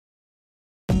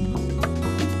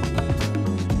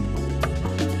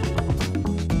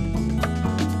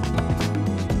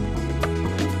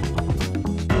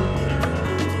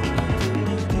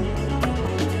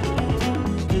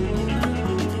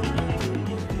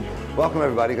Welcome,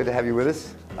 everybody. Good to have you with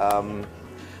us.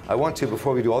 I want to,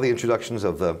 before we do all the introductions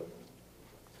of the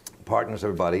partners,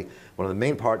 everybody, one of the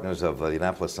main partners of the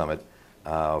Annapolis Summit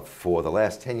for the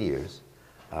last 10 years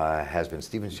has been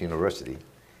Stevenson University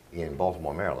in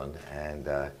Baltimore, Maryland, and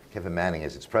Kevin Manning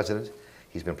is its president.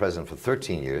 He's been president for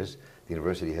 13 years. The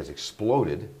university has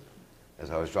exploded. As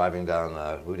I was driving down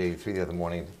Route 83 the other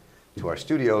morning to our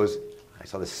studios, I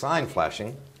saw this sign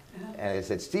flashing, and it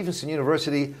said, Stevenson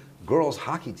University girls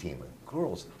hockey team. A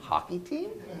girls hockey team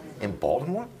in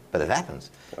Baltimore? But it happens.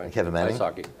 Right. And Kevin Manning? Ice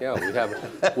hockey. Yeah, we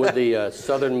have, we're the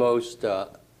southernmost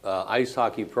ice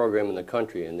hockey program in the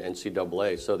country in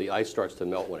NCAA, so the ice starts to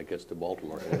melt when it gets to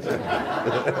Baltimore.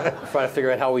 Try to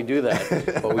figure out how we do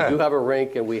that. But we do have a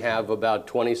rink, and we have about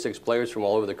 26 players from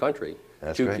all over the country.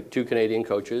 That's great. Two Canadian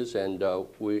coaches, and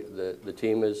the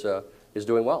team is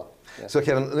doing well. Yeah. So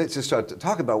Kevin, let's just start to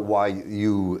talk about why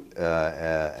you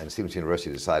and Stevenson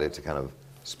University decided to kind of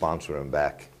sponsor and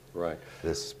back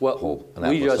this whole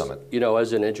Annapolis Summit. You know,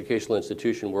 as an educational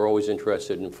institution, we're always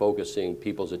interested in focusing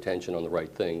people's attention on the right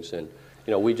things. And,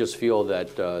 you know, we just feel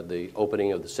that the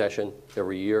opening of the session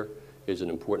every year is an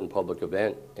important public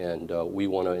event, and we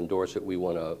want to endorse it. We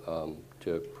want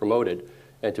to promote it,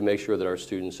 and to make sure that our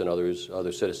students and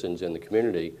other citizens in the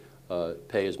community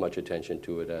pay as much attention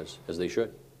to it as they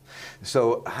should.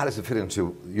 So how does it fit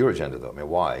into your agenda, though? I mean,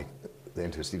 why?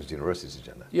 Into Stevenson University's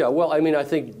agenda? Yeah, well, I mean, I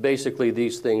think basically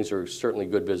these things are certainly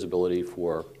good visibility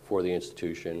for the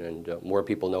institution, and more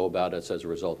people know about us as a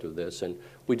result of this. And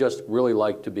we just really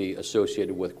like to be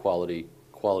associated with quality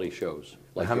shows.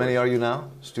 Like how many are you now,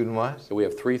 student-wise? So we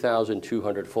have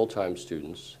 3,200 full-time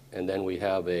students, and then we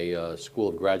have a School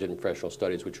of Graduate and Professional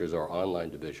Studies, which is our online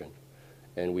division.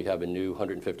 And we have a new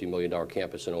 $150 million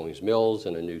campus in Owings Mills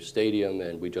and a new stadium,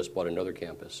 and we just bought another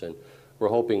campus. And we're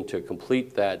hoping to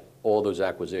complete all those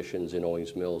acquisitions in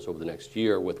Owings Mills over the next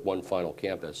year with one final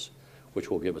campus, which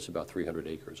will give us about 300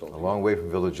 acres. A long way from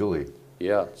Villa Julie.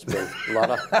 Yeah, it's been a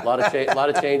lot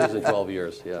of changes in 12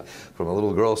 years. Yeah. From a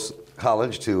little girls'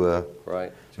 college to a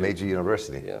right. major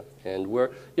university. Yeah, and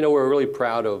we're really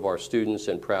proud of our students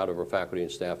and proud of our faculty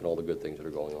and staff and all the good things that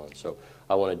are going on. So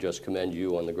I want to just commend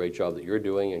you on the great job that you're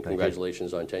doing, and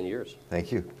congratulations on 10 years.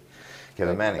 Thank you.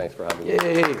 Kevin Manning. Thanks for having me.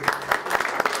 Yay.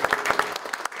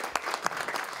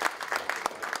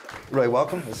 Roy,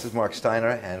 welcome. This is Mark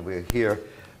Steiner, and we're here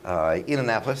in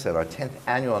Annapolis at our 10th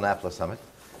annual Annapolis Summit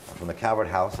from the Calvert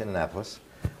House in Annapolis,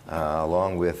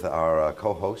 along with our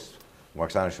co-host, Mark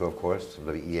Steiner Show, of course, from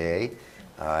WEAA,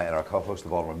 and our co-host, the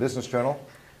Baltimore Business Journal.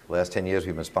 The last 10 years,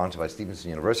 we've been sponsored by Stevenson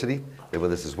University. They're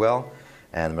with us as well,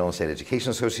 and the Maryland State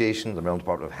Education Association, the Maryland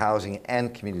Department of Housing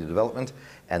and Community Development,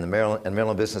 and the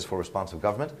Maryland Business for Responsive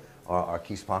Government are our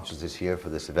key sponsors this year for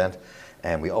this event.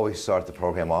 And we always start the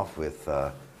program off with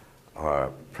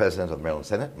our President of the Maryland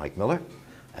Senate, Mike Miller,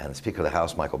 and Speaker of the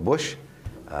House, Michael Bush.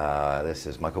 This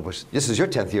is Michael Bush. This is your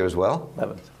 10th year as well?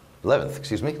 11th,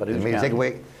 excuse me. Didn't mean to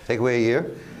take away a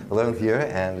year. 11th year,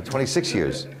 and 26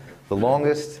 years. The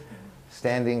longest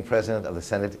standing President of the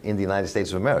Senate in the United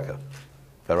States of America.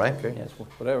 Is that right? Okay. Yes,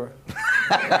 whatever.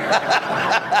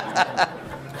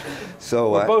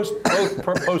 So, we're both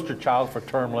poster child for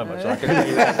term limits. I can tell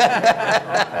you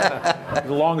that.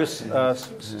 The longest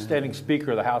standing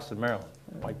Speaker of the House in Maryland,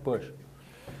 Mike Bush.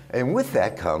 And with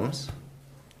that comes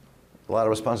a lot of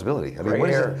responsibility. I mean, what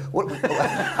is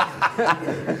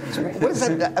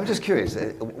that? I'm just curious.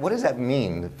 What does that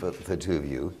mean for the two of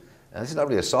you? And this is not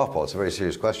really a softball. It's a very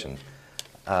serious question.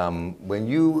 When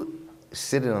you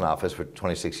sit in an office for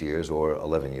 26 years or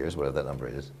 11 years, whatever that number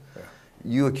is,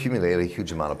 you accumulate a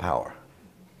huge amount of power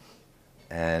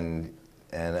and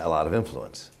a lot of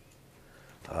influence.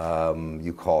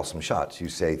 You call some shots. You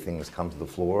say things come to the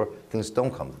floor, things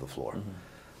don't come to the floor.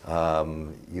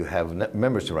 You have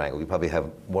members to wrangle. You probably have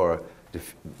more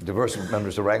diverse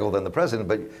members to wrangle than the president,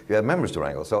 but you have members to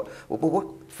wrangle. So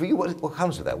for you, what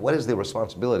comes with that? What is the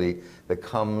responsibility that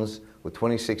comes with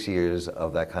 26 years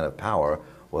of that kind of power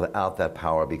without that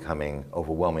power becoming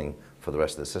overwhelming for the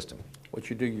rest of the system? What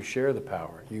you do, you share the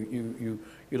power. You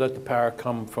let the power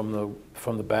come from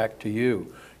the back to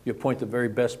you. You appoint the very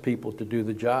best people to do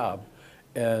the job,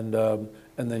 and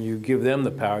then you give them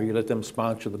the power. You let them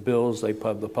sponsor the bills. They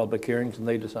pub the public hearings, and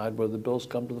they decide whether the bills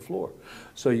come to the floor.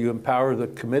 So you empower the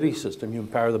committee system. You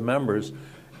empower the members,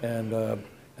 and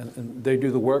they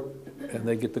do the work, and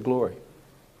they get the glory.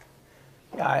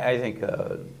 Yeah, I think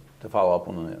to follow up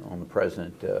on the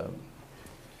president,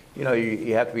 you know,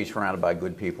 you have to be surrounded by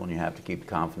good people, and you have to keep the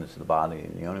confidence of the body.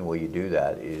 And the only way you do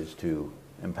that is to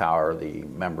empower the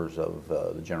members of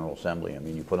the General Assembly. I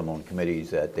mean, you put them on committees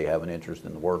that they have an interest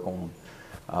in the work on.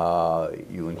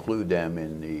 You include them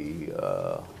in the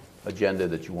agenda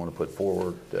that you want to put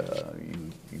forward.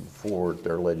 You forward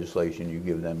their legislation, you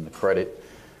give them the credit.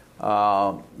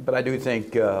 But I do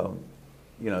think,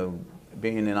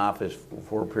 being in office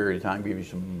for a period of time gives you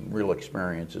some real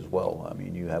experience as well. I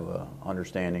mean, you have an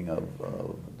understanding of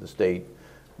the state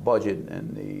budget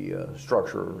and the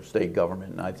structure of state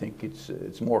government, and I think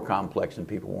it's more complex than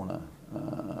people want to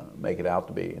make it out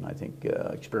to be. And I think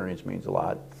experience means a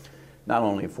lot, not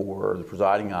only for the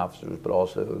presiding officers, but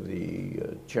also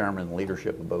the chairman and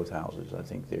leadership of both houses. I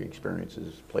think their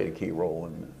experiences played a key role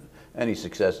in any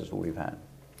successes that we've had.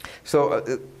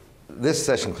 So this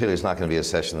session clearly is not going to be a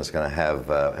session that's going to have,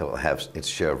 it will have its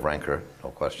share of rancor, no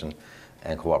question,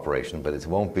 and cooperation, but it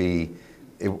won't be,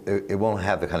 it won't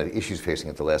have the kind of issues facing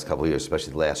it the last couple of years,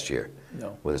 especially last year,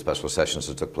 No. with the special sessions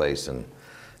that took place and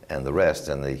the rest,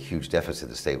 and the huge deficit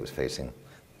the state was facing,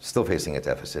 still facing a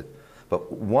deficit.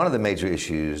 But one of the major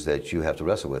issues that you have to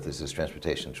wrestle with is this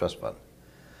transportation trust fund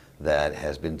that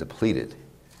has been depleted.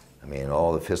 I mean,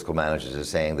 all the fiscal managers are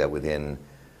saying that within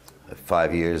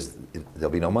 5 years, there'll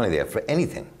be no money there for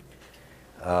anything.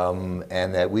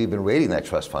 And that we've been raiding that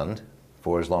trust fund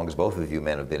for as long as both of you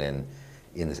men have been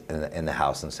in the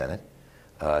House and Senate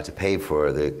to pay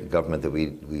for the government that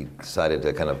we decided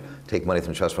to kind of take money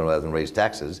from the trust fund rather than raise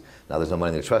taxes. Now there's no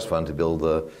money in the trust fund to build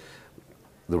the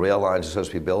rail lines are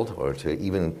supposed to be built or to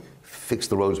even fix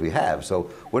the roads we have. So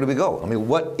where do we go? I mean,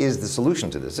 what is the solution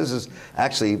to this? This is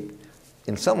actually,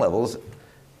 in some levels,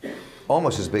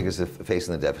 almost as big as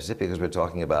facing the deficit, because we're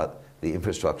talking about the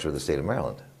infrastructure of the state of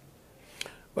Maryland.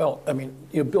 Well, I mean,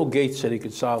 Bill Gates said he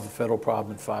could solve the federal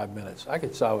problem in 5 minutes. I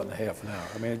could solve it in a half an hour.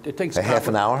 I mean, it takes half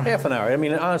an hour? Half an hour. I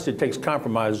mean, honestly, it takes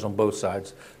compromises on both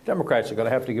sides. Democrats are going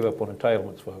to have to give up on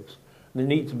entitlements, folks. There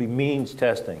needs to be means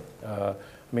testing. I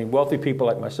mean, wealthy people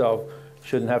like myself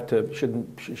shouldn't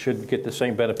get the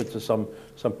same benefits as some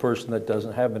person that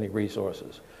doesn't have any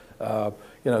resources.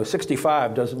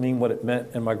 65 doesn't mean what it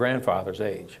meant in my grandfather's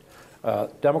age.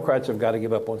 Democrats have got to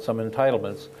give up on some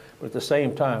entitlements, but at the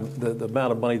same time, the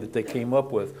amount of money that they came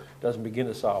up with doesn't begin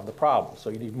to solve the problem. So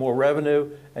you need more revenue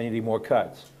and you need more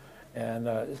cuts. And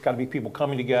it's got to be people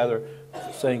coming together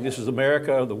saying, this is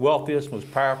America, the wealthiest, most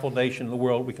powerful nation in the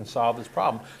world. We can solve this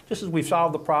problem, just as we've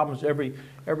solved the problems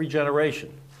every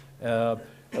generation. The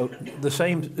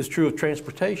same is true of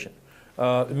transportation.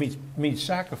 It means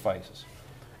sacrifices.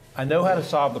 I know how to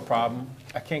solve the problem.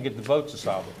 I can't get the votes to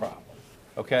solve the problem.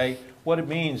 Okay? What it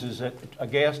means is that a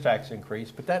gas tax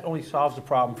increase, but that only solves the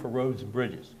problem for roads and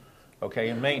bridges, okay,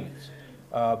 and maintenance.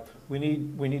 We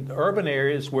need the urban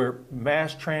areas where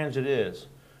mass transit is,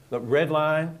 the red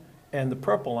line and the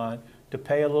purple line, to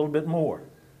pay a little bit more.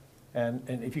 And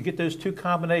if you get those two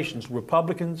combinations,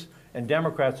 Republicans and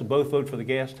Democrats will both vote for the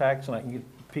gas tax, and I can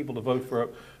get people to vote for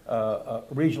a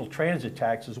regional transit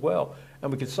tax as well,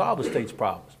 and we can solve the state's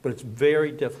problems. But it's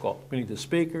very difficult. We need the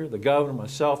Speaker, the Governor,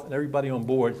 myself, and everybody on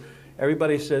board.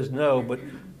 Everybody says no, but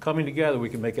coming together we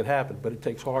can make it happen, but it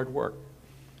takes hard work.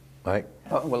 Right?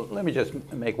 Well, let me just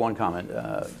make one comment.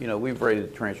 We've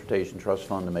raided the Transportation Trust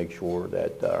Fund to make sure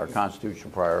that our constitutional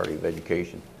priority of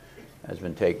education has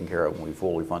been taken care of, and we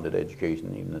fully funded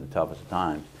education even in the toughest of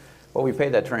times. Well, we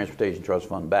paid that Transportation Trust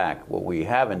Fund back. What we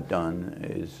haven't done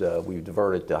is we've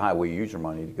diverted the highway user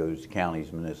money that goes to counties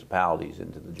and municipalities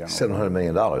into the general $700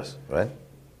 million, right?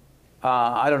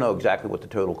 I don't know exactly what the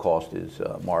total cost is,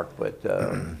 Mark, but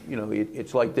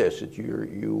it's like this.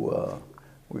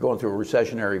 We're going through a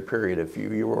recessionary period. If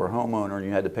you were a homeowner and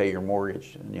you had to pay your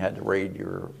mortgage and you had to raid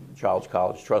your child's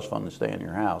college trust fund to stay in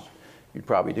your house, you'd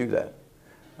probably do that.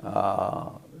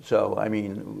 So, I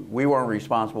mean, we weren't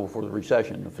responsible for the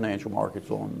recession. The financial markets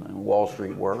on Wall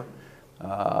Street were.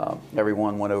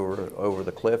 Everyone went over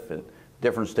the cliff. And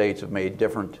different states have made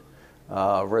different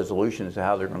resolutions to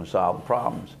how they're going to solve the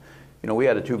problems. We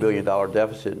had a $2 billion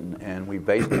deficit, and we've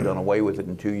basically done away with it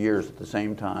in 2 years at the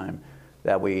same time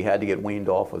that we had to get weaned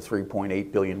off of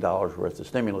 $3.8 billion worth of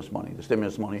stimulus money. The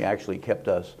stimulus money actually kept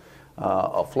us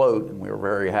afloat, and we were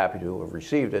very happy to have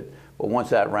received it. But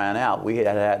once that ran out, we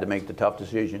had to make the tough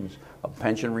decisions of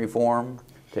pension reform,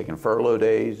 taking furlough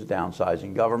days,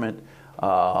 downsizing government,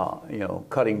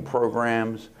 cutting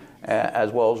programs,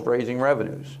 as well as raising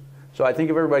revenues. So I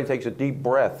think if everybody takes a deep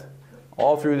breath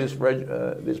all through this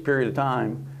period of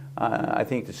time, I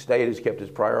think the state has kept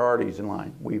its priorities in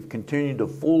line. We've continued to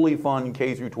fully fund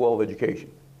K through 12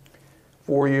 education.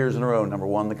 4 years in a row, number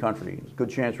one in the country. There's a good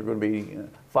chance we're going to be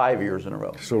 5 years in a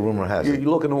row. So rumor has it.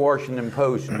 You look in the Washington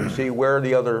Post and you see where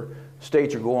the other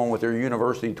states are going with their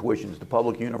university tuitions, the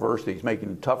public universities,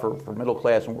 making it tougher for middle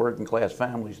class and working class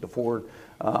families to afford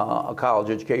a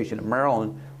college education. In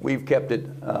Maryland, we've kept it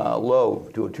low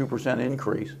to a 2%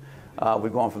 increase.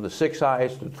 We've gone from the 6th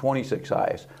highest to the 26th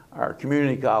highest. Our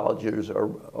community colleges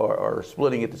are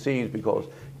splitting at the seams because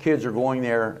kids are going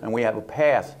there, and we have a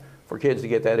path for kids to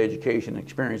get that education and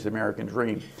experience the American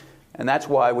dream. And that's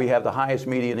why we have the highest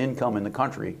median income in the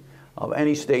country of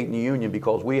any state in the union,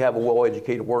 because we have a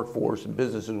well-educated workforce and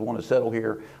businesses want to settle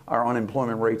here. Our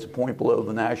unemployment rate's a point below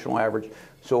the national average.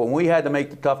 So when we had to make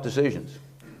the tough decisions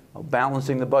of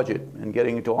balancing the budget and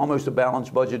getting into almost a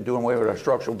balanced budget, doing away with our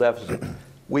structural deficit,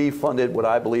 we funded what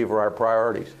I believe are our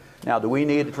priorities. Now, do we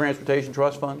need the Transportation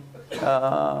Trust Fund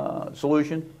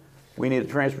solution? We need a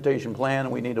transportation plan,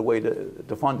 and we need a way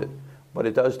to fund it. But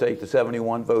it does take the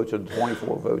 71 votes or the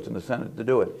 24 votes in the Senate to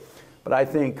do it. But I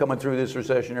think coming through this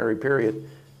recessionary period,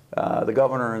 the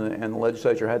governor and the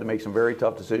legislature had to make some very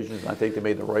tough decisions, and I think they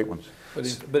made the right ones.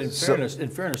 But in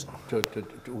fairness to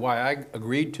why I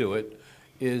agreed to it,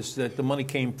 is that the money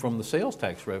came from the sales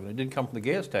tax revenue. It didn't come from the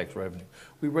gas tax revenue.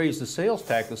 We raised the sales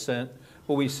tax %,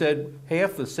 but we said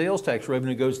half the sales tax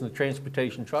revenue goes in the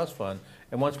Transportation Trust Fund.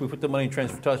 And once we put the money in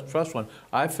Transportation Trust Fund,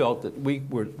 I felt that we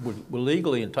were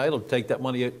legally entitled to take that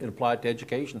money and apply it to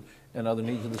education and other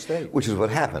needs of the state. Which is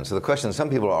what happened. So the question, some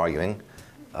people are arguing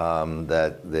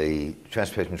that the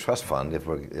Transportation Trust Fund, if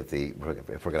we're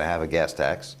going to have a gas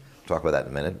tax, we'll talk about that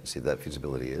in a minute, see what that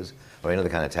feasibility is, or any other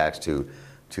kind of tax to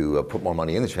put more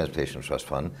money in the Transportation Trust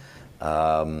Fund.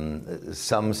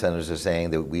 Some senators are saying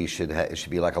that it should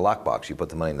be like a lockbox. You put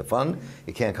the money in the fund,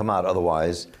 it can't come out.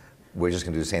 Otherwise, we're just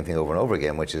going to do the same thing over and over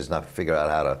again, which is not figure out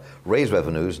how to raise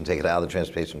revenues and take it out of the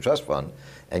Transportation Trust Fund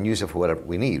and use it for whatever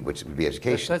we need, which would be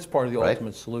education. That's part of the right?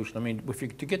 ultimate solution. I mean,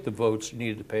 to get the votes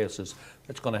needed to pass this,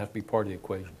 that's going to have to be part of the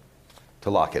equation. To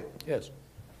lock it. Yes.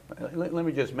 Let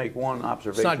me just make one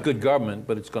observation. It's not good government,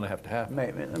 but it's going to have to happen.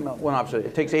 One observation.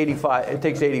 It takes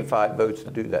 85 votes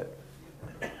to do that.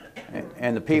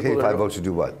 And the people 85 votes to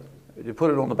do what? To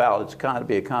put it on the ballot. It's kind of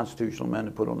be a constitutional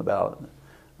amendment to put on the ballot.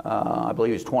 I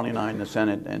believe it's 29 in the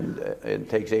Senate, and it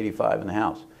takes 85 in the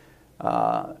House.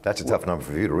 That's a tough number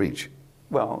for you to reach.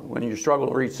 Well, when you struggle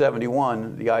to reach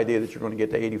 71, the idea that you're going to get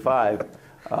to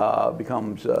 85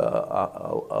 becomes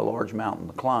a large mountain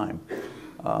to climb.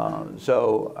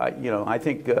 So, I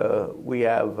think we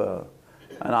have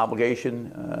an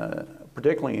obligation,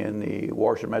 particularly in the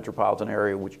Washington metropolitan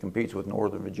area, which competes with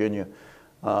Northern Virginia,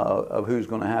 of who's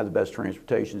going to have the best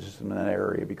transportation system in that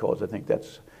area, because I think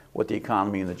that's what the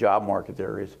economy and the job market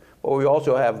there is. But we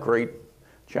also have great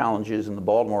challenges in the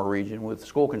Baltimore region with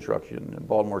school construction. In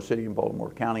Baltimore City and Baltimore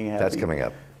County have That's coming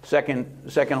up. Second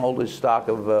oldest stock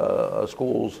of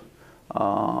schools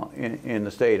in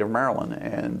the state of Maryland,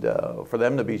 and for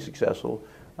them to be successful,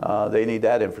 they need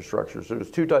that infrastructure. So there's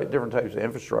two different types of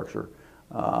infrastructure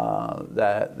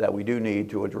that we do need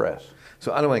to address.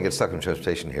 So I don't want to get stuck in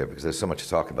transportation here because there's so much to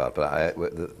talk about, but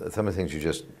some of the things you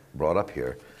just brought up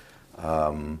here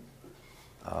are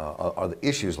the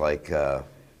issues like the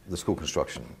school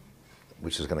construction,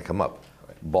 which is going to come up.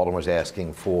 Baltimore's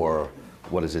asking for,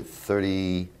 what is it,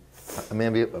 $30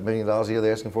 million a year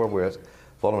they're asking for, whereas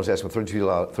Baltimore's asking for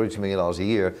 $32 million a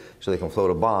year so they can float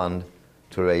a bond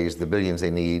to raise the billions they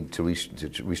need to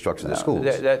restructure the schools.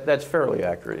 That's fairly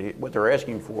accurate. What they're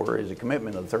asking for is a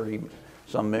commitment of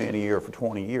 30-some million a year for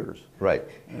 20 years. Right.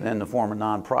 And then to form a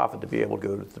nonprofit to be able to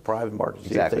go to the private market to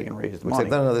see if they can raise the money. Which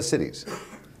they've done in other cities.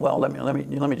 Well, let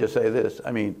me just say this.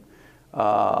 I mean,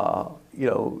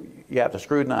 you have to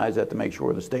scrutinize that to make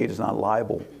sure the state is not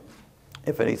liable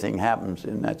if anything happens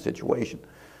in that situation.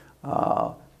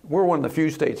 We're one of the few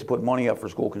states to put money up for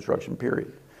school construction,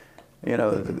 period. You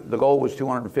know, the goal was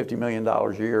 $250 million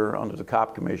a year under the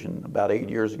COP Commission about 8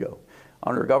 years ago.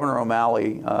 Under Governor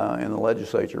O'Malley in the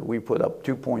legislature, we put up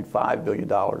 $2.5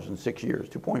 billion in 6 years,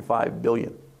 $2.5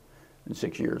 billion in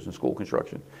 6 years in school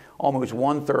construction. Almost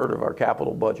 1/3 of our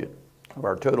capital budget, of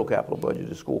our total capital budget,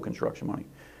 is school construction money.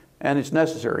 And it's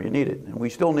necessary, you need it. And we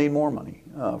still need more money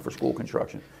for school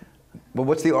construction. But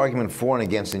what's the argument for and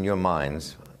against in your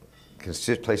minds,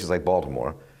 places like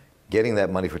Baltimore, getting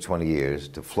that money for 20 years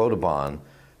to float a bond?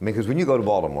 I mean, because when you go to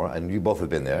Baltimore, and you both have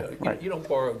been there. You don't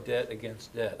borrow debt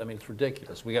against debt. I mean, it's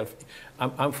ridiculous.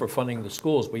 I'm for funding the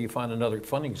schools, but you find another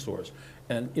funding source.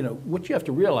 And, you know, what you have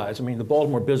to realize, I mean, the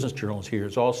Baltimore Business Journal is here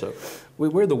also.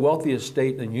 We're the wealthiest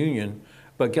state in the union,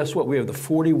 but guess what? We have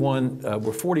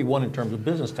we're 41 in terms of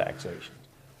business taxation.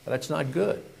 That's not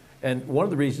good. And one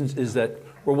of the reasons is that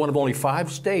we're one of only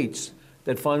 5 states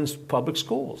that funds public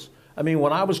schools. I mean,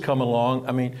 when I was coming along,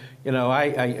 I mean, you know,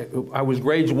 I was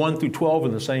grades 1 through 12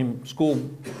 in the same school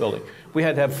building. We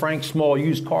had to have Frank Small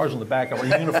used cars on the back of our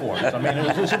uniforms. I mean, it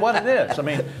was just what it is. I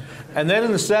mean, and then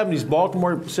in the 70s,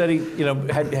 Baltimore City, you know,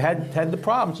 had the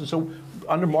problems, and so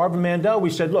under Marvin Mandel, we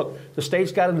said, look, the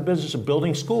state's got in the business of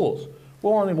building schools.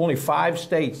 We're one of only 5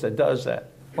 states that does that.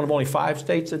 One of only 5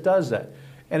 states that does that.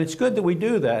 And it's good that we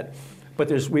do that, but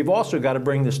we've also got to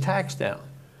bring this tax down.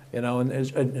 You know,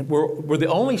 and we're the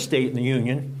only state in the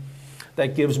union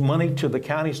that gives money to the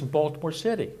counties in Baltimore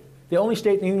City. The only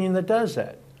state in the union that does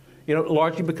that. You know,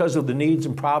 largely because of the needs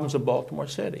and problems of Baltimore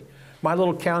City. My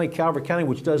little county, Calvert County,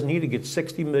 which doesn't need to get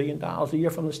 $60 million a year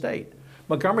from the state.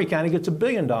 Montgomery County gets $1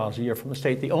 billion a year from the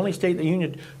state, the only state in the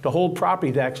union to hold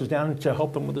property taxes down to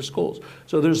help them with the schools.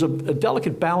 So there's a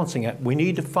delicate balancing act. We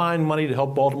need to find money to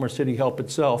help Baltimore City help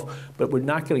itself, but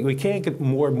we can't get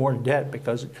more and more debt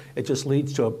because it just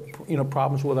leads to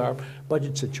problems with our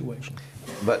budget situation.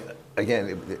 But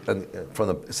again, from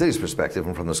the city's perspective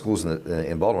and from the schools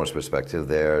in Baltimore's perspective,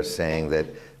 they're saying that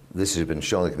this has been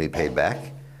shown that it can be paid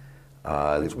back.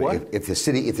 If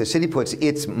the city puts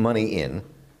its money in,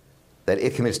 that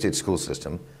it commits to its school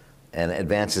system and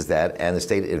advances that, and the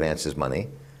state advances money,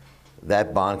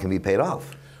 that bond can be paid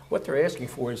off. What they're asking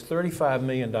for is $35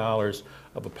 million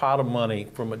of a pot of money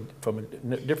from a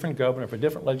different governor, for a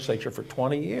different legislature for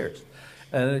 20 years.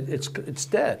 And it's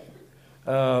dead.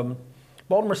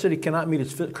 Baltimore City cannot meet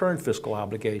its current fiscal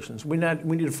obligations. We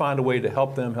need to find a way to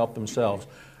help them help themselves.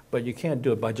 But you can't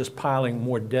do it by just piling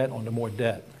more debt onto more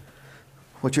debt.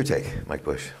 What's your take, Mike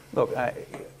Bush? Look,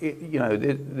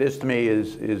 this to me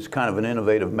is kind of an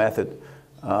innovative method.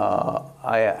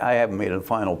 I haven't made a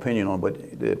final opinion on it,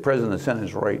 but the President of the Senate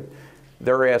is right.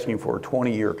 They're asking for a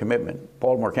 20-year commitment.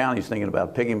 Baltimore County is thinking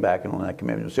about piggybacking on that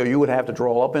commitment. So you would have to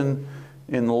draw up in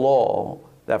the law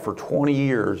that for 20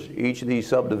 years, each of these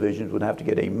subdivisions would have to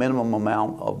get a minimum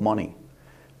amount of money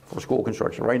for school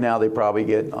construction. Right now, they probably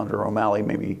get, under O'Malley,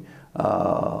 maybe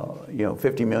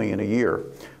 $50 million a year.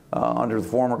 Under the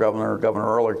former governor,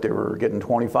 Governor Ehrlich, they were getting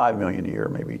 $25 million a year,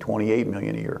 maybe $28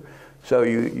 million a year. So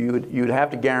you'd have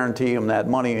to guarantee them that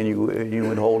money, and you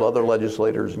would hold other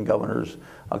legislators and governors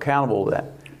accountable to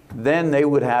that. Then they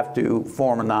would have to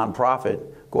form a nonprofit,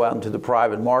 go out into the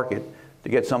private market to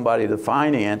get somebody to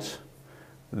finance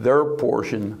their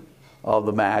portion of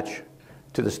the match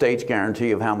to the state's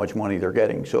guarantee of how much money they're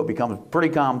getting. So it becomes pretty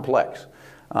complex.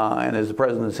 And as the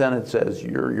President of the Senate says,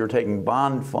 you're taking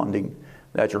bond funding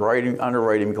that you're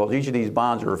underwriting, because each of these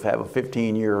bonds have a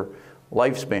 15-year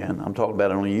lifespan. I'm talking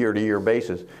about on a year-to-year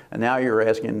basis. And now you're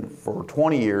asking for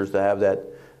 20 years to have that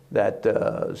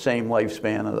same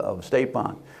lifespan of state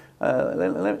bond.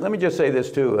 Let me just say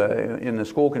this too, in the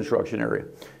school construction area.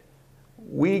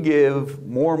 We give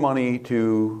more money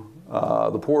to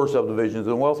the poorer subdivisions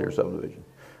than wealthier subdivisions.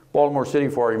 Baltimore City,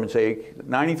 for argument's sake,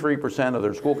 93% of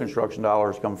their school construction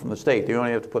dollars come from the state. They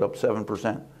only have to put up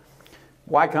 7%.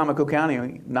 Wycomico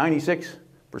County,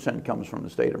 96% comes from the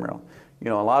state of Maryland. You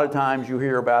know, a lot of times you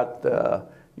hear about,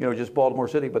 just Baltimore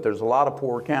City, but there's a lot of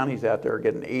poor counties out there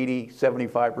getting 80,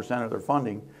 75% of their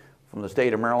funding from the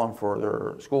state of Maryland for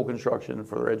their school construction and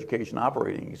for their education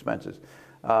operating expenses.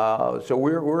 So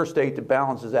we're a state that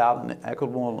balances out an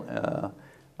equitable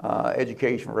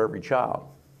education for every child.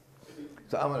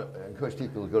 So I'm going to encourage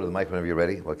people to go to the mic whenever you're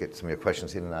ready. We'll get some of your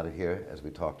questions in and out of here as we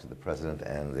talk to the President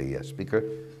and the Speaker.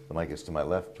 The mic is to my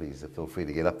left. Please feel free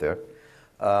to get up there.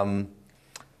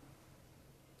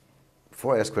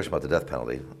 Before I ask a question about the death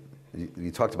penalty,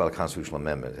 you talked about a constitutional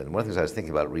amendment. And one of the things I was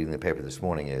thinking about reading the paper this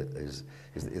morning is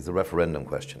the referendum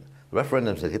question. The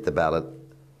referendums that hit the ballot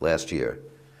last year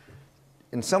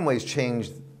in some ways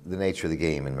changed the nature of the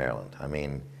game in Maryland. I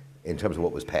mean, in terms of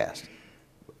what was passed.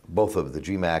 Both of the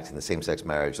DREAM Act and the same-sex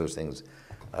marriage, those things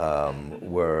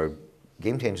were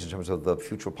game changers in terms of the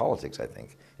future politics, I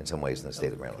think, in some ways in the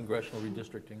state of Maryland. Congressional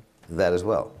redistricting. That as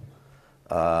well.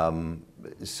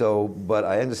 But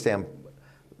I understand,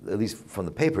 at least from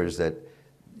the papers, that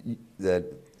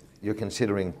you're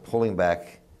considering pulling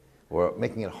back or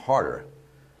making it harder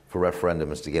for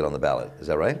referendums to get on the ballot. Is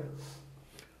that right?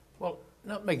 Well,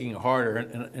 not making it harder,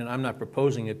 and I'm not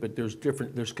proposing it, but there's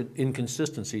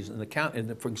inconsistencies in the county.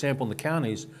 For example, in the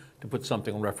counties, to put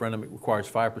something on referendum, it requires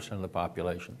 5% of the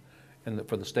population, and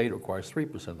for the state, it requires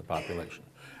 3% of the population.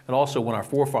 And also, when our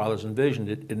forefathers envisioned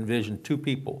it, envisioned two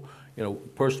people, a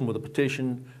person with a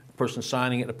petition, a person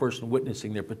signing it, and a person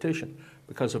witnessing their petition.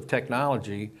 Because of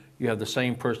technology, you have the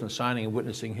same person signing and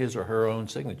witnessing his or her own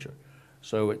signature.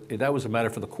 So that was a matter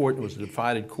for the court. It was a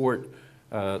divided court.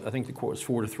 I think the court was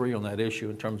 4-3 on that issue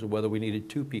in terms of whether we needed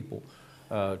two people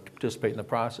to participate in the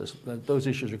process. Those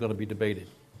issues are going to be debated.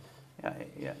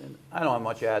 Yeah, I don't have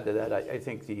much to add to that. I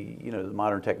think the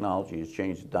modern technology has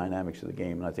changed the dynamics of the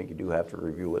game, and I think you do have to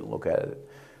review it and look at it.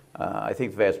 I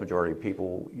think the vast majority of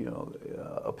people,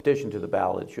 a petition to the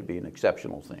ballot should be an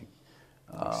exceptional thing.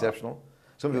 Exceptional?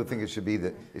 Some people think it should be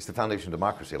it's the foundation of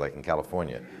democracy, like in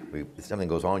California. If something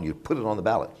goes on, you put it on the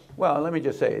ballot. Well, let me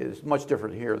just say, it's much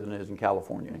different here than it is in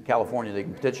California. In California, they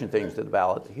can petition things to the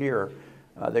ballot. Here,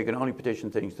 they can only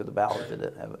petition things to the ballot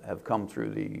that have come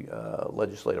through the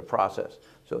legislative process.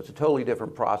 So it's a totally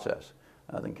different process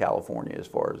than California as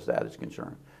far as that is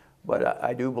concerned. But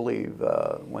I do believe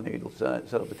when they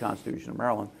set up the Constitution of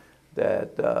Maryland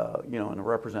that, in a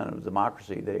representative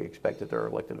democracy, they expect that their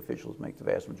elected officials make the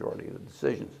vast majority of the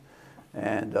decisions.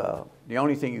 And the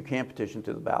only thing you can't petition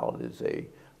to the ballot is a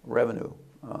revenue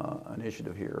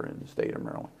initiative here in the state of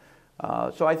Maryland.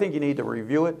 So I think you need to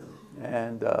review it,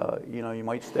 and you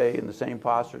might stay in the same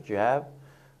posture that you have.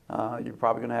 You're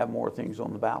probably going to have more things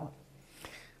on the ballot.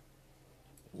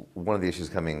 One of the issues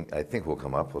coming, I think, will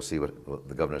come up. We'll see what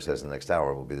the governor says in the next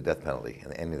hour. Will be the death penalty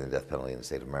and ending the death penalty in the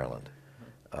state of Maryland.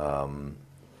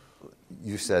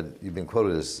 You said you've been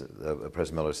quoted as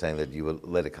President Miller saying that you would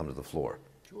let it come to the floor.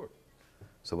 Sure.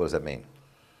 So what does that mean?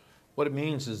 What it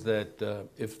means is that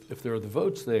if there are the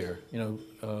votes there,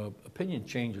 opinion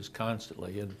changes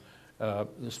constantly, and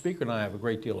the Speaker and I have a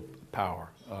great deal of power,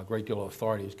 a great deal of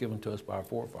authority is given to us by our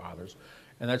forefathers,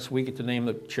 and that's we get to name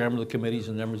the chairman of the committees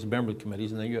and members of the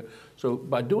committees, and then so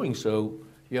by doing so,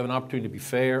 you have an opportunity to be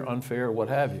fair, unfair, or what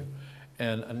have you,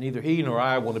 and neither he nor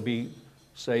I want to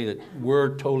say that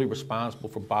we're totally responsible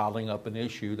for bottling up an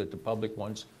issue that the public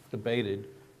wants debated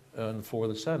on the floor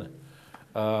of the Senate.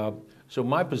 So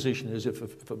my position is if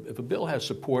a bill has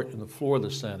support in the floor of the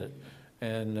Senate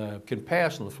and can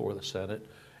pass on the floor of the Senate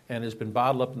and has been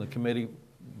bottled up in the committee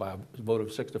by a vote of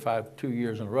 6-5 2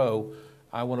 years in a row,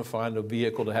 I want to find a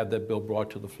vehicle to have that bill brought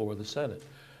to the floor of the Senate.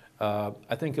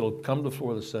 I think it'll come to the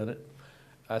floor of the Senate.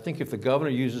 I think if the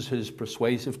governor uses his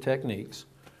persuasive techniques,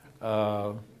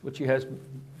 which he has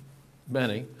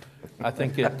many, I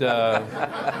think it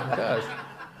does.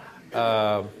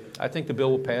 I think the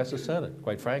bill will pass the Senate,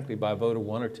 quite frankly, by a vote of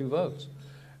 1 or 2 votes.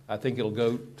 I think it'll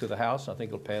go to the House. I think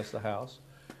it'll pass the House.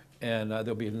 And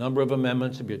there'll be a number of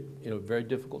amendments. It'll be a very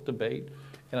difficult debate.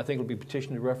 And I think it'll be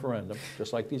petitioned to referendum,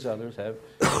 just like these others have.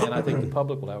 And I think the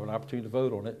public will have an opportunity to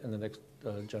vote on it in the next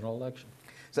general election.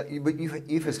 So, but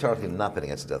you've historically not been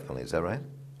against the death penalty, is that right?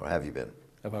 Or have you been?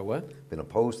 Have I what? Been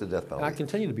opposed to the death penalty? I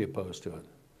continue to be opposed to it.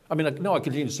 I mean, no, I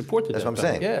continue to support the death penalty.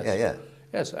 That's what I'm saying. Yes. Yeah.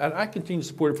 Yes, and I continue to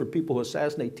support it for people who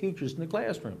assassinate teachers in the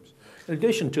classrooms, in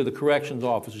addition to the corrections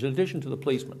officers, in addition to the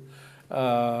policemen.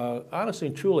 Honestly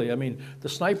and truly, I mean, the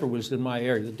sniper was in my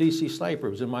area. The D.C. sniper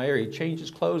was in my area. He changed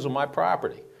his clothes on my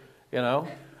property,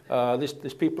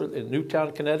 These people in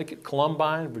Newtown, Connecticut,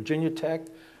 Columbine, Virginia Tech,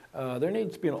 there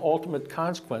needs to be an ultimate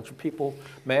consequence for people,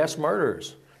 mass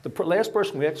murderers. The last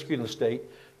person we executed in the state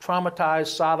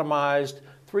traumatized, sodomized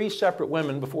 3 separate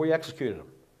women before he executed them.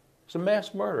 It's a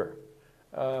mass murder.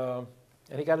 And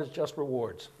he got his just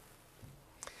rewards.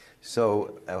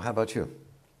 So how about you?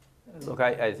 Look,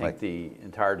 I think the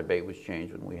entire debate was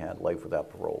changed when we had life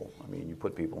without parole. I mean, you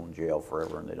put people in jail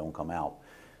forever and they don't come out.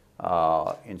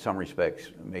 In some respects,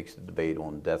 it makes the debate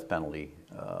on death penalty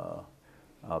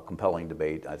a compelling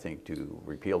debate, I think, to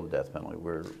repeal the death penalty.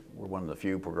 We're one of the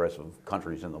few progressive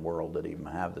countries in the world that even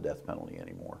have the death penalty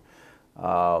anymore.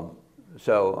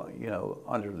 So,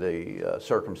 under the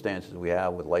circumstances we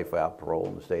have with life without parole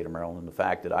in the state of Maryland, the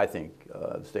fact that I think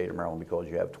the state of Maryland, because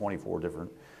you have 24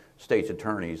 different state's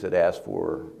attorneys that ask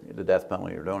for the death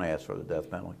penalty or don't ask for the death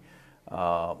penalty,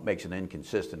 makes it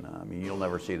inconsistent. I mean, you'll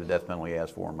never see the death penalty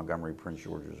asked for in Montgomery, Prince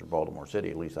George's, or Baltimore City.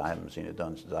 At least I haven't seen it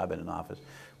done since I've been in office,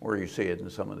 where you see it in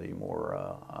some of the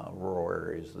more rural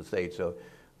areas of the state. So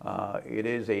it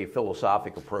is a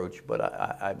philosophic approach, but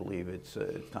I believe it's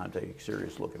time to take a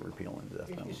serious look at repealing the death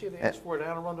penalty. You see they asked for it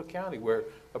down in Arundel County, where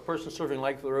a person serving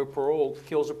life without parole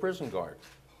kills a prison guard.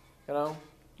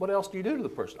 What else do you do to the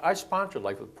person? I sponsored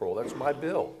life with parole. That's my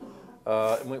bill.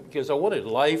 Because I wanted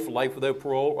life without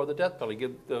parole, or the death penalty,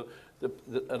 give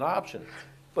an option.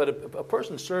 But if a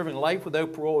person serving life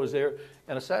without parole is there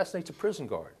and assassinates a prison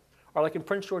guard, or like in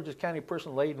Prince George's County, a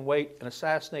person laid in wait and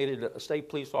assassinated a state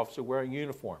police officer wearing a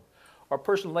uniform, or a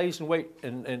person lays in wait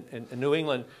in New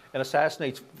England and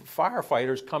assassinates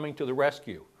firefighters coming to the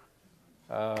rescue.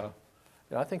 I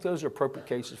think those are appropriate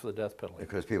cases for the death penalty.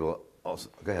 Because people also,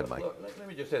 go ahead, Mike. Look, let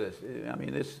me just say this. I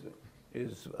mean, this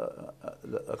is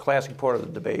a classic part of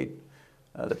the debate.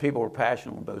 The people were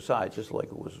passionate on both sides, just like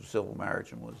it was with civil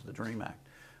marriage and was the DREAM Act.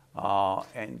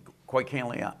 And quite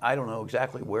candidly, I don't know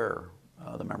exactly where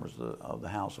the members of the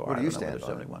House are. Where do you stand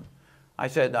on it? I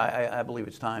said I believe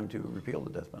it's time to repeal the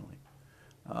death penalty.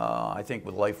 I think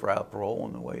with life without parole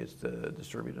and the way it's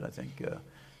distributed, I think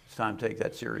it's time to take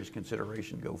that serious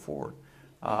consideration to go forward.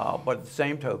 But at the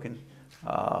same token,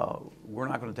 we're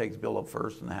not going to take the bill up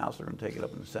first in the House. They're going to take it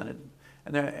up in the Senate.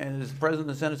 And as the President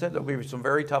of the Senate said, there'll be some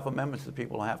very tough amendments that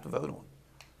people will have to vote on.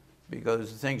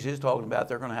 Because the things he's talking about,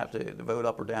 they're going to have to vote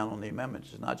up or down on the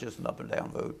amendments. It's not just an up and down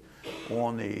vote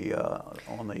on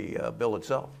the bill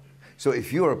itself. So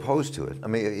if you are opposed to it, I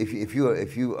mean, if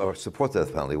you support the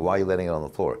death penalty, why are you letting it on the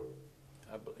floor?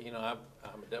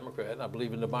 I'm a Democrat, and I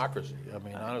believe in democracy. I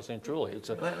mean, honestly and truly, it's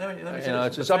a. Let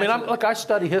me look, I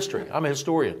study history. I'm a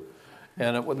historian,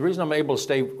 and the reason I'm able to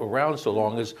stay around so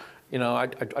long is, I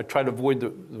try to avoid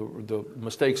the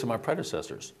mistakes of my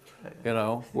predecessors,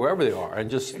 wherever they are, and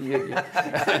just you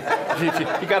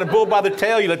got a bull by the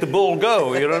tail, you let the bull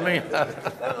go. You know what I mean?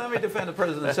 Let me defend the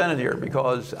President of the Senate here,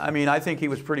 because I think he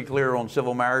was pretty clear on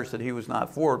civil marriage that he was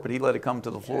not for it, but he let it come to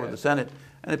the floor of the Senate,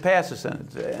 and it passed the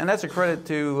Senate, and that's a credit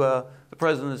to the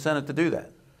President of the Senate to do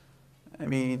that.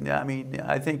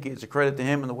 I think it's a credit to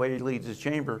him and the way he leads his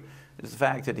chamber is the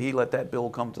fact that he let that bill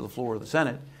come to the floor of the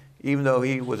Senate, even though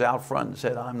he was out front and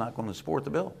said, I'm not going to support the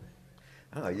bill.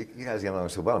 Oh, you guys get along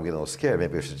so well, I'm getting a little scared.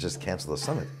 Maybe I should just cancel the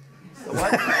summit.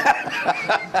 What?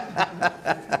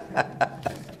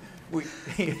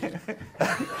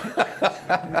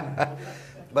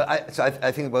 But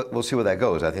I think we'll see where that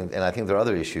goes. I think there are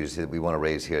other issues that we want to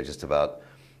raise here, just about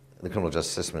the criminal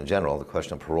justice system in general. The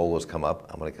question of parole has come up.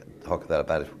 I'm going to talk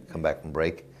about it. Come back from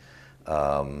break.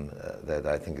 That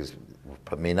I think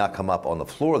may not come up on the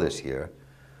floor this year,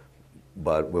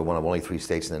 but we're one of only 3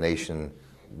 states in the nation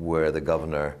where the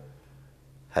governor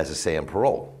has a say in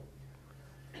parole.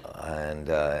 And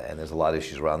there's a lot of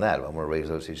issues around that. I'm going to raise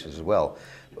those issues as well.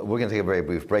 We're going to take a very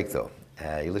brief break, though.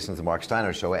 You're listening to the Mark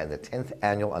Steiner Show and the 10th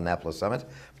Annual Annapolis Summit,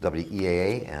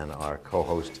 WEAA, and our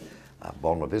co-host,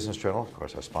 Baltimore Business Journal, of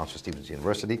course, our sponsor, Stevens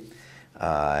University.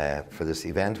 For this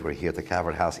event, we're here at the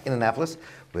Calvert House in Annapolis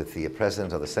with the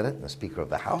President of the Senate and the Speaker of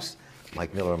the House,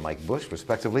 Mike Miller and Mike Bush,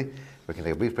 respectively. We're going to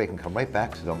take a brief break and come right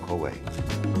back, so don't go away.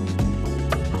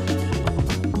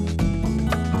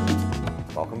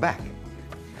 Welcome back.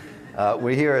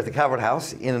 We're here at the Calvert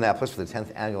House in Annapolis for the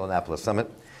 10th Annual Annapolis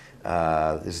Summit.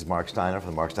 This is Mark Steiner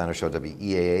from the Mark Steiner Show,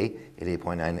 WEAA,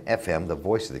 88.9 FM, the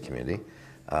voice of the community,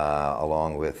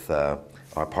 along with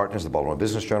our partners, the Baltimore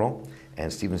Business Journal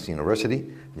and Stevens University,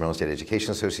 the Maryland State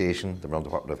Education Association, the Maryland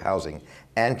Department of Housing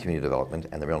and Community Development,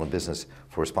 and the Maryland Business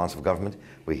for Responsive Government.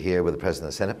 We're here with the President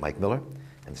of the Senate, Mike Miller,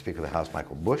 and the Speaker of the House,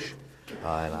 Michael Bush.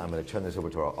 And I'm going to turn this over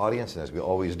to our audience, and as we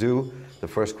always do, the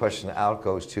first question out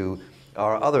goes to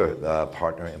our other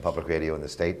partner in public radio in the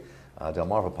state,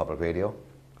 Delmarva Public Radio.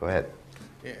 Go ahead.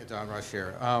 Yeah, Don Rush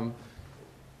here.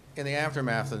 In the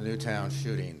aftermath of the Newtown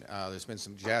shooting, there's been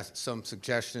some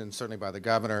suggestions, certainly by the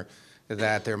governor,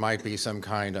 that there might be some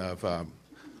kind of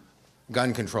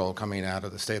gun control coming out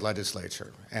of the state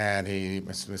legislature. And he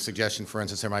made a suggestion, for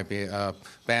instance, there might be a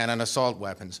ban on assault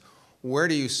weapons. Where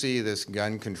do you see this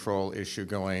gun control issue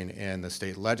going in the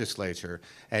state legislature?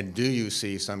 And do you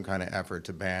see some kind of effort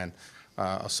to ban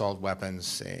assault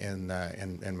weapons in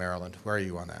Maryland? Where are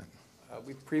you on that?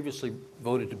 We previously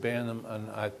voted to ban them, and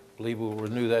I believe we will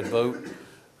renew that vote.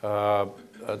 I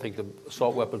think the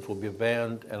assault weapons will be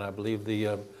banned, and I believe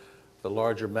the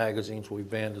larger magazines will be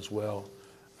banned as well.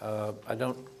 I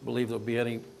don't believe there'll be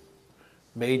any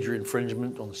major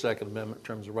infringement on the Second Amendment in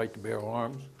terms of right to bear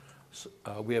arms.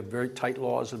 We have very tight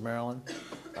laws in Maryland.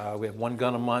 We have 1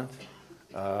 gun a month.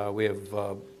 We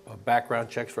have background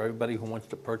checks for everybody who wants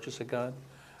to purchase a gun.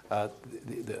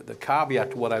 The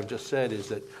caveat to what I've just said is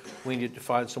that we need to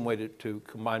find some way to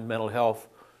combine mental health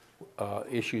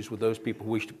issues with those people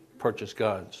who wish to purchase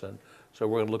guns. And so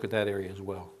we're going to look at that area as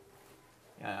well.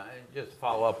 Yeah, just to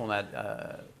follow up on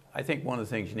that, I think one of the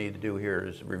things you need to do here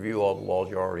is review all the laws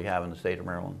you already have in the state of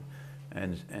Maryland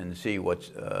and see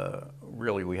what's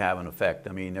really we have in effect.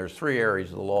 I mean, there's 3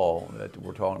 areas of the law that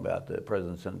we're talking about. The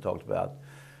President of the Senate talked about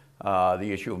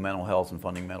the issue of mental health and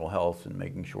funding mental health and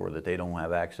making sure that they don't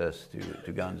have access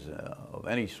to guns of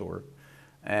any sort.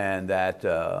 And that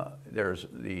there's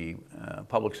the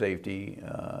public safety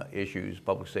issues,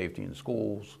 public safety in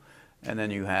schools. And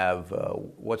then you have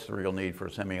what's the real need for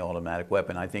a semi-automatic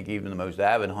weapon. I think even the most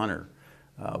avid hunter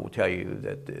will tell you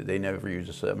that they never use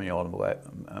a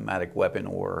semi-automatic weapon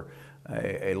or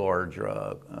a large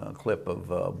clip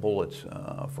of bullets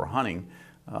for hunting.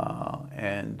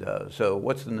 So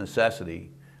what's the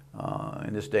necessity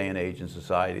in this day and age in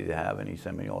society to have any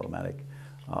semi-automatic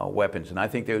weapons? And I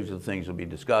think those are the things that will be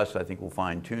discussed. I think we'll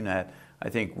fine-tune that. I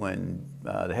think when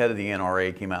the head of the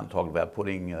NRA came out and talked about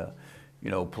putting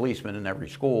policemen in every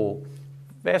school,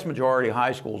 vast majority of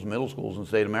high schools, middle schools in the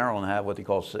state of Maryland have what they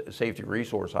call safety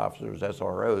resource officers,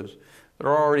 SROs, that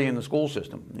are already in the school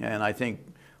system. And I think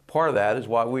part of that is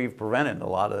why we've prevented a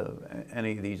lot of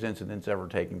any of these incidents ever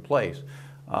taking place,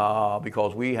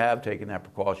 because we have taken that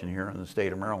precaution here in the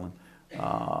state of Maryland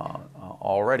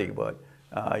already. But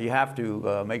you have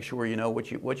to make sure you know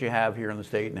what you have here in the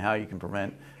state and how you can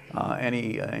prevent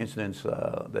any incidents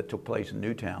that took place in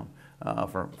Newtown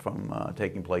from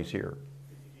taking place here.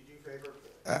 Did you favor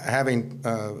having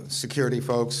security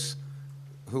folks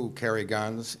who carry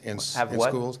guns in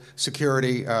schools?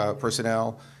 Security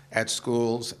personnel at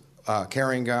schools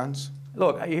carrying guns?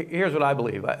 Look, here's what I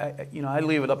believe. I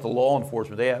leave it up to law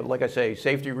enforcement. They have, like I say,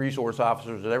 safety resource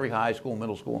officers at every high school,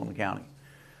 middle school in the county.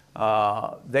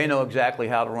 They know exactly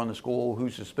how to run the school,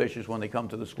 who's suspicious when they come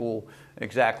to the school.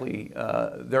 Exactly,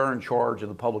 they're in charge of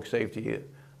the public safety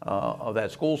of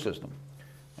that school system.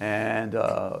 And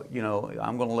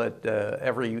I'm going to let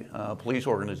every police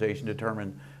organization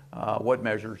determine what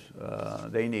measures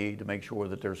they need to make sure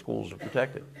that their schools are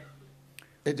protected.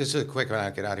 Just a quick one, I'll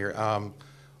get out of here.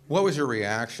 What was your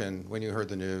reaction when you heard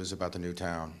the news about the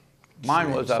Newtown Mine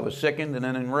was shootings? I was sickened and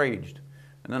then enraged.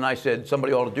 And then I said,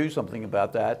 somebody ought to do something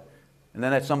about that. And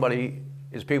then that somebody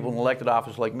is people in elected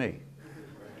office like me.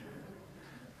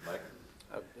 It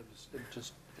was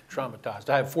just traumatized.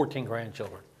 I have 14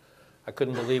 grandchildren. I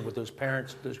couldn't believe what those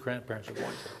parents, those grandparents are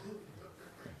going through.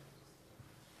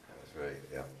 That's right,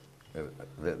 yeah.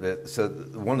 So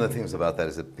one of the things about that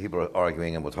is that people are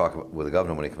arguing, and we'll talk with the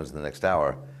governor when he comes in the next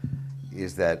hour,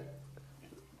 is that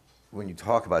when you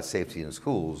talk about safety in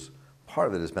schools, part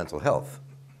of it is mental health.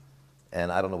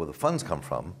 And I don't know where the funds come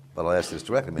from, but I'll ask this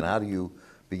directly. I mean, how do you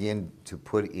begin to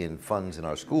put in funds in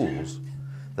our schools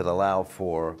that allow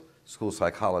for school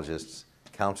psychologists,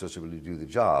 counselors to really do the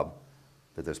job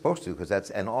that they're supposed to? Because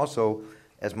that's, and also,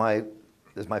 as my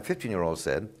 15-year-old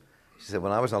said, she said,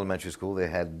 when I was in elementary school, they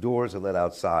had doors that led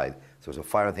outside. So if a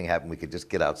fire thing happened, we could just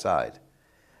get outside.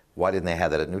 Why didn't they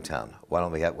have that at Newtown? Why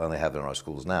don't they have it in our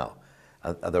schools now?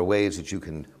 Are there ways that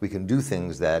we can do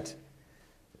things that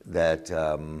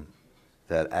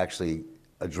actually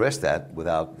address that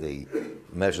without the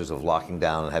measures of locking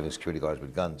down and having security guards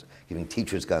with guns, giving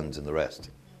teachers guns and the rest?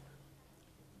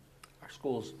 Our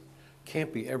schools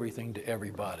can't be everything to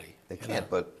everybody. They can't,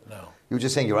 but no. You were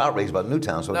just saying you're outraged about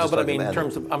Newtown, so No, just but I like mean, in that.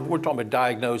 terms of, we're talking about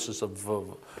diagnosis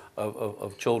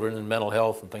of children and mental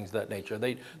health and things of that nature.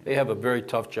 They have a very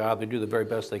tough job. They do the very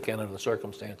best they can under the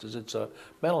circumstances.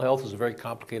 Mental health is a very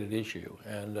complicated issue,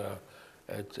 and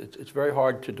it's very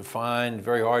hard to define,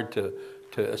 very hard to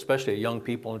especially young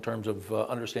people in terms of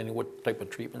understanding what type of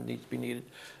treatment needs to be needed.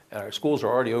 And our schools are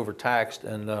already overtaxed,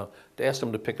 and to ask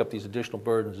them to pick up these additional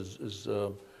burdens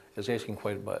is asking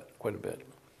quite a bit.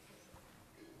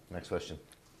 Next question.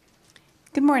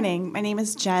 Good morning. My name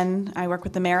is Jen. I work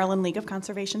with the Maryland League of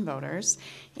Conservation Voters.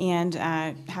 And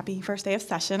happy first day of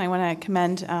session. I want to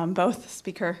commend both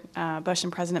Speaker Bush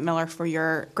and President Miller for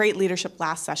your great leadership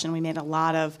last session. We made a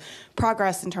lot of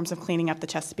progress in terms of cleaning up the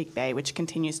Chesapeake Bay, which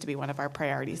continues to be one of our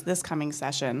priorities this coming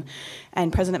session.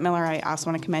 And President Miller, I also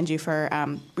want to commend you for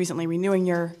recently renewing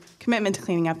your commitment to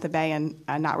cleaning up the Bay and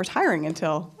not retiring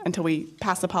until we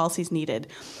pass the policies needed.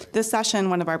 This session,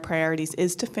 one of our priorities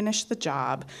is to finish the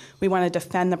job. We want to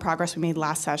defend the progress we made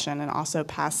last session and also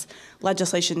pass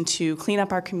legislation to clean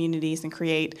up our communities and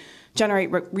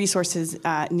generate resources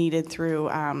needed through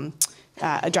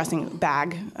addressing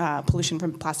pollution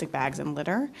from plastic bags and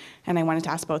litter. And I wanted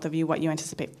to ask both of you what you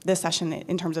anticipate this session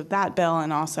in terms of that bill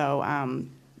and also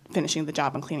finishing the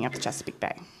job and cleaning up the Chesapeake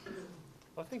Bay.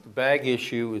 I think the bag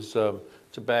issue is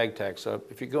it's a bag tax.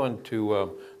 If you go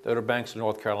into the Outer Banks of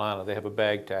North Carolina, they have a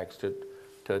bag tax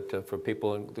for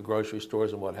people in the grocery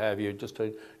stores and what have you, just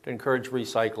to encourage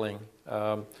recycling.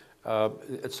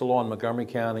 It's the law in Montgomery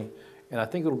County, and I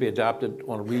think it'll be adopted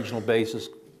on a regional basis.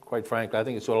 Quite frankly, I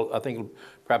think it'll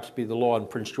perhaps be the law in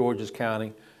Prince George's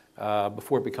County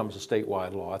before it becomes a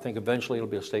statewide law. I think eventually it'll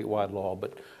be a statewide law,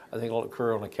 but I think it'll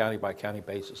occur on a county-by-county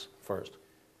basis first.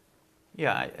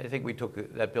 Yeah, I think we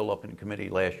took that bill up in committee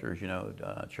last year. As you know,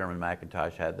 Chairman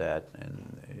McIntosh had that,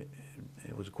 and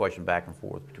it was a question back and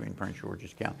forth between Prince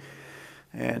George's County.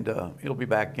 And it'll be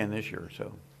back again this year,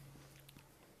 so.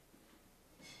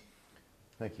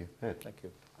 Thank you. Ed. Thank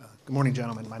you. Good morning,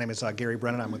 gentlemen. My name is Gary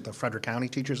Brennan. I'm with the Frederick County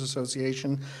Teachers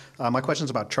Association. My question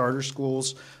is about charter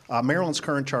schools. Maryland's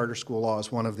current charter school law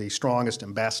is one of the strongest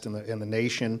and best in the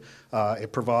nation.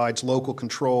 It provides local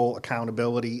control,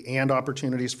 accountability, and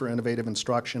opportunities for innovative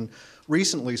instruction.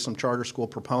 Recently, some charter school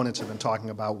proponents have been talking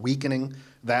about weakening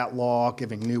that law,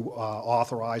 giving new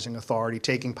authorizing authority,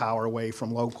 taking power away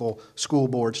from local school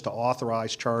boards to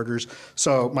authorize charters.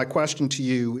 So my question to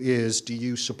you is, do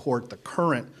you support the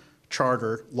current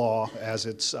charter law as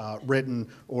it's written,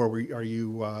 or are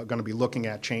you going to be looking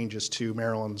at changes to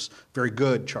Maryland's very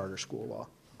good charter school law?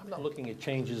 I'm not looking at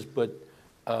changes, but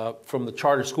from the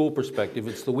charter school perspective,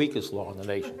 it's the weakest law in the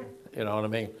nation. You know what I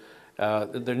mean?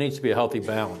 There needs to be a healthy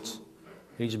balance.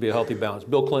 There needs to be a healthy balance.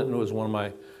 Bill Clinton was one of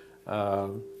my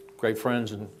great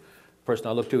friends and person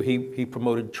I look to. He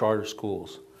promoted charter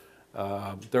schools.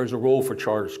 There's a role for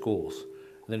charter schools.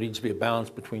 There needs to be a balance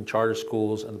between charter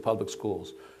schools and the public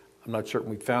schools. I'm not certain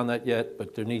we've found that yet,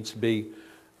 but there needs to be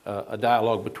a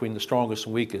dialogue between the strongest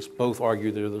and weakest. Both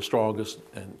argue they're the strongest,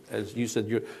 and as you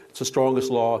said, it's the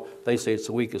strongest law. They say it's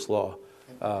the weakest law.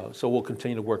 So we'll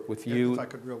continue to work with you. If I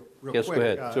could real yes, quick. Go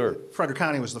ahead, sir. Frederick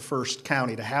County was the first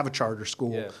county to have a charter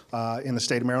school Yeah. in the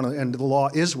state of Maryland, and the law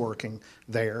is working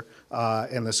there.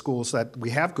 And the schools that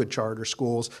we have good charter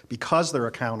schools because they're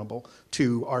accountable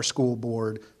to our school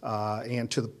board and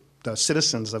to the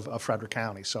citizens of Frederick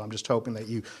County. So I'm just hoping that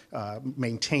you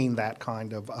maintain that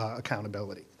kind of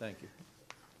accountability. Thank you.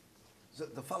 So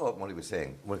the follow-up on what he was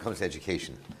saying, when it comes to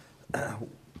education,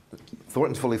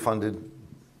 Thornton's fully funded.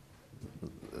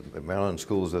 Maryland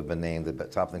schools have been named the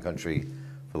top in the country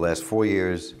for the last 4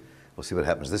 years. We'll see what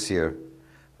happens this year.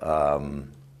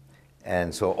 And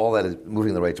so all that is moving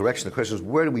in the right direction. The question is,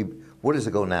 where does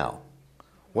it go now?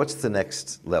 What's the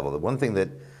next level? The one thing that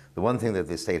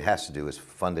the state has to do is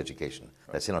fund education.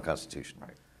 That's in our Constitution.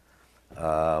 Right.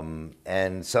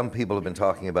 And some people have been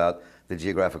talking about the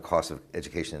geographic cost of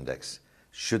education index.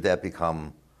 Should that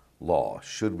become law?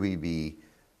 Should we be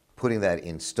putting that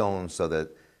in stone so that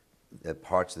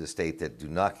parts of the state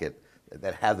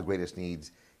that have the greatest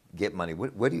needs get money?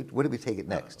 Where do we take it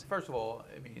next? First of all,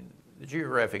 I mean, the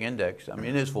geographic index, I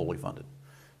mean, it is fully funded.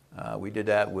 We did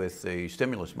that with the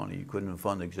stimulus money. You couldn't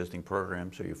fund existing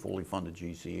programs, so you fully funded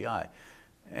GCEI.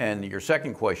 And your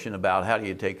second question about how do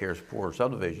you take care of poor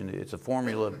subdivision, it's a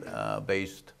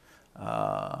formula-based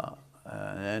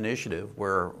initiative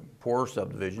where poorer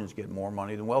subdivisions get more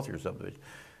money than wealthier subdivisions.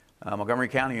 Montgomery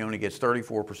County only gets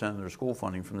 34% of their school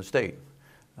funding from the state.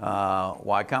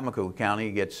 Wycomico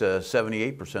County gets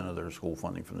 78% of their school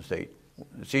funding from the state.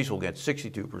 Cecil gets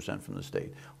 62% from the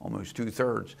state, almost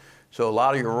 2/3. So a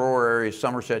lot of your rural areas,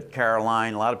 Somerset,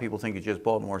 Caroline, a lot of people think it's just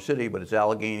Baltimore City, but it's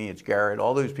Allegheny, it's Garrett.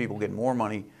 All those people get more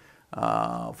money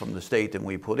from the state than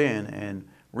we put in. And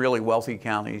really wealthy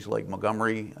counties like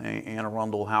Montgomery, Anne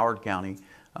Arundel, Howard County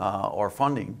are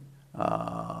funding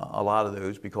a lot of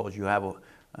those because you have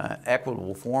an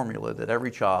equitable formula that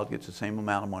every child gets the same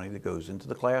amount of money that goes into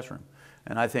the classroom.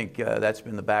 And I think that's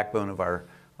been the backbone of our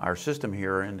system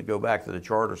here. And to go back to the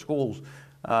charter schools,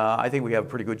 I think we have a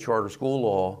pretty good charter school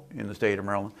law in the state of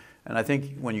Maryland. And I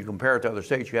think when you compare it to other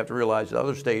states, you have to realize that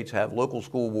other states have local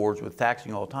school boards with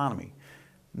taxing autonomy.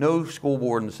 No school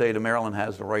board in the state of Maryland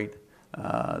has the right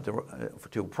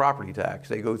to property tax.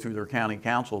 They go through their county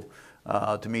council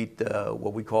to meet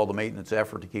what we call the maintenance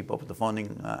effort to keep up with the funding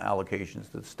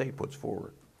allocations that the state puts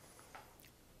forward.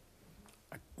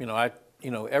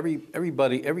 Everybody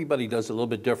does it a little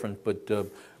bit different,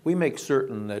 but we make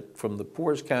certain that from the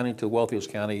poorest county to the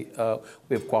wealthiest county,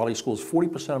 we have quality schools.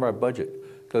 40% of our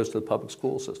budget goes to the public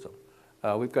school system.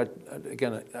 We've got,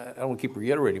 again, I don't want to keep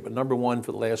reiterating, but #1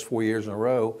 for the last 4 years in a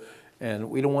row, and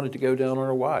we don't want it to go down on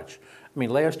our watch. I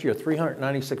mean, last year,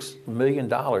 $396 million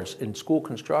in school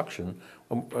construction,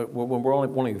 when we're only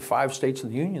one of 5 states in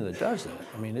the union that does that.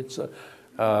 I mean,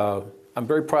 I'm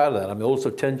very proud of that. I'm the oldest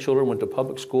of 10 children, went to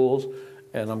public schools,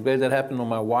 and I'm glad that happened on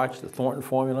my watch, the Thornton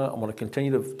formula. I'm going to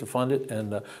continue to fund it,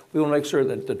 and we want to make sure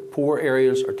that the poor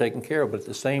areas are taken care of, but at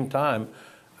the same time,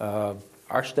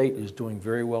 our state is doing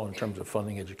very well in terms of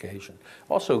funding education.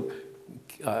 Also,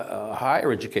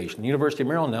 higher education. The University of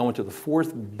Maryland now went to the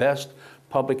fourth best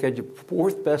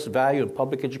value in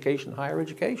public education, higher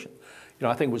education. You know,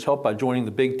 I think it was helped by joining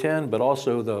the Big Ten, but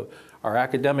also our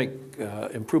academic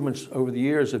improvements over the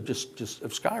years have just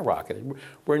have skyrocketed.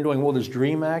 We're doing this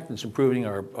DREAM Act that's improving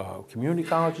our community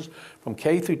colleges from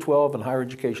K through 12 and higher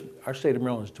education. Our state of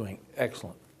Maryland is doing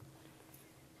excellent.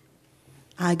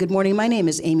 Hi, good morning. My name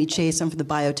is Amy Chase. I'm from the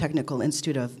Biotechnical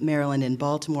Institute of Maryland in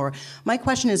Baltimore. My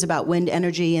question is about wind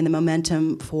energy and the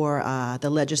momentum for the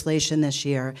legislation this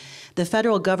year. The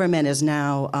federal government has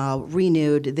now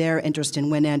renewed their interest in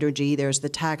wind energy. There's the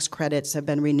tax credits have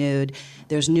been renewed.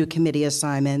 There's new committee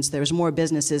assignments. There's more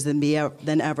businesses than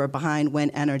ever behind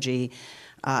wind energy.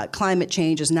 Climate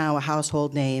change is now a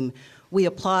household name. We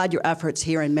applaud your efforts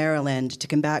here in Maryland to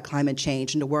combat climate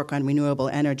change and to work on renewable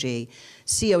energy.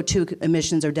 CO2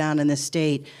 emissions are down in the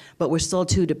state, but we're still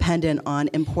too dependent on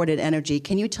imported energy.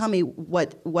 Can you tell me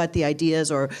what the ideas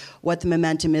or what the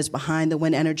momentum is behind the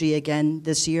wind energy again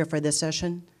this year for this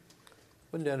session?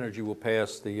 Wind energy will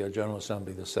pass the General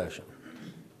Assembly this session.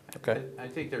 Okay. I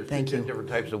think there's Thank two you. different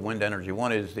types of wind energy.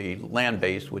 One is the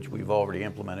land-based, which we've already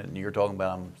implemented, and you're talking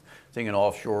about, I'm thinking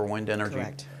offshore wind energy.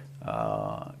 Correct.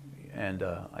 I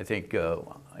think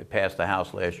I passed the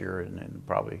House last year, and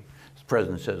probably, as the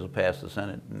President says, it'll pass the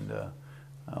Senate, and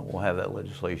we'll have that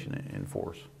legislation in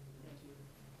force.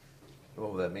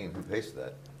 What will that mean? Who pays for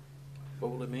that?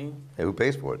 What will it mean? Hey, who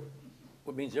pays for it?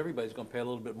 Well, it means everybody's going to pay a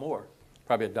little bit more,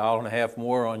 probably $1.50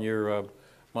 more on your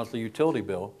monthly utility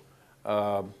bill. There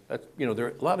are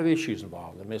a lot of issues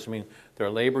involved. I mean, there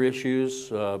are labor issues,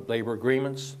 labor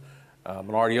agreements,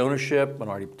 minority ownership,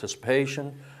 minority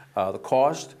participation, the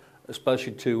cost,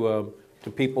 especially to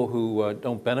people who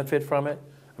don't benefit from it.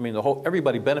 I mean,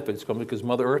 everybody benefits from it because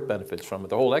Mother Earth benefits from it.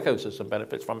 The whole ecosystem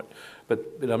benefits from it. But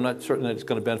I'm not certain that it's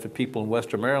going to benefit people in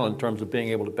Western Maryland in terms of being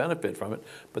able to benefit from it,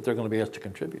 but they're going to be asked to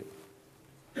contribute.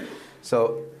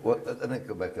 So, let me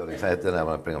go back to the audience. Then I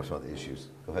want to bring up some of the issues.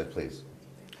 Go ahead, please.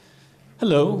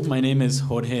 Hello, my name is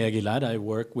Jorge Aguilar. I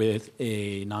work with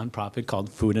a nonprofit called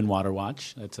Food and Water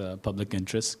Watch. It's a public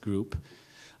interest group.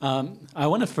 I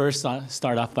want to first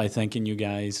start off by thanking you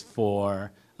guys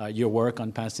for your work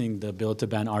on passing the bill to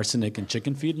ban arsenic in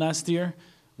chicken feed last year,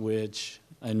 which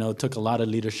I know took a lot of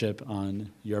leadership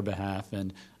on your behalf,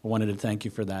 and I wanted to thank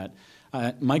you for that.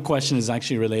 My question is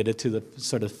actually related to the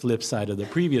sort of flip side of the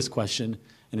previous question,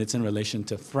 and it's in relation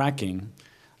to fracking.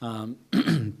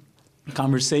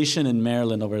 Conversation in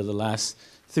Maryland over the last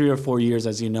 3 or 4 years,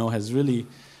 as you know, has really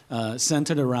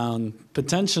centered around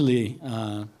potentially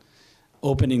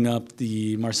opening up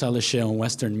the Marcellus Shale in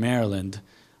Western Maryland.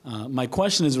 My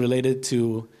question is related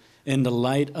to, in the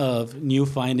light of new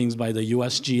findings by the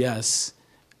USGS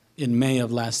in May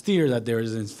of last year, that there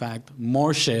is in fact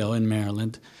more shale in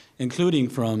Maryland, including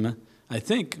from, I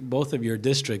think, both of your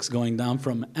districts, going down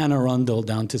from Anne Arundel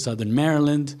down to Southern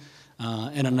Maryland,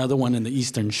 and another one in the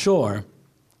Eastern Shore.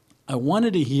 I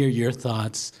wanted to hear your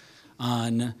thoughts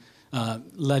on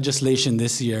legislation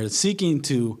this year seeking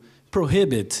to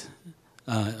prohibit,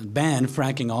 ban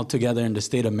fracking altogether in the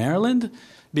state of Maryland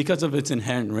because of its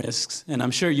inherent risks. And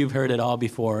I'm sure you've heard it all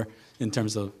before in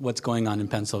terms of what's going on in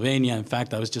Pennsylvania. In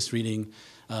fact, I was just reading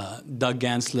Doug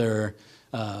Gansler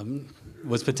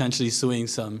was potentially suing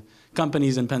some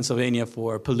companies in Pennsylvania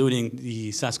for polluting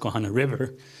the Susquehanna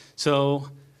River. So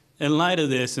in light of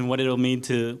this and what it'll mean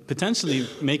to potentially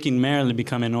making Maryland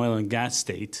become an oil and gas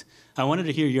state, I wanted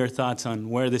to hear your thoughts on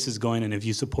where this is going and if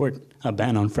you support a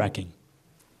ban on fracking.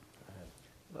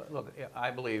 Look,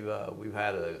 I believe we've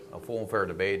had a full and fair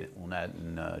debate on that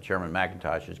in Chairman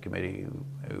McIntosh's committee,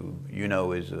 who you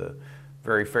know is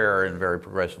very fair and very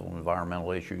progressive on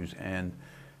environmental issues. And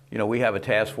we have a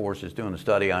task force that's doing a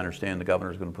study. I understand the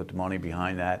governor's going to put the money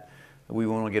behind that. We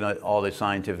want to get all the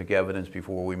scientific evidence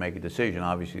before we make a decision.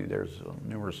 Obviously, there's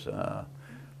numerous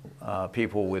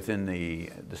people within the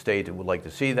state that would like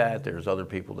to see that. There's other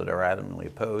people that are adamantly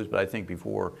opposed. But I think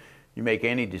before you make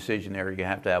any decision there, you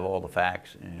have to have all the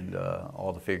facts and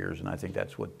all the figures. And I think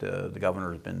that's what the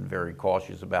governor has been very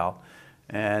cautious about.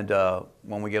 And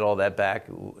when we get all that back,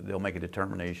 they'll make a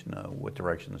determination what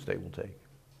direction the state will take.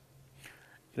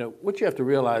 What you have to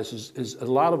realize is a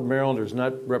lot of Marylanders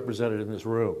not represented in this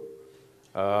room.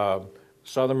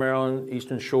 Southern Maryland,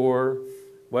 Eastern Shore,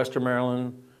 Western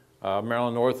Maryland,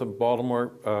 Maryland north of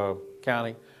Baltimore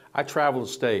County. I traveled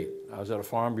the state. I was at a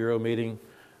Farm Bureau meeting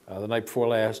the night before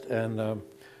last, and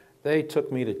they took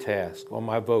me to task on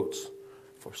my votes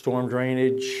for storm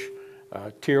drainage,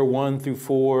 tier 1 through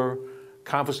 4,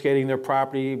 confiscating their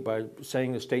property by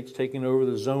saying the state's taking over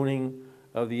the zoning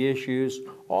of the issues,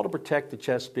 all to protect the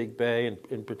Chesapeake Bay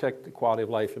and protect the quality of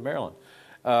life in Maryland.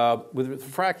 With the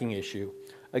fracking issue,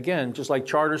 again, just like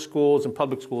charter schools and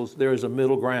public schools, there is a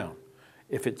middle ground.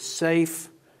 If it's safe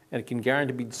and it can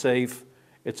guarantee to be safe,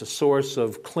 it's a source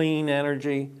of clean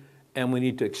energy, and we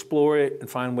need to explore it and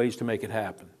find ways to make it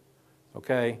happen.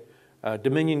 Okay?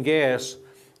 Dominion Gas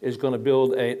is going to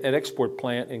build an export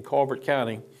plant in Culver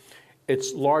County.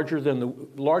 It's larger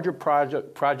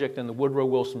project than the Woodrow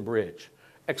Wilson Bridge,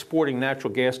 exporting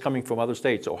natural gas coming from other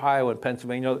states, Ohio and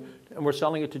Pennsylvania, and we're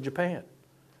selling it to Japan.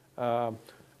 So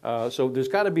there's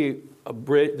got to be a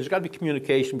bridge. There's got to be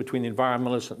communication between the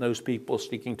environmentalists and those people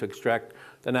seeking to extract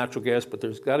the natural gas, but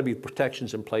there's got to be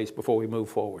protections in place before we move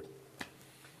forward.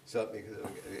 So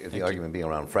the argument being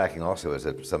around fracking also is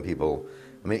that some people,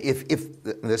 I mean, if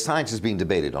the science is being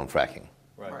debated on fracking,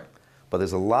 Right. but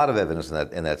there's a lot of evidence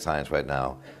in that science right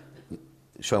now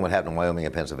showing what happened in Wyoming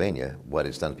and Pennsylvania, what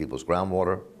it's done to people's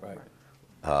groundwater, Right.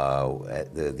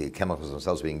 The chemicals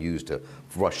themselves being used to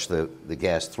rush the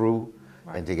gas through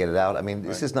and to get it out. I mean,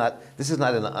 this is not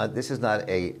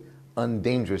a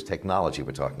undangerous technology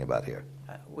we're talking about here.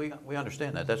 We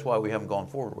understand that. That's why we haven't gone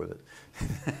forward with it.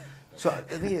 So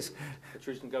the thing is,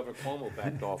 Patrice and Governor Cuomo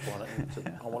backed off on it and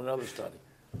said, I want another study.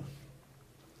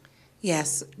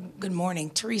 Yes, good morning.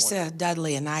 Teresa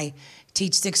Dudley and I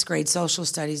teach 6th grade social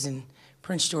studies in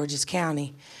Prince George's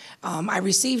County. I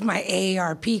received my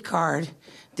AARP card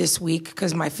this week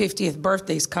because my 50th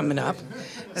birthday's coming up.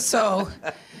 So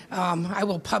I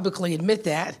will publicly admit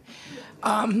that.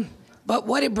 But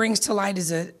what it brings to light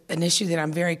is an issue that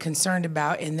I'm very concerned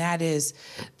about, and that is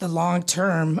the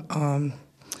long-term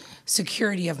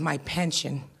security of my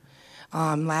pension.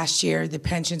 Last year, the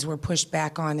pensions were pushed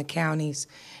back on the counties,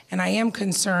 and I am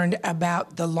concerned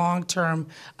about the long-term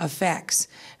effects.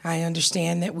 I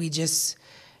understand that we just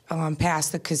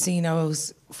passed the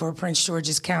casinos for Prince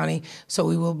George's County, so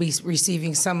we will be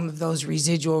receiving some of those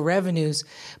residual revenues,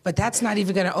 but that's not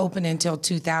even going to open until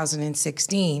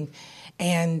 2016.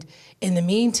 And in the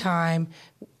meantime,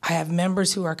 I have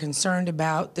members who are concerned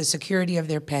about the security of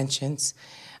their pensions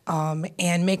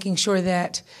and making sure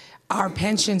that our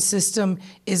pension system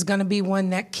is going to be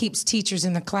one that keeps teachers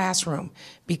in the classroom,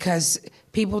 because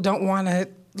people don't want to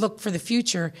look for the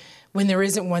future when there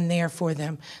isn't one there for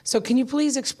them. So can you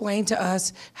please explain to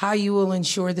us how you will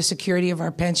ensure the security of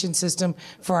our pension system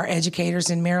for our educators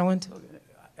in Maryland?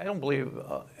 I don't believe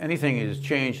anything has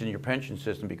changed in your pension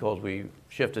system because we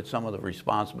shifted some of the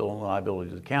responsibility and liability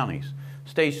to the counties.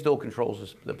 State still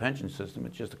controls the pension system.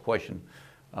 It's just a question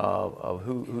of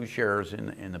who shares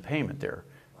in the payment there.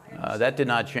 That did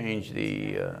not change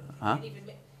the,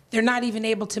 They're not even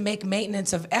able to make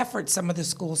maintenance of effort, some of the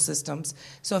school systems.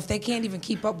 So if they can't even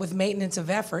keep up with maintenance of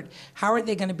effort, how are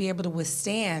they going to be able to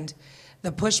withstand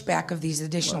the pushback of these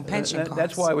additional pension costs?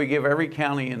 That's why we give every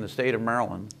county in the state of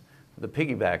Maryland the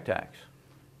piggyback tax.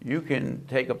 You can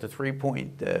take up to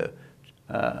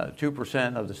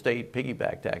 3.2% of the state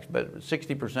piggyback tax, but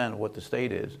 60% of what the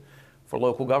state is for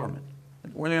local government.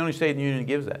 We're the only state in the union that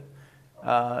gives that.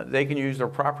 They can use their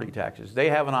property taxes. They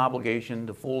have an obligation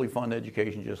to fully fund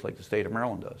education just like the state of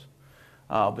Maryland does.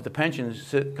 But the pension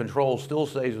control still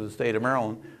stays with the state of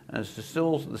Maryland, and it's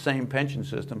still the same pension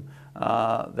system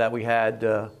that we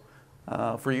had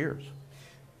for years.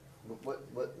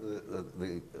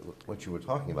 What you were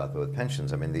talking about, though, with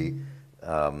pensions, I mean,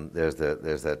 there's the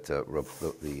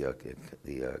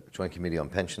Joint Committee on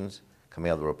Pensions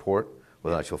coming out with a report,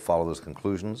 whether or not you'll follow those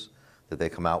conclusions that they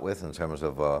come out with in terms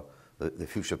of the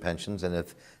future pensions, and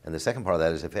the second part of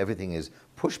that is if everything is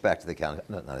pushed back to the county,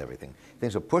 not everything,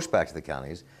 things are pushed back to the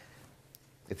counties.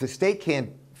 If the state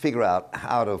can't figure out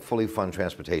how to fully fund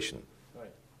transportation,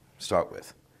 start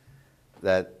with,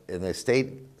 that in the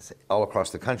state all across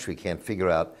the country can't figure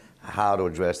out how to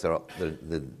address the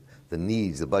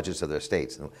needs, the budgets of their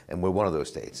states, and we're one of those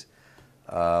states.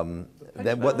 Then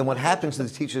what happens to the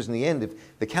teachers in the end if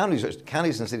the counties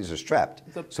and cities are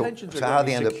strapped? The so pensions how are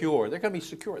do going they to be secure. They're going to be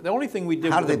secure. The only thing we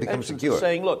do How with do the they become pensions secure? is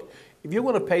saying, look, if you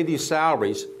want to pay these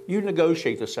salaries, you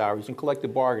negotiate the salaries and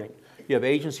collective bargaining. You have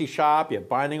agency shop, you have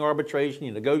binding arbitration,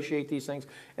 you negotiate these things.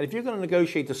 And if you're going to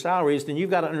negotiate the salaries, then you've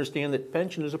got to understand that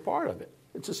pension is a part of it.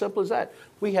 It's as simple as that.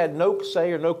 We had no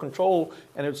say or no control,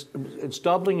 and it's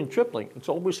doubling and tripling. It's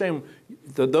all we're saying,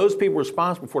 those people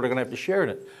responsible for it are going to have to share in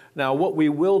it. Now, what we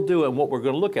will do and what we're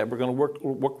going to look at, we're going to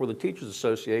work with the Teachers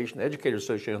Association, the Educators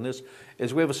Association on this,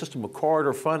 is we have a system of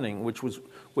corridor funding, which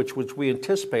we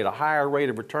anticipate a higher rate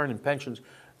of return in pensions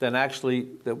than actually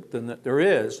than there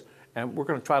is. And we're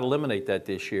going to try to eliminate that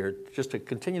this year, just to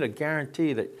continue to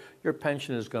guarantee that your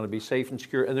pension is going to be safe and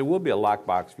secure, and there will be a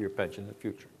lockbox for your pension in the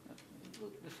future.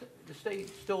 The state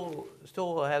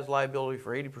still has liability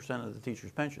for 80% of the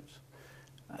teachers' pensions.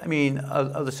 I mean,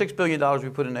 of the $6 billion we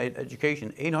put in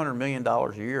education, $800 million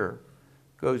a year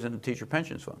goes into teacher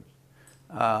pensions funds.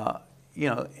 You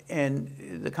know,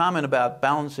 and the comment about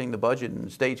balancing the budget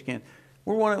and states can't,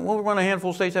 we're one of a handful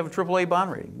of states that have a AAA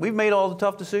bond rating. We've made all the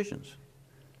tough decisions.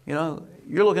 You know,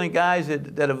 you're looking at guys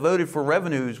that have voted for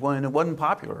revenues when it wasn't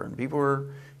popular, and people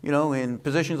are, you know, in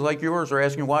positions like yours are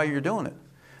asking why you're doing it.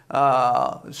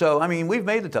 So, I mean, we've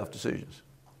made the tough decisions.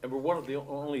 And we're one of the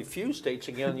only few states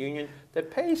again in the union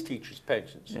that pays teachers'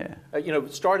 pensions. Yeah. You know,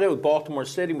 it started out with Baltimore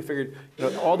City. We figured, you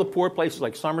know, all the poor places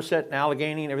like Somerset and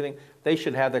Allegheny and everything, they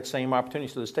should have that same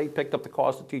opportunity. So the state picked up the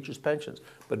cost of teachers' pensions.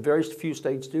 But very few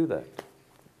states do that.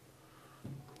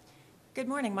 Good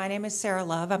morning. My name is Sarah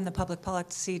Love. I'm the Public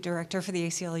Policy Director for the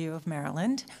ACLU of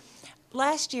Maryland.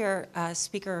 Last year,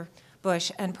 Speaker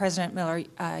Bush and President Miller,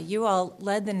 you all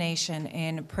led the nation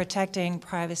in protecting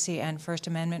privacy and First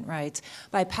Amendment rights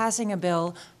by passing a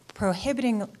bill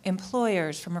prohibiting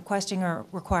employers from requesting or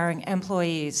requiring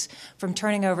employees from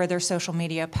turning over their social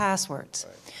media passwords.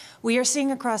 Right. We are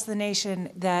seeing across the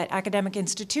nation that academic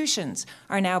institutions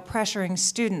are now pressuring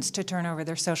students to turn over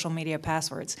their social media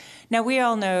passwords. Now, we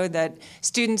all know that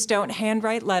students don't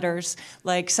handwrite letters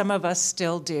like some of us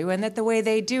still do, and that the way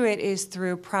they do it is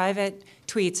through private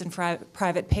tweets and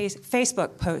private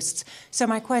Facebook posts. So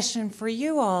my question for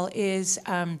you all is,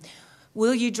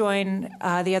 will you join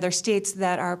the other states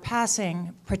that are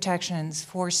passing protections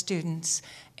for students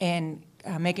and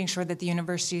making sure that the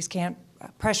universities can't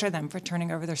pressure them for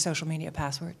turning over their social media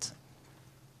passwords?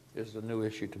 It's a new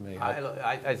issue to me.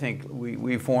 I think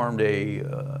we formed a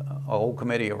whole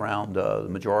committee around the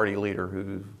majority leader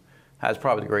who has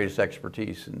probably the greatest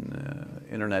expertise in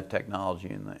internet technology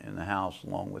in the House,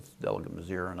 along with Delegate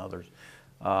Mazier and others,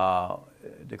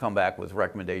 to come back with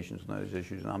recommendations on those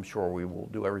issues. And I'm sure we will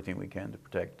do everything we can to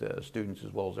protect students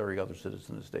as well as every other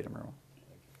citizen in the state of Maryland.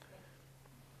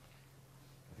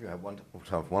 If you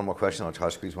have one more question, I'll try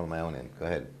to squeeze one of my own in. Go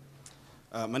ahead.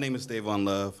 My name is Davon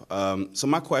Love. So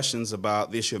my question's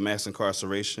about the issue of mass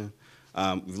incarceration.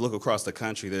 If you look across the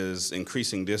country, there's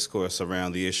increasing discourse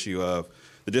around the issue of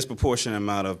the disproportionate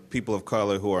amount of people of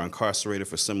color who are incarcerated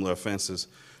for similar offenses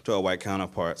to our white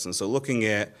counterparts. And so looking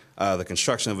at the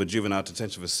construction of a juvenile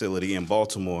detention facility in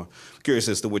Baltimore, I'm curious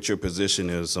as to what your position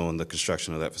is on the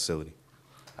construction of that facility.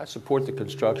 I support the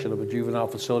construction of a juvenile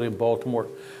facility in Baltimore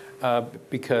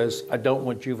because I don't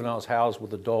want juveniles housed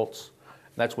with adults.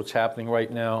 That's what's happening right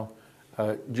now.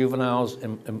 Juveniles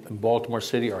in Baltimore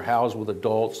City are housed with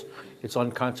adults. It's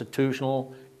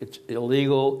unconstitutional, it's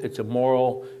illegal, it's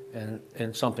immoral,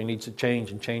 and something needs to change,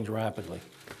 and change rapidly.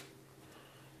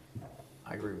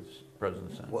 I agree with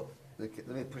President Sen. Well, let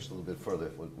me push a little bit further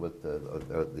with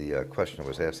the questioner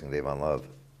was asking, Davon Love.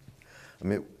 I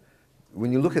mean,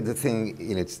 when you look at the thing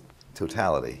in its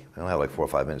totality, I don't have like 4 or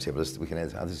 5 minutes here, but we can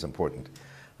end. This is important.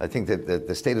 I think that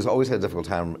the state has always had a difficult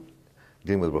time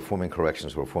dealing with reforming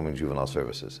corrections, reforming juvenile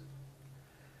services.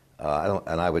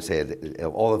 And I would say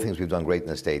of all the things we've done great in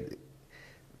the state,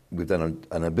 we've done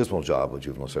an abysmal job with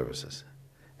juvenile services,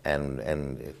 and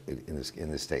in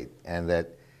this state, and that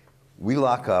we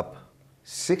lock up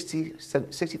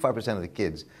 65% of the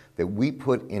kids that we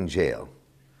put in jail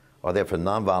are there for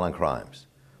nonviolent crimes,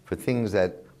 for things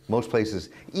that most places,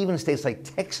 even states like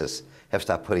Texas, have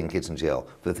stopped putting kids in jail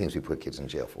for the things we put kids in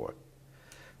jail for.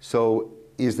 So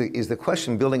is the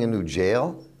question building a new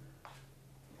jail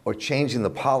or changing the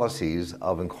policies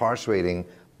of incarcerating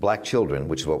black children,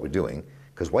 which is what we're doing,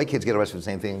 because white kids get arrested for the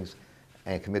same things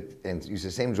and commit and use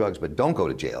the same drugs but don't go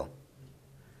to jail.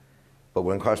 But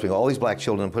we're incarcerating all these black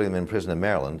children and putting them in prison in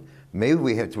Maryland. Maybe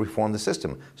we have to reform the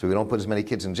system so we don't put as many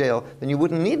kids in jail, then you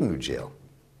wouldn't need a new jail.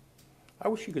 I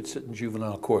wish you could sit in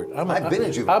juvenile court. I've been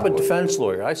in juvenile court. I'm a defense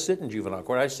lawyer. I sit in juvenile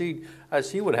court. I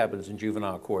see what happens in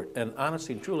juvenile court. And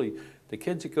honestly and truly, the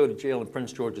kids that go to jail in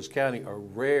Prince George's County are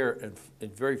rare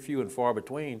and very few and far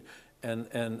between.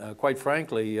 And quite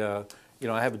frankly, you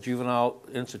know, I have a juvenile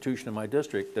institution in my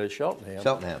district,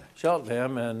 Cheltenham.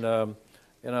 Cheltenham, and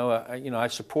you know, I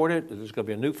support it. There's going to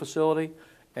be a new facility,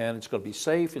 and it's going to be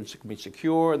safe, and it's going to be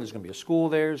secure. There's going to be a school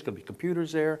there. There's going to be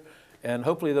computers there, and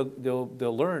hopefully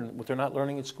they'll learn what they're not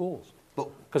learning in schools.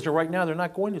 Because right now they're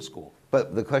not going to school.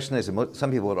 But the question is,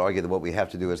 some people would argue that what we have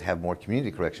to do is have more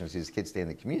community corrections. These kids stay in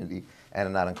the community and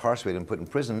are not incarcerated and put in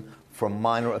prison for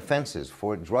minor offenses,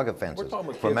 for drug offenses. We're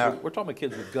talking about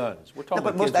kids with guns. We're talking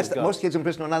about kids with guns. Most kids in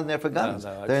prison are not in there for guns.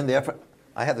 No, they're in there for,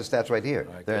 I have the stats right here.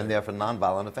 They're in there for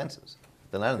nonviolent offenses.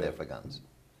 They're not in there for guns.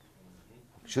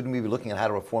 Shouldn't we be looking at how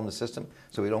to reform the system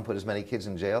so we don't put as many kids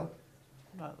in jail?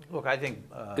 Look, I think...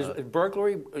 is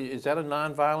burglary, is that a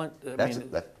nonviolent?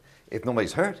 If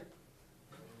nobody's hurt.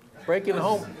 Breaking the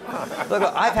home. Look,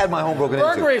 I've had my home broken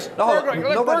Burglaries, into.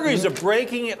 Burglaries are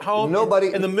breaking at home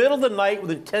in the middle of the night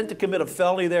with intent to commit a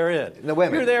felony therein. No, wait a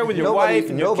minute. You're there with your wife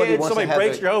and your kids. Somebody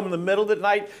breaks your home in the middle of the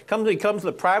night, comes to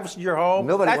the privacy of your home.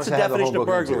 That's the definition of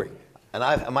burglary.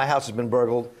 And my house has been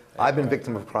burgled. I've been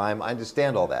victim of crime. I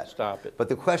understand all that. Stop it. But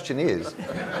the question is,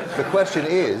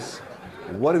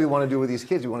 what do we want to do with these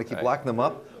kids? Do we want to keep locking them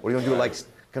up? Or do we want to do like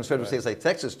conservative states like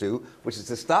Texas do, which is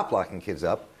to stop locking kids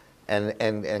up and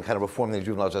kind of reform the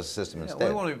juvenile justice system instead?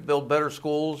 We want to build better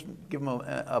schools, give them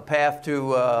a path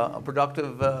to a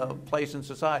productive place in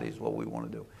society is what we want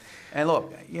to do. And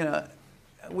look, you know,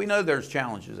 we know there's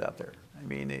challenges out there. I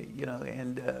mean, you know,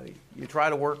 and you try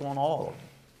to work on all of them.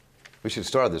 We should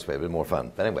start this way, a bit more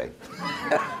fun. But anyway.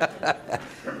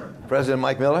 President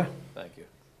Mike Miller. Thank you.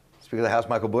 Speaker of the House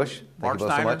Michael Bush. Thank you both so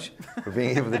Steiner. much for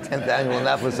being here for the 10th Annual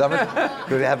Annapolis Summit.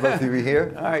 Good to have both of you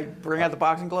here. All right, bring out the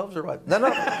boxing gloves or what? No.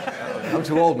 I'm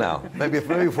too old now. Maybe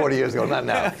 40 years ago, not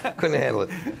now. Couldn't handle it.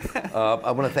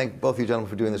 I want to thank both of you gentlemen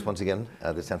for doing this once again,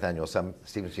 the 10th Annual Summit,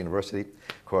 Stevenson University.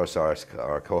 Of course,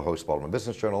 our co-host, Baltimore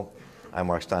Business Journal. I'm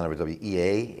Mark Steiner with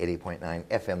WEA, 88.9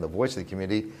 FM, the voice of the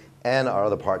community, and our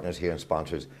other partners here and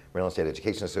sponsors, Maryland State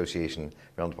Education Association,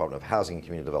 Maryland Department of Housing and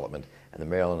Community Development, and the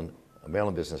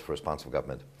Maryland Business for Responsible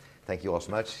Government. Thank you all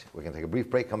so much. We're going to take a brief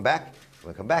break, come back.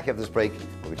 When we come back after this break,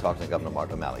 we'll be talking to Governor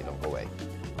Martin O'Malley. Don't go away.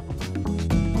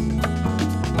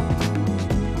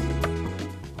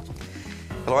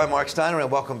 Hello, I'm Mark Steiner,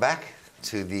 and welcome back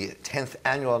to the 10th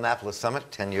Annual Annapolis Summit,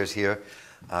 10 years here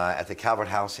at the Calvert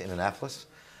House in Annapolis.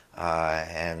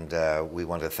 We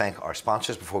want to thank our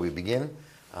sponsors before we begin.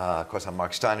 Of course, I'm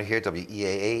Mark Steiner here,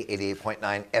 WEAA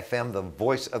 88.9 FM, the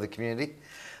voice of the community.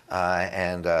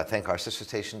 Thank our sister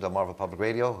station, Delmarva Public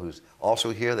Radio, who's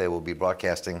also here. They will be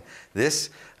broadcasting this,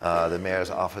 the Mayor's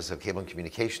Office of Cable and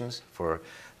Communications, for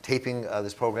taping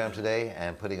this program today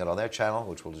and putting it on their channel,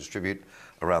 which will distribute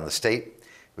around the state.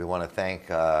 We want to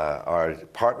thank our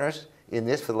partners in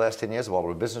this for the last 10 years, the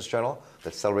Baltimore Business Journal,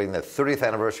 that's celebrating their 30th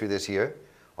anniversary this year,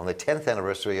 on the 10th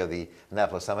anniversary of the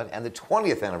Annapolis Summit, and the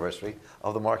 20th anniversary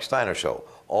of the Mark Steiner Show,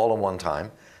 all in one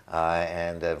time.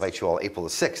 And invite you all April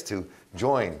the 6th to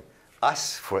join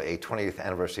us for a 20th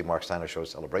anniversary Mark Steiner Show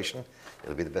celebration.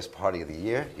 It'll be the best party of the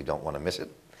year. You don't want to miss it.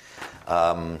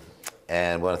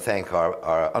 And we want to thank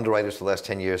our underwriters for the last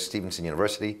 10 years, Stevenson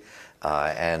University,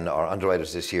 and our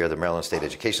underwriters this year, the Maryland State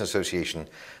Education Association,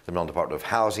 the Maryland Department of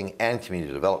Housing and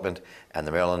Community Development, and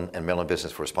the Maryland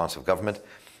Business for Responsive Government.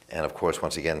 And of course,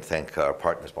 once again, thank our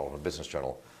partners, Baltimore Business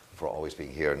Journal, for always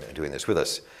being here and doing this with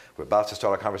us. We're about to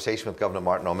start our conversation with Governor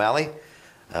Martin O'Malley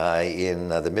in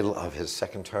the middle of his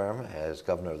second term as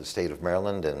governor of the state of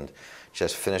Maryland, and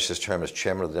just finished his term as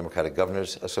chairman of the Democratic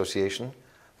Governors Association.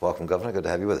 Welcome, Governor. Good to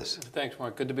have you with us. Thanks,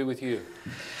 Mark. Good to be with you.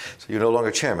 So you're no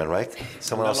longer chairman, right?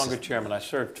 Someone I'm else. no longer chairman. I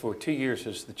served for 2 years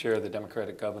as the chair of the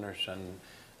Democratic Governors and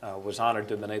was honored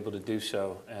to have been able to do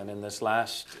so. And in this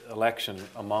last election,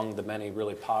 among the many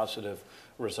really positive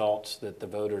results that the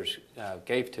voters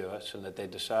gave to us and that they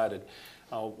decided,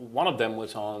 one of them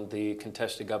was on the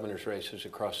contested governor's races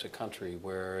across the country,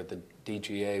 where the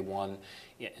DGA won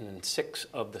in 6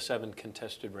 of the 7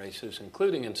 contested races,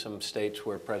 including in some states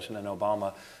where President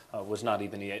Obama was not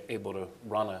even able to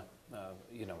run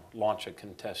launch a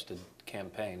contested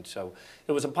campaign. So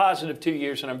it was a positive 2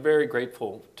 years, and I'm very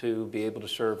grateful to be able to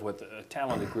serve with a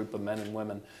talented group of men and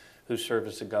women who serve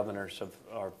as the governors of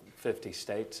our 50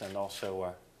 states and also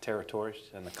our territories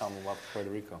and the Commonwealth of Puerto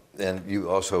Rico. And you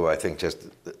also, I think, just,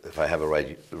 if I have it right,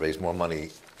 you raised more money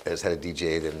as head of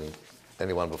DGA than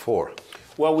anyone before.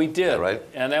 Well, we did, right?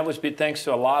 And that was thanks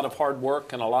to a lot of hard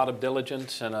work and a lot of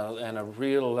diligence and a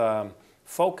real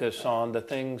focus on the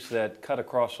things that cut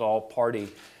across all party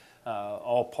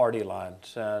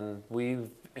lines. And we've,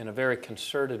 in a very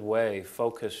concerted way,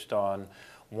 focused on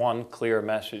one clear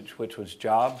message, which was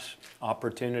jobs,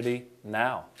 opportunity,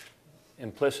 now.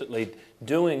 Implicitly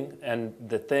doing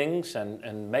the things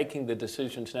and making the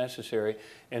decisions necessary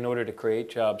in order to create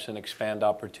jobs and expand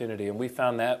opportunity. And we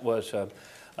found that was a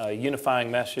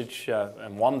unifying message,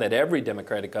 and one that every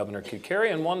Democratic governor could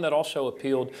carry, and one that also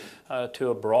appealed to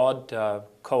a broad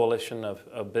coalition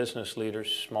of business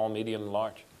leaders, small, medium, and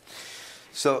large.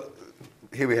 So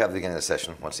here we have the beginning of the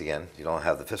session once again. You don't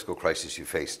have the fiscal crisis you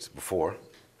faced before.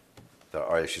 There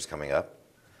are issues coming up.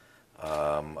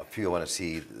 A few I want to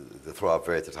see the throw out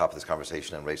very at the top of this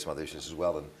conversation and raise some other issues as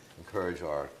well, and encourage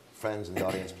our friends in the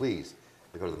audience, please,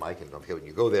 to go to the mic, and don't forget when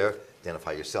you go there,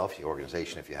 identify yourself, your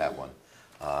organization if you have one,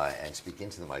 and speak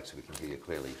into the mic so we can hear you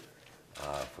clearly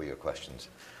for your questions.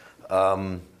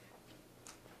 The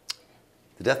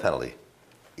death penalty,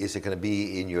 is it going to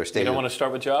be in your state? You don't want to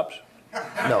start with jobs?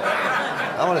 No,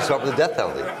 I want to start with the death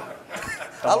penalty.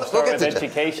 I'll start with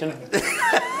education.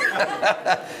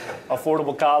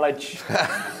 Affordable college,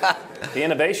 the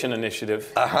Innovation Initiative,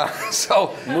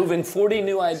 So moving 40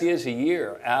 new ideas a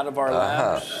year out of our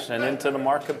labs and into the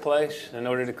marketplace in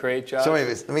order to create jobs. So let me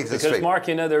get this because straight. Mark,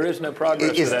 you know there is no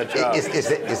progress without jobs.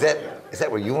 Is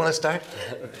that where you want to start?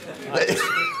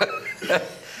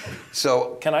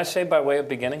 So Can I say by way of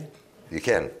beginning? you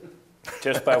can.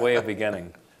 Just by way of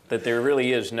beginning, that there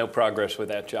really is no progress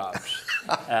without jobs.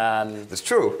 And It's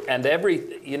true. And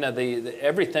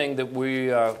everything that we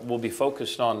will be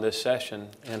focused on this session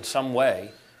in some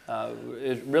way,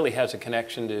 it really has a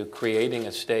connection to creating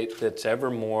a state that's ever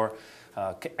more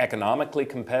economically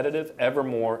competitive, ever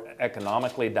more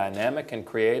economically dynamic and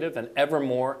creative, and ever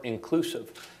more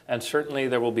inclusive. And certainly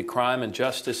there will be crime and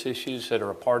justice issues that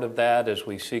are a part of that as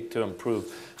we seek to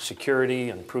improve security,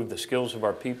 improve the skills of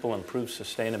our people, improve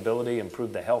sustainability,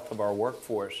 improve the health of our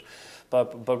workforce.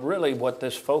 But really what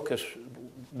the focus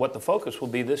will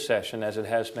be this session, as it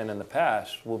has been in the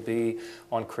past, will be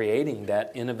on creating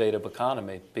that innovative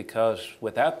economy, because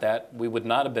without that, we would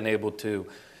not have been able to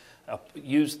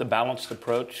use the balanced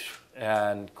approach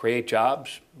and create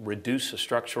jobs, reduce a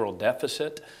structural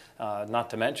deficit, not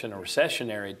to mention a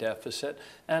recessionary deficit,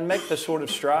 and make the sort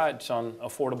of strides on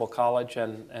affordable college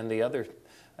and the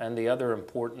other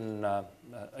important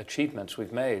achievements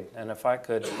we've made. And if I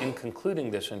could, in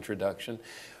concluding this introduction,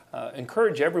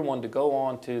 encourage everyone to go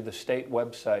on to the state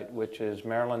website, which is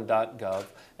maryland.gov,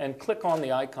 and click on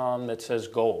the icon that says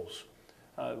goals.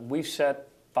 We set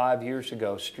 5 years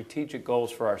ago strategic goals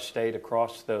for our state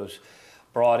across those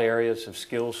broad areas of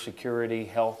skills, security,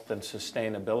 health, and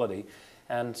sustainability.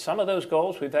 And some of those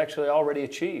goals we've actually already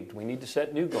achieved. We need to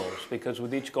set new goals, because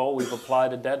with each goal we've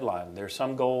applied a deadline. There are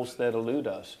some goals that elude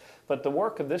us. But the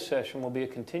work of this session will be a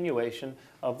continuation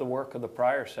of the work of the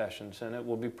prior sessions, and it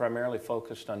will be primarily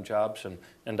focused on jobs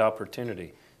and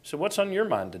opportunity. So what's on your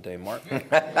mind today, Mark?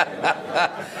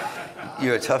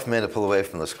 You're a tough man to pull away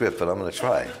from the script, but I'm going to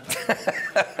try.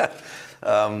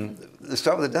 Let's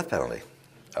start with the death penalty.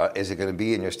 Is it going to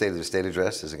be in your State of the State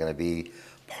address? Is it going to be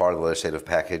part of the legislative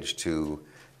package to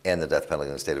end the death penalty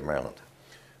in the state of Maryland?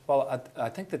 Well, I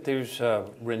think that there's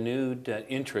renewed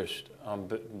interest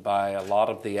by a lot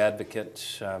of the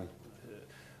advocates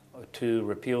to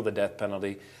repeal the death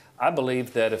penalty. I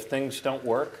believe that if things don't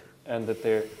work and that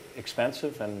they're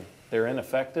expensive and they're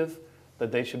ineffective,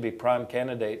 that they should be prime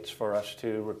candidates for us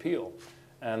to repeal.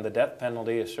 And the death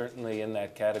penalty is certainly in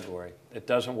that category. It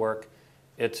doesn't work,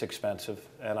 it's expensive,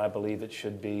 and I believe it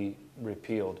should be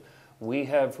repealed. We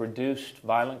have reduced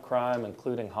violent crime,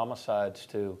 including homicides,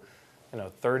 to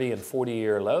 30 and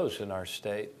 40-year lows in our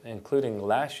state, including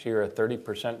last year a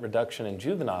 30% reduction in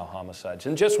juvenile homicides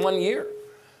in just 1 year.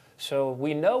 So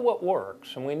we know what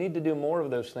works, and we need to do more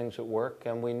of those things that work,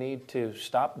 and we need to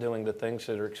stop doing the things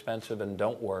that are expensive and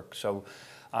don't work. So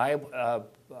I'm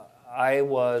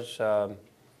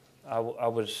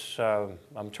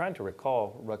trying to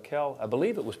recall, Raquel, I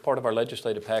believe it was part of our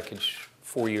legislative package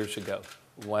 4 years ago,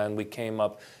 when we came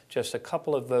up just a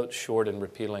couple of votes short in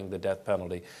repealing the death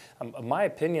penalty. My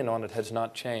opinion on it has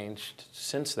not changed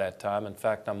since that time. In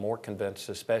fact, I'm more convinced,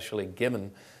 especially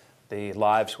given the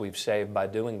lives we've saved by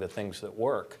doing the things that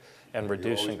work and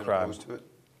reducing crime. Opposed to it?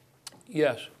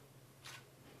 Yes.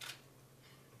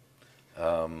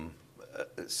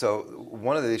 So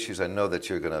one of the issues I know that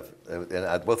you're going to,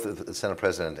 and both the Senate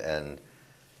President and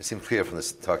it seemed clear from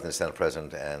talking to the Senate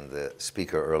President and the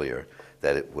Speaker earlier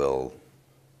that it will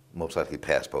most likely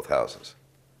pass both houses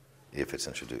if it's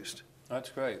introduced. That's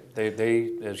great. They,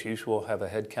 as usual, have a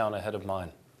head count ahead of mine.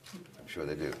 I'm sure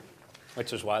they do.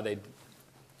 Which is why they're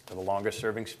the longest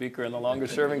serving Speaker and the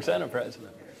longest serving Senate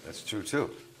President. That's true too.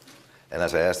 And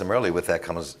as I asked them earlier, with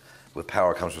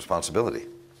power comes responsibility,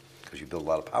 because you built a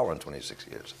lot of power in 26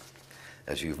 years,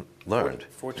 as you've learned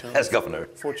as governor.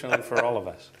 Fortunately for all of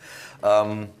us.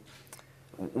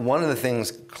 One of the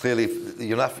things, clearly,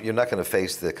 you're not going to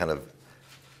face the kind of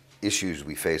issues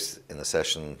we faced in the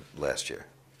session last year.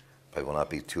 Probably will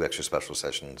not be 2 extra special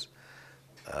sessions.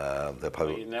 Well,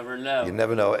 you never know. You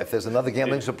never know. If there's another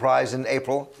gambling surprise in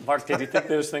April. Mark, did you think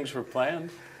those things were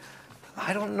planned?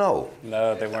 I don't know.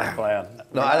 No, they weren't planned.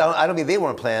 No, I don't mean they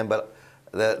weren't planned, but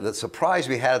the surprise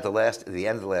we had at the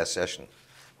end of the last session,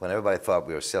 when everybody thought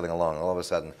we were sailing along, all of a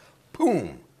sudden,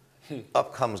 boom,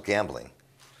 up comes gambling.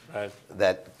 Right.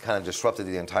 That kind of disrupted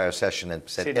the entire session and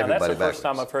set See, now everybody that's the backwards. first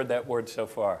time I've heard that word so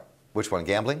far. Which one,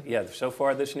 gambling? Yeah, so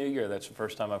far this new year, that's the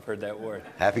first time I've heard that word.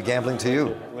 Happy gambling to you.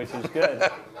 Which is good.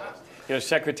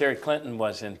 Secretary Clinton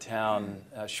was in town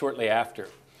shortly after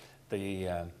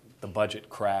the budget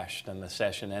crashed and the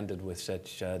session ended with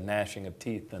such gnashing of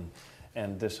teeth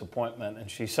and disappointment.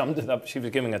 And she summed it up. She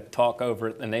was giving a talk over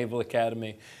at the Naval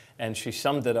Academy, and she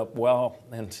summed it up well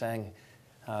in saying,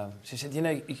 she said,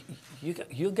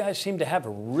 you guys seem to have a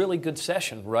really good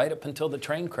session right up until the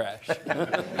train crashed.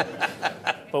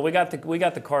 But we got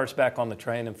the cars back on the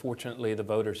train, and fortunately the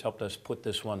voters helped us put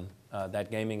this one,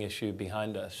 that gaming issue,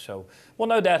 behind us. So we'll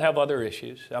no doubt have other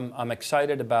issues. I'm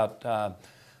excited about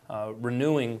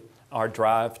renewing our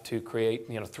drive to create,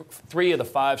 3 of the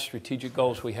 5 strategic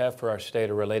goals we have for our state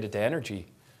are related to energy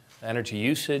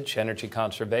usage, energy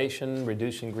conservation,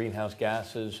 reducing greenhouse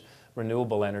gases,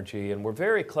 renewable energy, and we're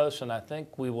very close, and I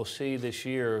think we will see this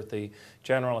year the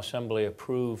General Assembly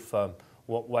approve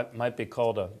what might be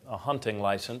called a hunting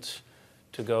license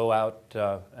to go out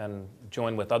and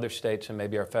join with other states and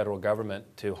maybe our federal government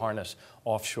to harness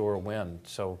offshore wind.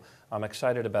 So I'm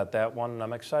excited about that one, and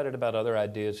I'm excited about other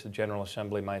ideas the General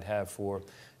Assembly might have for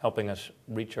helping us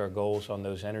reach our goals on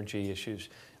those energy issues.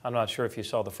 I'm not sure if you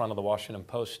saw the front of the Washington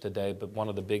Post today, but one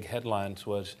of the big headlines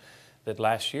was that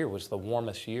last year was the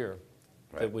warmest year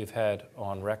that we've had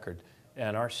on record.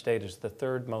 And our state is the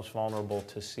third most vulnerable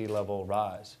to sea level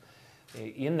rise.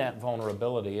 In that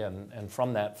vulnerability and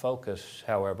from that focus,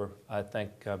 however, I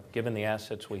think given the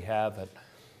assets we have at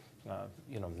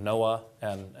NOAA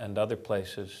and other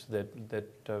places,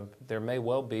 that there may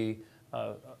well be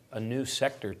a new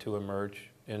sector to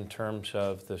emerge in terms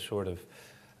of the sort of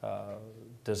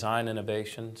design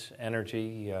innovations,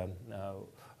 energy,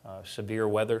 severe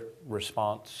weather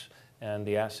response, and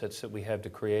the assets that we have to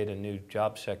create a new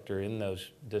job sector in those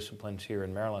disciplines here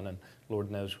in Maryland, and Lord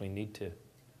knows we need to.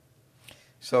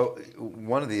 So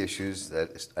one of the issues that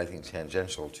is, I think,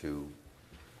 tangential to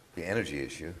the energy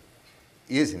issue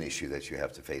is an issue that you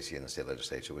have to face here in the state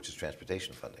legislature, which is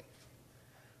transportation funding.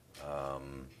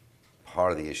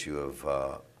 Part of the issue of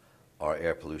our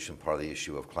air pollution, part of the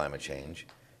issue of climate change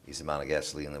is the amount of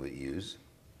gasoline that we use,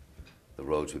 the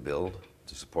roads we build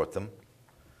to support them,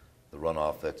 the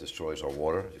runoff that destroys our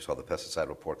water. You saw the pesticide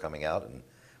report coming out and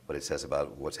what it says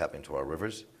about what's happening to our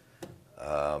rivers.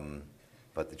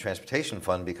 But the transportation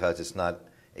fund, because it's not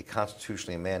a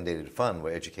constitutionally mandated fund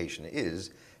where education is,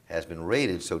 has been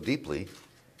raided so deeply,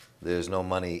 there's no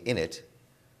money in it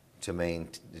to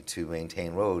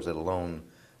maintain roads, let alone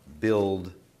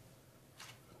build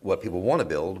what people want to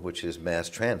build, which is mass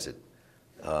transit.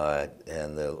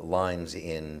 And the lines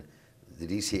in the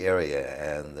DC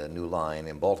area and the new line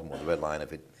in Baltimore, the red line,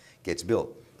 if it gets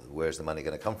built, where's the money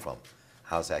going to come from?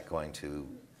 How's that going to,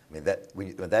 I mean,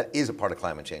 that is a part of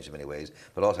climate change in many ways,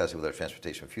 but also has to do with our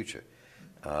transportation future.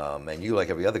 And you,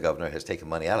 like every other governor, has taken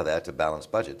money out of that to balance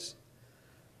budgets.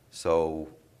 So,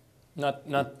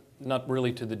 Not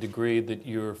really to the degree that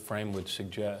your frame would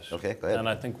suggest. Okay, go ahead. And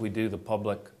I think we do the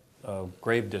public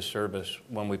grave disservice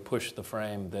when we push the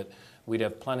frame that we'd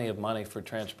have plenty of money for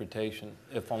transportation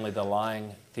if only the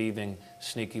lying, thieving,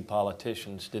 sneaky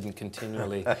politicians didn't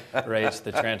continually raise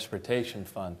the transportation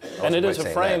fund. And it is a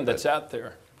frame that's out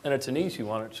there, and it's an easy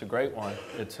one. It's a great one.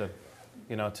 It's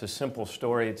a simple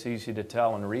story. It's easy to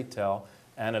tell and retell,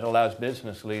 and it allows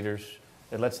business leaders.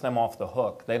 It lets them off the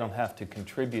hook. They don't have to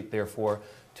contribute, therefore,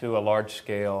 to a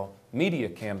large-scale media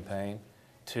campaign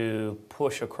to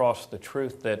push across the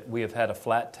truth that we have had a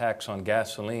flat tax on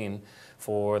gasoline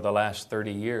for the last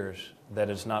 30 years that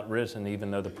has not risen,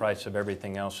 even though the price of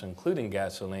everything else, including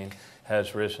gasoline,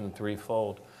 has risen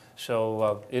threefold.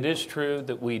 So it is true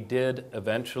that we did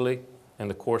eventually, in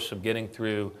the course of getting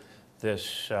through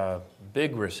this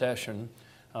big recession,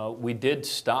 we did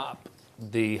stop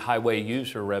the highway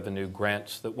user revenue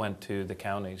grants that went to the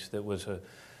counties. That was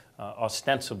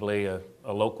ostensibly a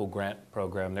local grant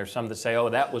program. There's some that say, oh,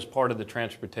 that was part of the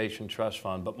Transportation Trust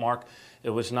Fund. But Mark, it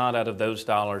was not out of those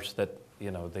dollars that,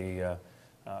 the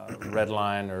red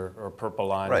line or purple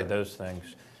line or those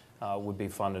things would be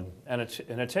funded. And it's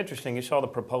interesting, you saw the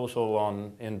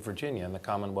proposal in Virginia, in the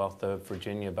Commonwealth of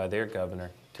Virginia by their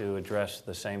governor to address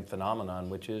the same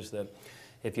phenomenon, which is that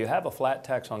if you have a flat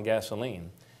tax on gasoline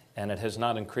and it has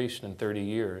not increased in 30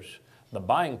 years, the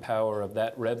buying power of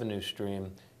that revenue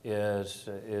stream is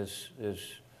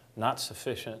not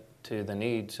sufficient to the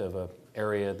needs of an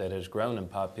area that has grown in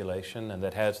population and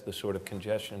that has the sort of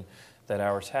congestion that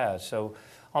ours has. So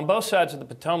on both sides of the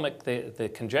Potomac, the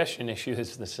congestion issue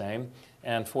is the same,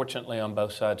 and fortunately on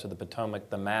both sides of the Potomac,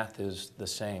 the math is the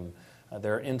same.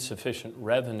 There are insufficient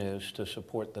revenues to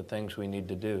support the things we need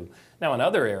to do. Now in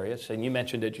other areas, and you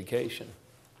mentioned education,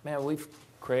 man, we've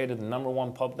created the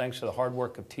 #1 thanks to the hard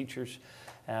work of teachers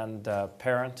and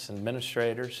parents,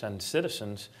 administrators, and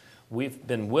citizens. We've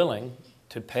been willing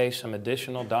to pay some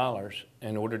additional dollars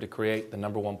in order to create the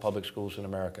 #1 public schools in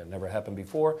America. It never happened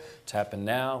before. It's happened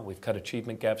now. We've cut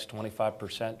achievement gaps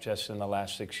 25% just in the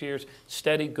last 6 years.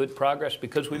 Steady, good progress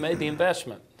because we made the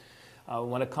investment.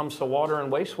 When it comes to water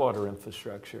and wastewater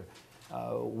infrastructure,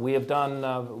 we have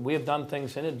done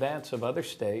things in advance of other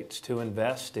states to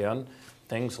invest in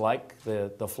things like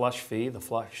the flush fee, the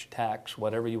flush tax,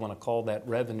 whatever you want to call that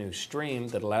revenue stream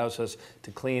that allows us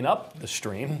to clean up the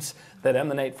streams that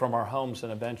emanate from our homes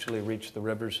and eventually reach the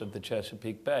rivers of the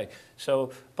Chesapeake Bay.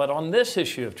 So, but on this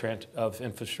issue of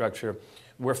infrastructure,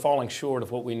 we're falling short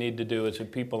of what we need to do as a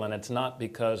people, and it's not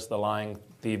because the lying,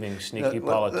 thieving, sneaky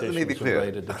politicians have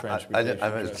raided the transportation.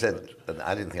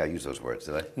 I didn't think I used those words,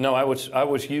 did I? No, I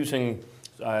was using,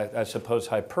 I suppose,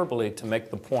 hyperbole to make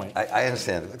the point. I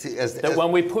understand. That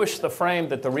when we push the frame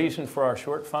that the reason for our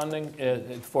short funding,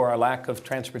 for our lack of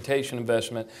transportation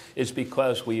investment, is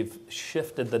because we've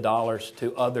shifted the dollars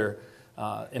to other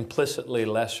implicitly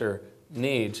lesser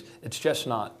needs. It's just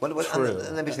not true.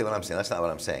 Let me say what I'm saying. That's not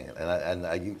what I'm saying.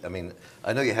 I mean,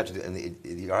 I know you have to do, in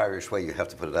the Irish way, you have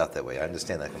to put it out that way. I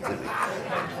understand that completely.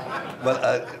 But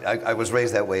I was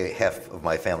raised that way, half of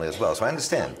my family as well, so I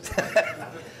understand.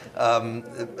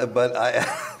 But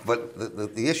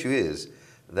the issue is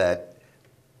that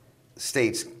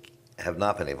states have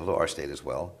not been able to, our state as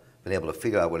well, been able to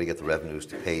figure out where to get the revenues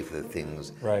to pay for the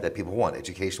things that people want,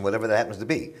 education, whatever that happens to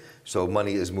be. So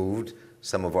money is moved.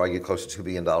 Some have argued close to $2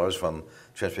 billion from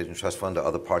Transportation Trust Fund to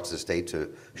other parts of the state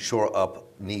to shore up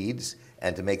needs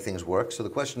and to make things work. So the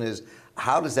question is,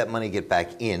 how does that money get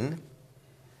back in?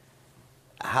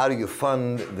 How do you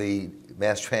fund the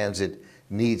mass transit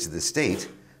needs of the state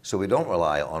so we don't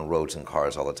rely on roads and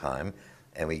cars all the time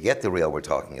and we get the rail we're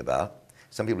talking about?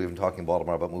 Some people are even talking in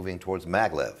Baltimore about moving towards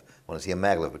maglev. Want to see a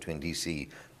maglev between D.C.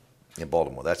 and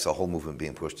Baltimore. That's a whole movement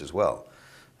being pushed as well.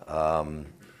 And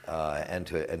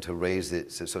to raise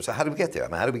it. So how do we get there? I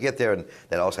mean, how do we get there? And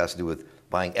that also has to do with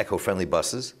buying eco-friendly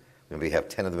buses. We have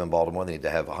 10 of them in Baltimore. They need to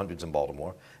have hundreds in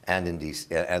Baltimore and in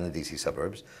DC and the DC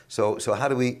suburbs. So how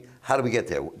do we get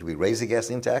there? Do we raise the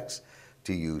gasoline tax?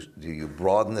 Do you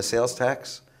broaden the sales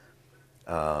tax?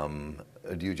 Or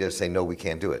do you just say no, we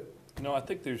can't do it? No, I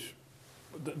think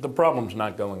the problem's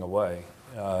not going away,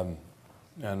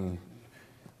 and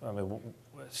I mean,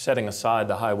 setting aside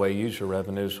the highway user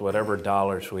revenues, whatever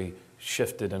dollars we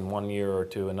shifted in one year or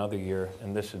to another year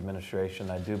in this administration,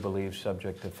 I do believe,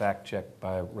 subject to fact check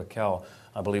by Raquel,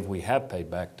 I believe we have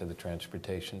paid back to the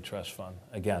Transportation Trust Fund.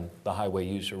 Again, the highway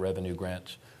user revenue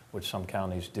grants, which some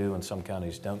counties do and some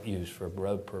counties don't use for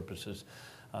road purposes,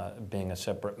 being a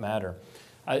separate matter.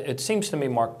 It seems to me,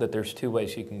 Mark, that there's two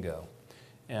ways you can go.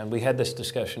 And we had this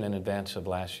discussion in advance of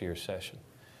last year's session.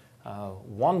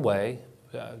 One way,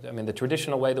 I mean, the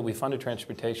traditional way that we funded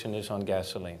transportation is on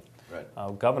gasoline.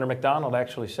 Right. Governor McDonald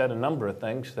actually said a number of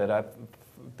things that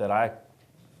I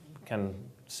can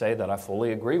say that I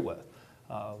fully agree with.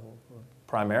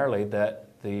 Primarily that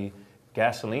the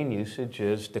gasoline usage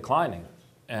is declining,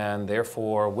 and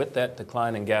therefore, with that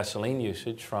decline in gasoline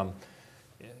usage from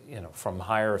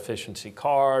higher efficiency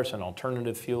cars and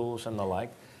alternative fuels and the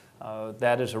like,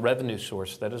 that is a revenue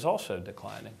source that is also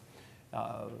declining.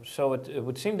 So it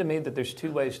would seem to me that there's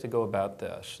two ways to go about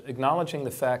this. Acknowledging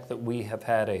the fact that we have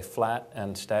had a flat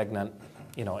and stagnant,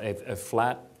 a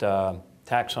flat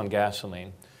tax on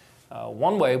gasoline.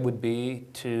 One way would be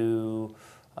to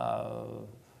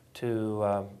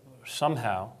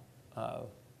somehow,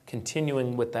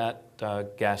 continuing with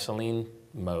that gasoline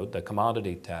mode, the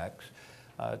commodity tax,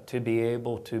 to be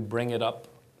able to bring it up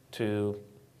to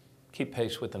keep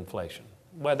pace with inflation,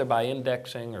 whether by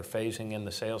indexing or phasing in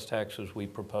the sales taxes we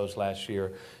proposed last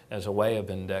year as a way of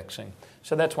indexing.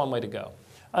 So that's one way to go.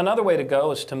 Another way to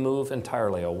go is to move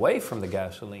entirely away from the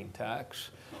gasoline tax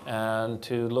and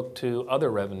to look to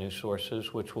other revenue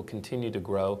sources which will continue to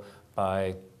grow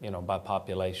by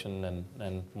population,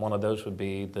 and one of those would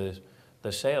be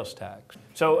the sales tax.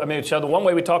 So the one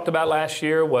way we talked about last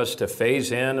year was to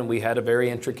phase in, and we had a very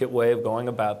intricate way of going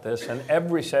about this, and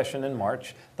every session in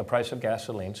March, the price of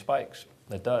gasoline spikes.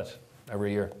 It does,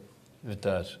 every year, it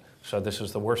does. So this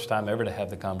is the worst time ever to have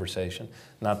the conversation.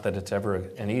 Not that it's ever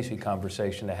an easy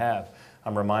conversation to have.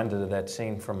 I'm reminded of that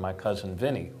scene from My Cousin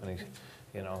Vinny, when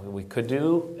we could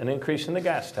do an increase in the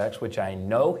gas tax, which I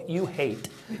know you hate,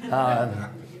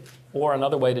 or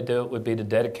another way to do it would be to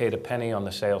dedicate a penny on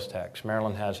the sales tax.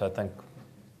 Maryland has, I think,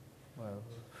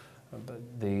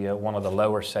 one of the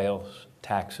lower sales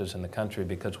taxes in the country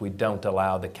because we don't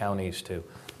allow the counties to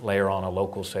layer on a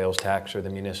local sales tax, or the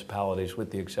municipalities,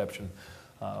 with the exception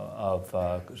of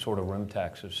sort of room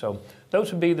taxes. So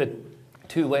those would be the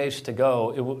two ways to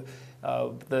go.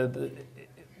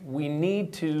 We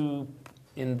need to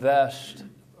invest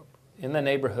in the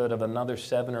neighborhood of another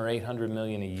 $700 or $800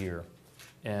 million a year.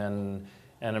 And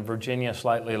in Virginia, a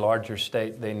slightly larger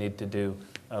state, they need to do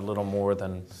a little more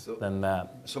than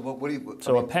that. So what do you?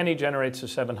 So a penny generates the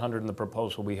 700, and the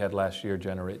proposal we had last year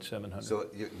generates 700. So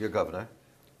you're governor.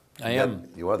 I am.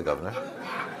 You are the governor,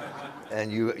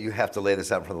 and you have to lay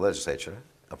this out in front of the legislature,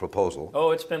 a proposal.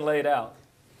 Oh, it's been laid out.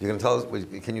 You're going to tell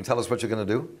us? Can you tell us what you're going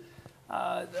to do?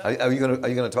 Are you going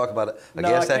to talk about a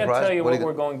gas tax rise? No, I can't tell you what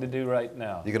we're going to do right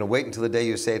now. You're going to wait until the day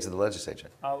you say it to the legislature.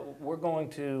 We're going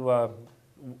to.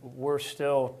 We're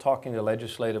still talking to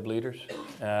legislative leaders,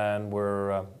 and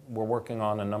we're working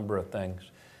on a number of things.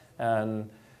 And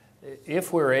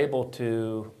if we're able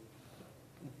to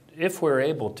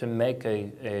make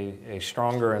a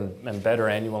stronger and better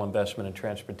annual investment in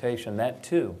transportation, that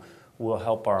too will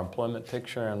help our employment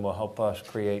picture and will help us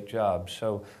create jobs.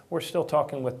 So we're still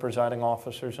talking with presiding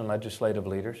officers and legislative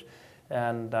leaders,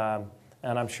 and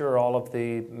And I'm sure all of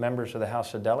the members of the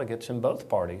House of Delegates in both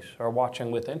parties are watching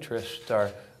with interest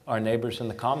our neighbors in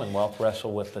the Commonwealth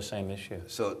wrestle with the same issue.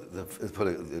 So,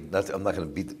 I'm not going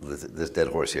to beat this dead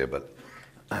horse here, but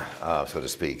so to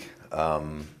speak.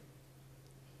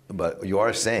 But you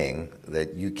are saying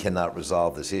that you cannot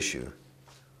resolve this issue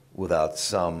without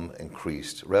some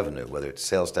increased revenue, whether it's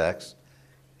sales tax,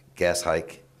 gas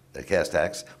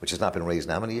tax, which has not been raised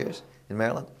in how many years in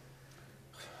Maryland?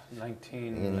 90.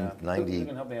 You can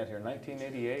help me out here.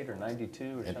 1988 or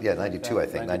 92 or something. Yeah, 92, like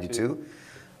I think, 92.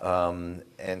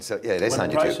 And so, yeah, it is 92. When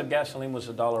the price of gasoline was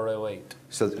 $1.08.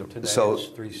 So Today it's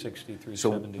 $3.60, $3.70.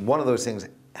 So one of those things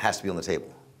has to be on the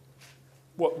table.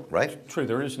 Well, right? True,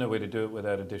 there is no way to do it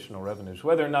without additional revenues.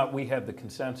 Whether or not we have the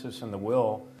consensus and the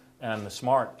will and the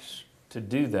smarts to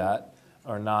do that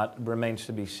or not remains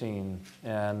to be seen.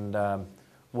 And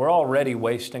we're already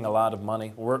wasting a lot of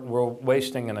money. We're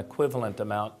wasting an equivalent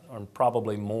amount, or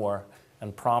probably more,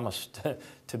 and promised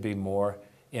to be more,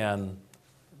 in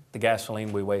the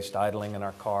gasoline we waste idling in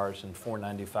our cars, in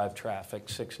 495 traffic,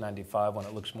 695 when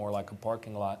it looks more like a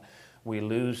parking lot. We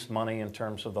lose money in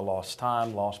terms of the lost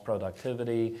time, lost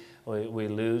productivity. We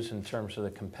lose in terms of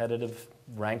the competitive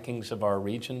rankings of our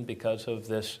region because of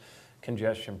this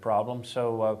congestion problem.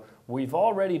 So we've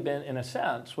already been, in a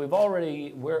sense, we're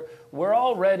already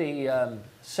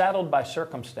saddled by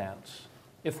circumstance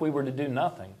if we were to do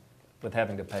nothing with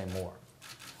having to pay more.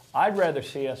 I'd rather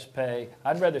see us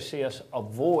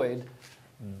avoid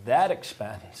that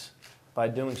expense by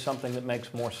doing something that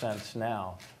makes more sense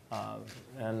now,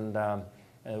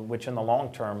 which in the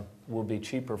long term will be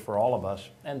cheaper for all of us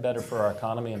and better for our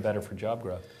economy and better for job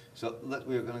growth. So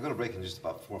we're going to go to break in just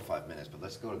about 4 or 5 minutes, but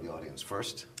let's go to the audience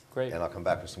first. Great. And I'll come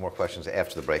back with some more questions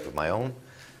after the break of my own.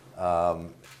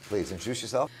 Please introduce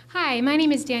yourself. Hi, my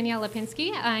name is Danielle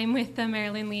Lipinski. I'm with the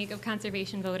Maryland League of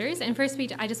Conservation Voters. And first,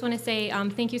 I just want to say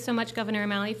thank you so much, Governor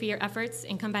O'Malley, for your efforts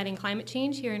in combating climate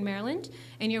change here in Maryland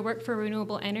and your work for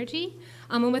renewable energy.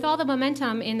 And with all the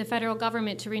momentum in the federal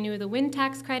government to renew the wind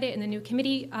tax credit and the new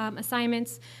committee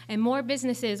assignments, and more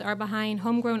businesses are behind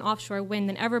homegrown offshore wind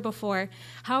than ever before,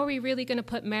 how are we really going to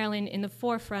put Maryland in the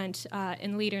forefront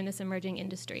and leader in this emerging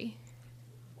industry?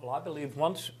 Well, I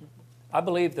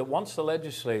believe that once the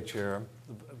legislature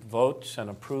votes and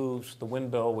approves the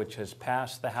wind bill, which has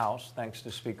passed the House, thanks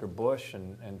to Speaker Bush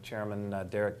and Chairman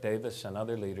Derek Davis and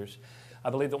other leaders, I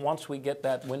believe that once we get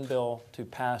that wind bill to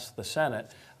pass the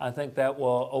Senate, I think that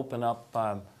will open up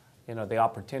the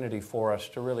opportunity for us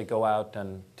to really go out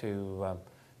and to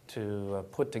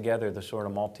put together the sort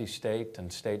of multi-state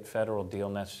and state-federal deal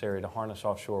necessary to harness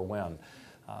offshore wind.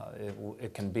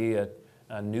 It can be a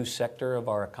new sector of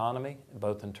our economy,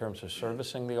 both in terms of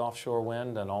servicing the offshore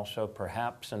wind and also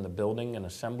perhaps in the building and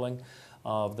assembling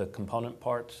of the component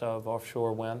parts of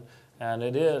offshore wind. And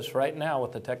it is, right now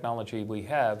with the technology we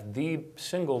have, the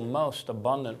single most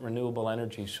abundant renewable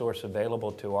energy source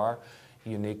available to our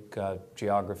unique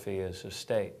geography as a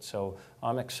state. So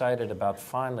I'm excited about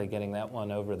finally getting that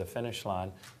one over the finish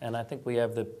line, and I think we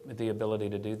have the ability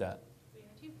to do that.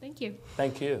 Thank you.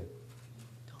 Thank you.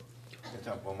 We have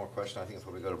time for one more question, I think,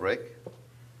 before we go to break.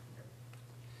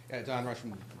 Yeah, Don Rush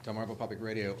from Delmarva Public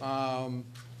Radio.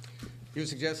 You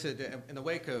suggested, in the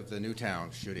wake of the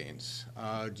Newtown shootings,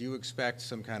 do you expect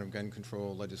some kind of gun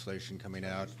control legislation coming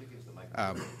out?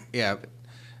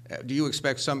 Do you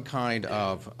expect some kind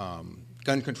of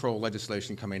gun control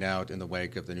legislation coming out in the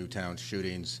wake of the Newtown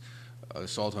shootings?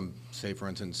 Assault on, say, for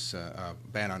instance,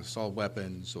 ban on assault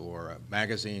weapons or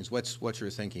magazines. What's your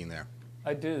thinking there?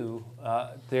 I do.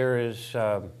 There is,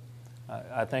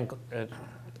 I think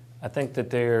that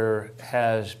there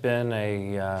has been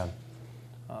a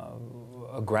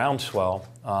groundswell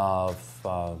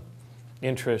of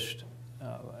interest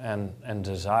and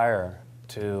desire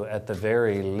to, at the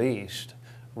very least,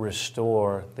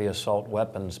 restore the assault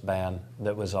weapons ban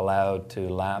that was allowed to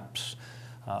lapse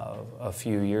a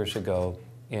few years ago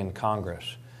in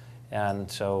Congress. And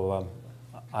so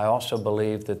I also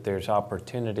believe that there's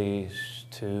opportunities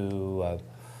to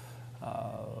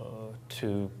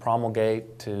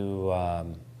promulgate,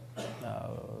 to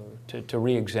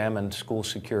re-examine school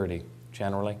security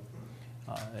generally,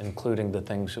 including the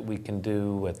things that we can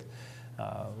do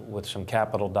with some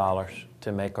capital dollars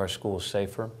to make our schools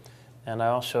safer. And I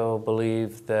also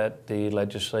believe that the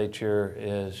legislature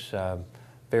is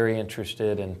very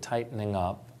interested in tightening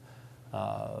up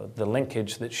the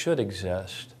linkage that should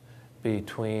exist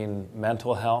between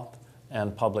mental health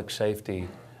and public safety,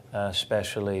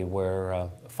 especially where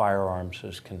firearms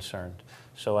is concerned.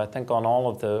 So I think on all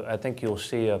of I think you'll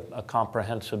see a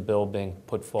comprehensive bill being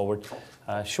put forward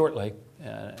shortly,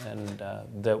 and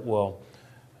that will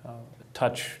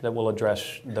that will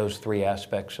address those three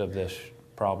aspects of this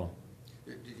problem.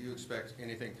 Do you expect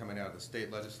anything coming out of the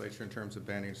state legislature in terms of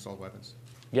banning assault weapons?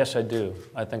 Yes, I do.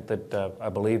 I think that I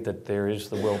believe that there is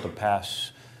the will to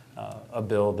pass a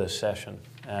bill this session,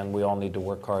 and we all need to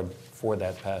work hard for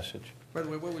that passage. By the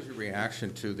way, what was your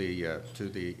reaction to the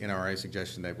NRA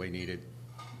suggestion that we needed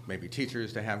maybe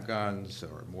teachers to have guns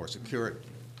or more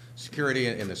security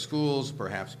in the schools,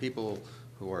 perhaps people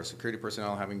who are security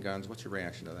personnel having guns? What's your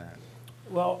reaction to that?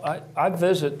 Well, I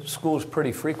visit schools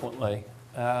pretty frequently,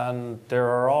 and there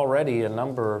are already a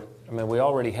number, I mean, we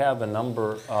already have a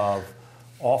number of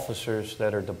officers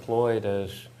that are deployed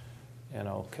as, you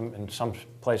know, in some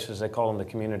places they call them the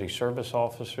community service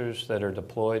officers that are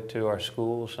deployed to our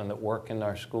schools and that work in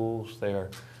our schools. They are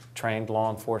trained law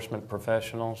enforcement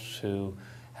professionals who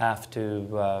have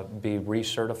to be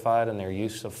recertified in their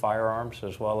use of firearms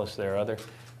as well as their other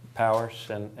powers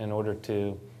in order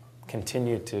to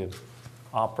continue to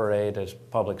operate as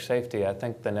public safety. I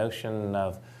think the notion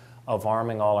of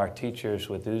arming all our teachers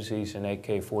with Uzis and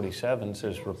AK-47s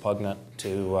is repugnant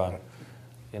to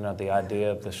you know, the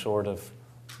idea of the sort of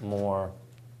more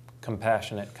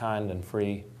compassionate, kind, and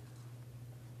free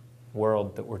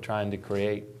world that we're trying to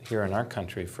create here in our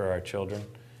country for our children.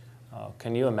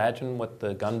 Can you imagine what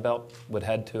the gun belt would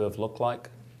had to have looked like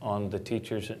on the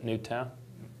teachers at Newtown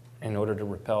in order to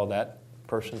repel that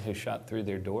person who shot through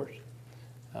their doors?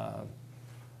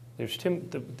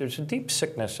 There's a deep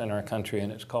sickness in our country,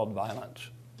 and it's called violence.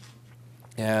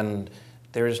 And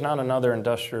there is not another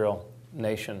industrial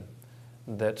nation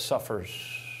that suffers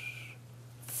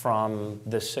from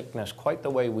this sickness quite the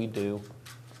way we do,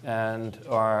 and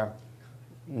our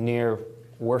near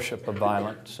worship of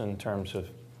violence in terms of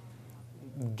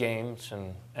games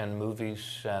and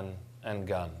movies and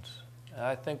guns.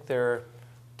 I think there are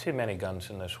too many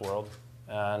guns in this world,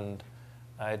 and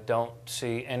I don't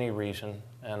see any reason,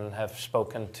 and have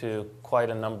spoken to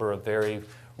quite a number of very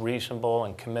reasonable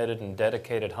and committed and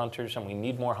dedicated hunters, and we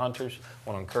need more hunters. I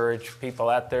want to encourage people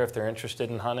out there, if they're interested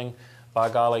in hunting, by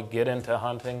golly, get into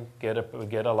hunting, get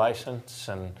a license,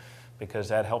 and because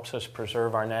that helps us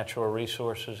preserve our natural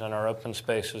resources and our open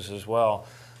spaces as well.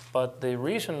 But the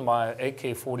reason why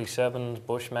AK-47s,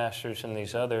 Bushmasters, and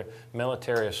these other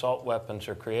military assault weapons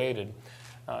are created,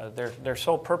 their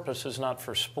sole purpose is not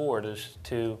for sport, is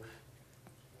to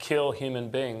kill human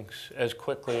beings as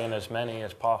quickly and as many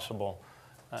as possible,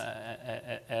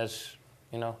 as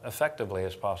effectively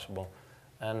as possible.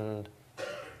 And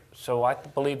so I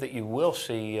believe that you will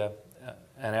see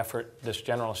an effort this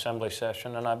General Assembly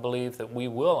session, and I believe that we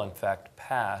will in fact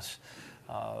pass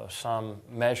some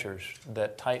measures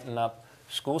that tighten up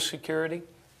school security,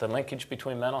 the linkage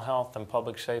between mental health and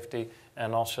public safety,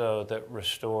 and also that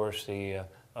restores the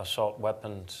assault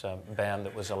weapons ban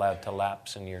that was allowed to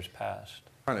lapse in years past.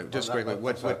 Just quickly, we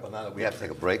have to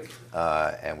take a break,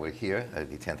 and we're here at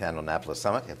the 10th Annual Annapolis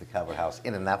Summit at the Calvert House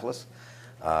in Annapolis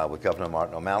with Governor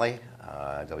Martin O'Malley,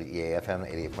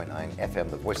 WEAFM 88.9 FM,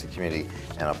 the voice of the community,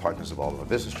 and our partners of Baltimore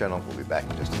Business Journal. We'll be back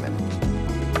in just a minute.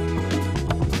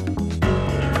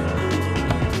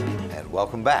 And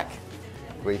welcome back.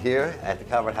 We're here at the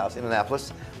Calvert House in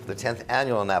Annapolis for the 10th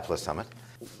Annual Annapolis Summit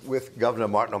with Governor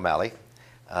Martin O'Malley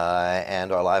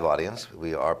and our live audience.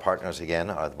 We are partners again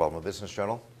at the Baltimore Business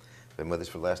Journal. Been with us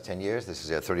for the last 10 years. This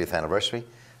is our 30th anniversary,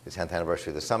 the 10th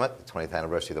anniversary of the Summit, the 20th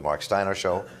anniversary of the Mark Steiner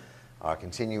Show. Our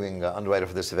continuing underwriter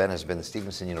for this event has been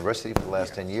Stevenson University for the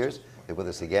last 10 years. They're with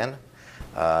us again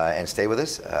and stay with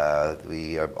us.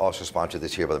 We are also sponsored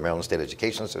this year by the Maryland State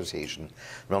Education Association,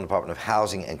 Maryland Department of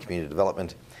Housing and Community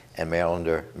Development, and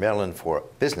Maryland for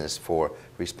Business for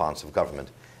Responsive Government.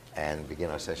 And begin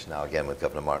our session now again with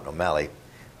Governor Martin O'Malley.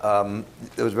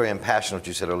 It was very impassioned what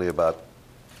you said earlier about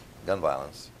gun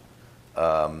violence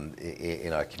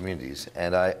in our communities.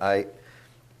 And I'd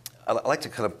like to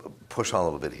kind of push on a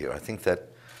little bit here. I think that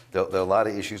there are a lot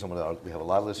of issues, and we have a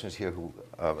lot of listeners here who,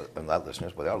 not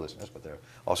listeners, well, they are listeners, but they're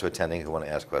also attending who want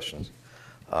to ask questions.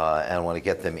 And I want to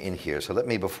get them in here. So let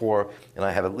me, and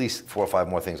I have at least 4 or 5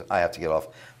 more things I have to get off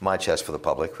my chest for the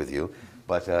public with you,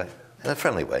 but in a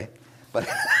friendly way, but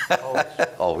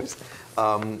always.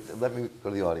 Let me go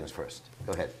to the audience first.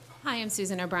 Go ahead. Hi, I'm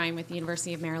Susan O'Brien with the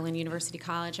University of Maryland University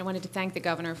College. I wanted to thank the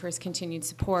governor for his continued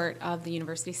support of the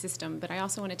university system, but I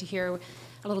also wanted to hear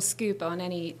a little scoop on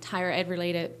any higher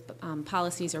ed-related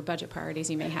policies or budget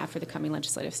priorities you may have for the coming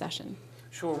legislative session.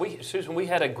 Sure. Susan, we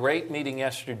had a great meeting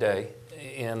yesterday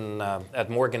at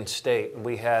Morgan State.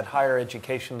 We had higher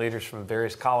education leaders from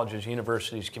various colleges,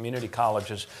 universities, community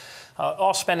colleges,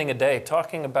 all spending a day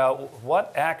talking about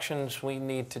what actions we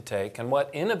need to take and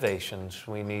what innovations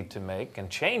we need to make and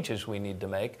changes we need to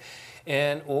make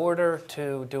in order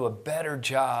to do a better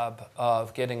job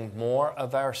of getting more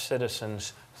of our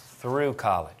citizens through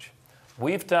college.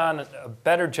 We've done a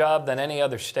better job than any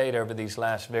other state over these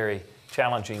last very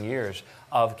challenging years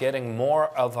of getting more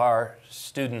of our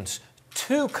students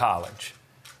to college,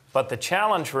 but the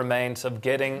challenge remains of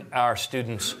getting our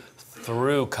students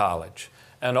through college,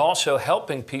 and also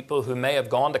helping people who may have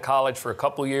gone to college for a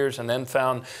couple years and then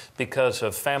found, because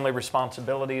of family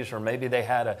responsibilities, or maybe they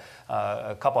had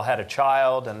a couple had a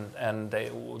child and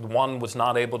one was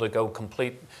not able to go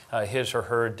complete his or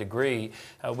her degree.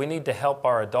 We need to help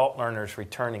our adult learners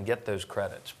return and get those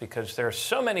credits, because there are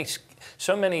so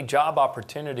many job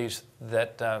opportunities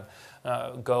that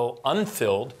go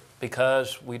unfilled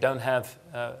because we don't have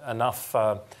enough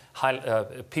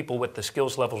people with the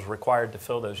skills levels required to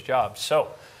fill those jobs.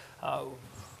 So I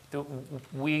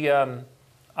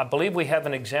believe we have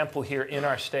an example here in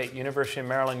our state, University of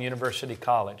Maryland University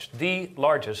College, the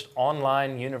largest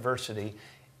online university,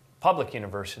 public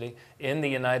university in the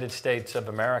United States of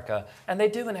America, and they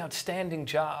do an outstanding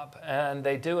job, and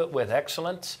they do it with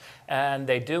excellence, and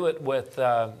they do it with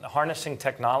harnessing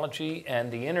technology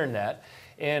and the internet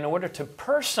in order to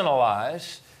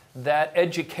personalize that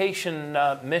education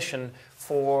mission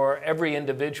for every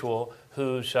individual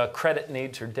whose credit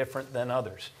needs are different than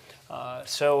others.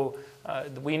 So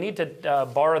we need to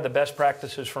borrow the best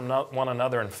practices from one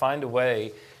another and find a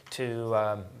way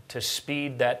to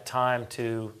speed that time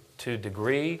to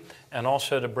degree, and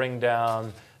also to bring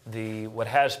down what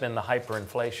has been the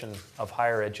hyperinflation of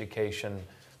higher education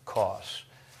costs.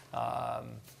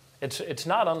 It's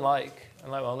not unlike,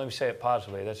 well, let me say it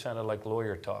positively, that sounded like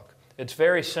lawyer talk. It's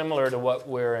very similar to what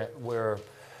we're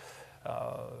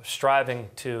striving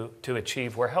to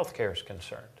achieve where healthcare is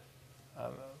concerned.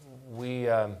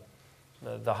 The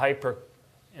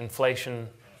hyperinflation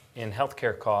in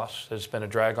healthcare costs has been a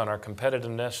drag on our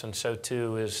competitiveness, and so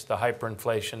too is the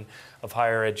hyperinflation of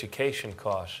higher education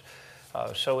costs.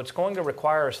 So it's going to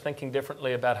require us thinking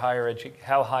differently about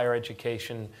how higher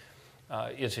education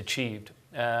is achieved,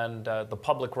 and the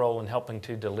public role in helping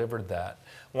to deliver that.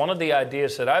 One of the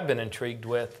ideas that I've been intrigued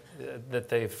with that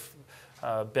they've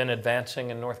been advancing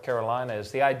in North Carolina is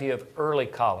the idea of early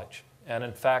college. And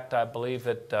in fact, I believe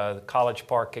at College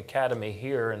Park Academy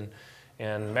here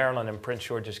in Maryland and Prince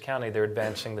George's County, they're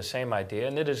advancing the same idea,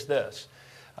 and it is this: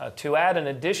 to add an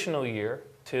additional year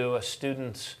to a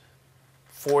student's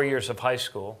 4 years of high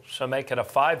school, so make it a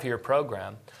 5-year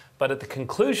program, but at the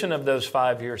conclusion of those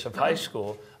 5 years of high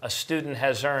school, a student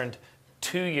has earned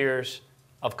 2 years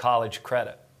of college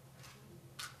credit.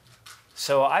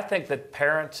 So I think that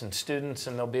parents and students,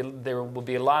 and there will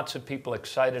be lots of people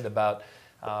excited about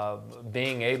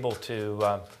being able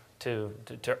to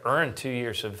earn 2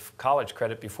 years of college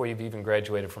credit before you've even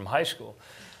graduated from high school.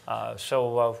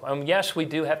 Yes, we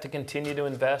do have to continue to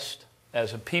invest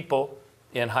as a people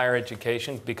in higher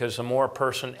education, because the more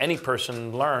any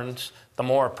person learns, the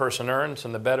more a person earns,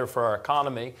 and the better for our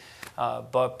economy.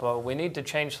 But we need to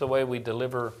change the way we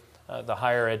deliver the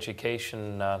higher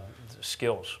education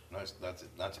skills.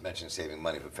 Not to mention saving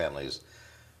money for families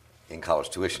in college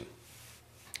tuition,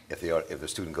 if the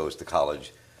student goes to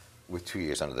college with 2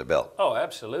 years under their belt. Oh,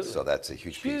 absolutely. So that's a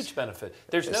huge piece. Huge benefit.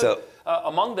 There's no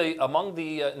among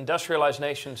the industrialized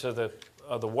nations of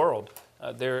the world.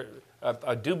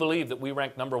 I do believe that we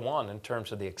rank #1 in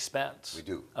terms of the expense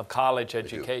of college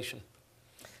education.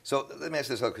 So let me ask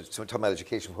this, because we're talking about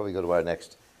education before we go to our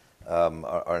next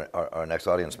our next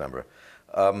audience member.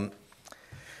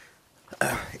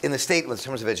 In the state, in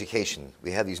terms of education,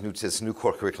 we have this new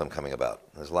core curriculum coming about.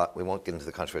 There's a lot. We won't get into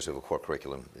the controversy of a core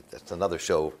curriculum. That's another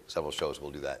show. Several shows we'll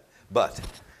do that. But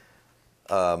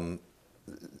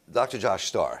Dr. Josh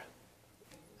Starr,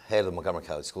 head of the Montgomery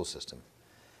County school system,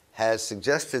 has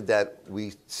suggested that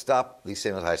we stop the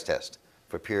standardized test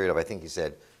for a period of, I think he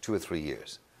said, 2 or 3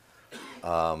 years.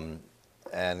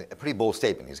 And a pretty bold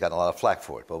statement. He's gotten a lot of flack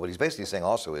for it. But what he's basically saying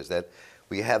also is that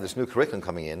we have this new curriculum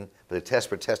coming in, but the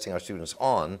test we're testing our students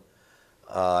on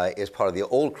is part of the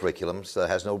old curriculum, so it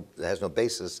has no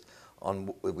basis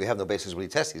on, we have no basis really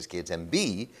to test these kids. And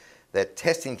B, that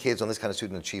testing kids on this kind of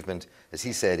student achievement, as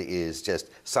he said, is just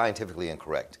scientifically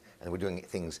incorrect, and we're doing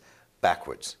things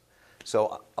backwards.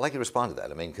 So I'd like you to respond to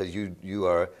that. I mean, because you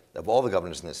are, of all the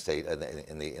governors in the state,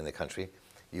 in the country,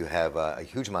 you have a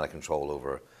huge amount of control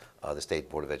over the State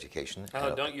Board of Education.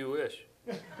 Oh, don't you wish?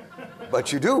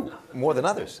 But you do, more than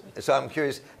others. So I'm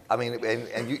curious, I mean,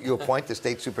 and you appoint the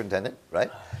state superintendent,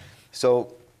 right?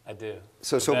 So I do,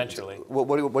 eventually.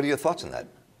 What are your thoughts on that?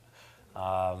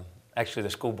 Actually, the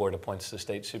school board appoints the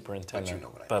state superintendent. But you know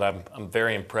what I But I'm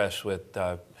very impressed with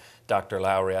Dr.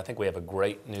 Lowry. I think we have a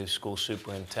great new school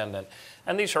superintendent.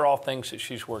 And these are all things that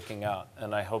she's working out.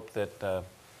 And I hope that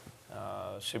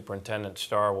Superintendent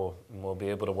Starr will be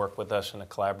able to work with us in a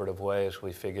collaborative way as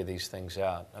we figure these things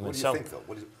out. I mean, What do you think, though?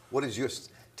 What is your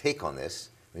take on this?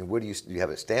 I mean, do you have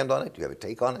a stand on it? Do you have a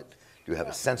take on it? Do you have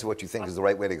a sense of what you think is the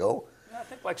right way to go? I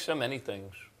think like so many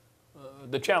things,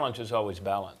 the challenge is always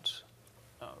balance.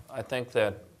 I think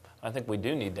we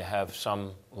do need to have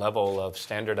some level of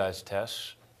standardized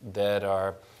tests that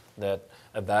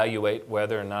evaluate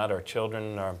whether or not our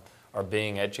children are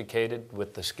being educated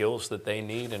with the skills that they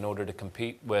need in order to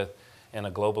compete in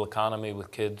a global economy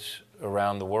with kids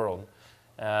around the world.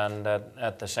 And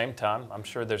at the same time, I'm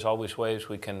sure there's always ways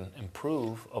we can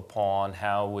improve upon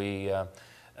how we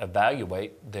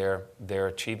evaluate their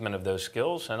achievement of those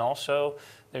skills. And also,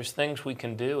 there's things we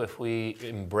can do if we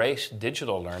embrace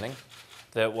digital learning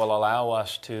that will allow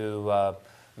us to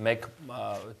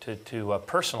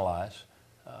personalize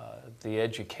the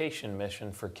education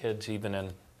mission for kids even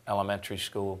in elementary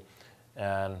school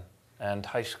and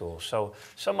high school. So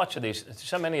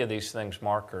many of these things,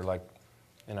 Mark, are like,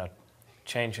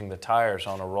 changing the tires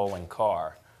on a rolling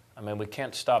car. I mean, we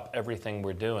can't stop everything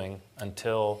we're doing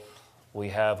until we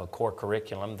have a core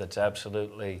curriculum that's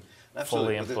absolutely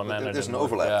fully implemented. There's an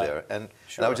overlap there. And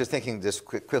I was just thinking just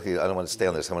quickly, I don't want to stay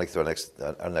on this, I want to get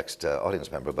to our next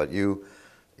audience member, but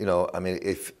I mean,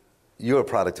 if you're a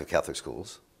product of Catholic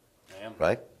schools, I am.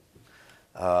 Right?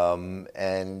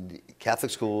 And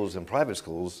Catholic schools and private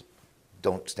schools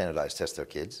don't standardize test their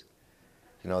kids.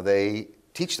 They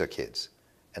teach their kids,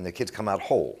 and the kids come out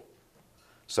whole.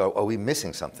 So are we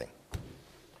missing something?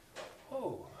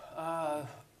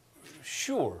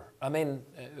 Sure. I mean,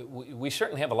 we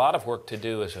certainly have a lot of work to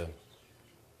do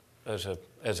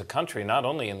as a country, not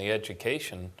only in the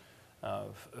education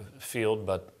field,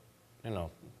 but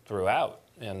throughout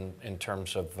in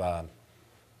terms of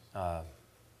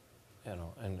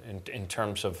in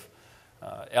terms of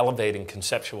elevating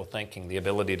conceptual thinking, the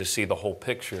ability to see the whole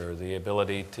picture, the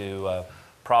ability to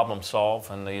problem solve,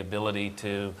 and the ability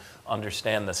to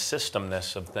understand the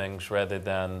systemness of things rather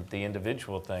than the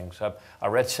individual things. I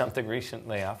read something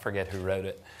recently, I forget who wrote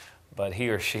it, but he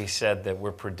or she said that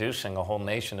we're producing a whole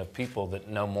nation of people that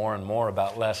know more and more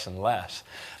about less and less.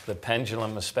 The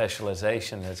pendulum of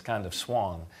specialization has kind of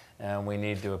swung, and we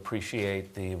need to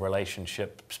appreciate the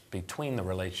relationships between the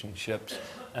relationships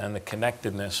and the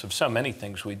connectedness of so many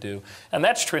things we do. And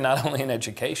that's true not only in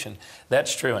education,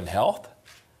 that's true in health,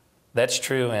 that's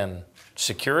true in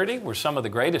security, where some of the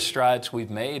greatest strides we've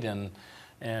made in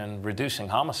reducing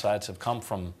homicides have come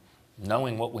from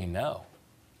knowing what we know.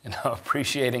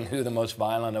 Appreciating who the most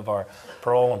violent of our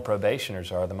parole and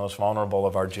probationers are, the most vulnerable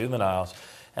of our juveniles.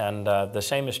 And the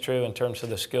same is true in terms of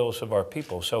the skills of our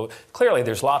people. So clearly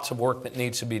there's lots of work that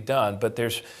needs to be done, but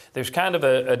there's kind of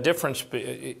a difference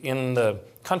in the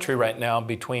country right now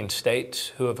between states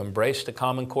who have embraced a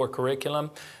Common Core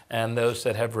curriculum and those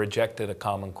that have rejected a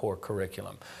Common Core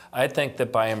curriculum. I think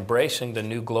that by embracing the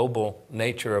new global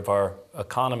nature of our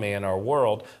economy and our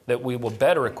world, that we will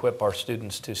better equip our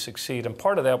students to succeed. And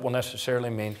part of that will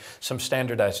necessarily mean some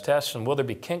standardized tests. And will there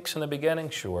be kinks in the beginning?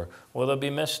 Sure. Will there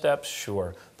be missteps?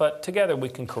 Sure. But together we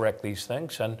can correct these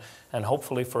things and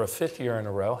hopefully for a 5th year in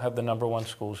a row have the #1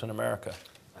 schools in America.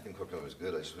 I think core curriculum is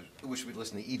good. I wish we'd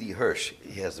listen to E.D. Hirsch.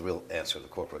 He has the real answer to the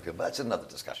core curriculum, but that's another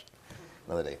discussion,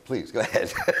 another day. Please, go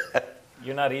ahead.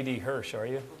 You're not E.D. Hirsch, are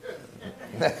you?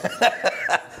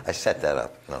 I set that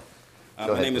up. No.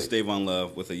 My name is Davon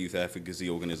Love with a youth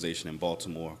advocacy organization in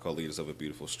Baltimore called Leaders of a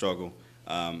Beautiful Struggle.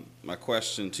 My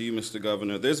question to you, Mr.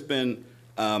 Governor, there's been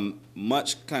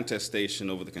much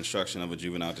contestation over the construction of a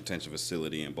juvenile detention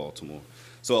facility in Baltimore.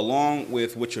 So along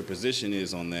with what your position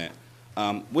is on that,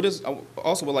 I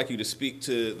also would like you to speak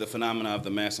to the phenomena of the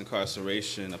mass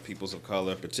incarceration of peoples of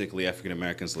color, particularly African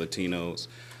Americans, Latinos,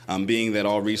 being that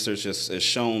all research has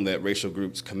shown that racial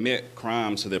groups commit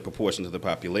crimes to their proportion to the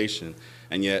population,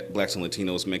 and yet blacks and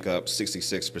Latinos make up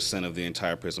 66% of the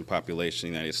entire prison population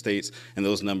in the United States, and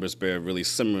those numbers bear really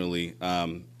similarly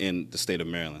in the state of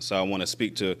Maryland. So I want to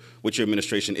speak to what your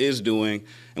administration is doing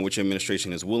and what your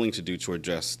administration is willing to do to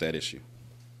address that issue.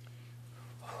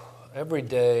 Every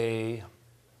day,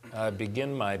 I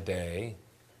begin my day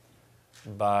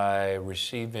by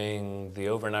receiving the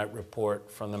overnight report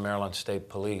from the Maryland State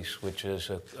Police, which is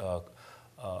a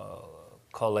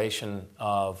collation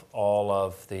of all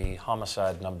of the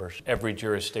homicide numbers, every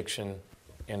jurisdiction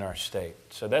in our state.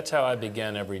 So that's how I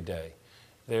begin every day.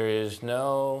 There is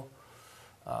no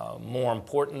more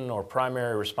important or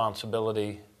primary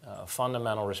responsibility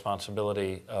fundamental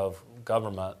responsibility of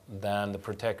government than the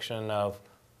protection of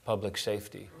public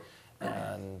safety.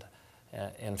 And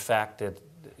in fact, that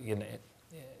it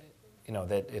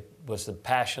was the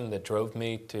passion that drove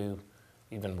me to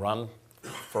even run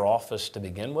for office to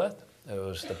begin with. It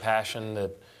was the passion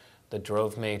that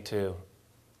drove me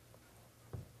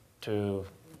to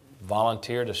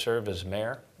volunteer to serve as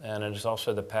mayor, and it is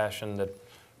also the passion that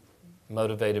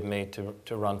motivated me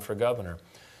to run for governor.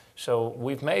 So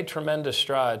we've made tremendous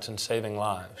strides in saving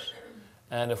lives.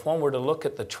 And if one were to look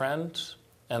at the trends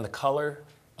and the color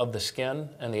of the skin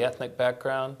and the ethnic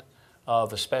background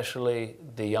of especially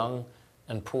the young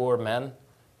and poor men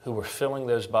who were filling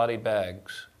those body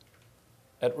bags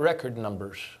at record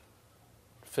numbers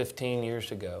 15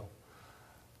 years ago,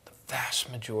 the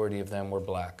vast majority of them were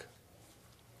black.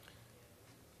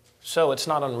 So it's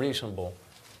not unreasonable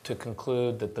to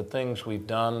conclude that the things we've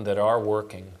done that are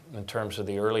working in terms of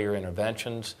the earlier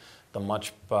interventions, the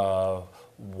much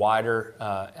wider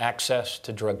access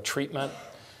to drug treatment,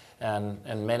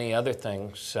 and many other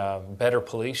things, better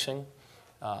policing,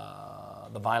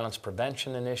 the violence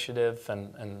prevention initiative,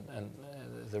 and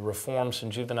the reforms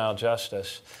in juvenile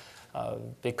justice,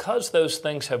 because those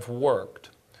things have worked,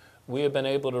 we have been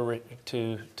able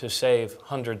to save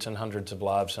hundreds and hundreds of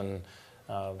lives, and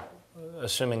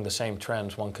assuming the same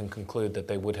trends, one can conclude that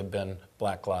they would have been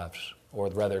black lives, or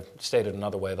rather, stated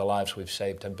another way, the lives we've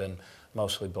saved have been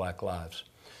mostly black lives.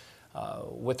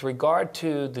 With regard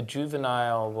to the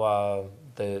juvenile,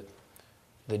 the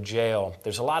jail,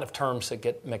 there's a lot of terms that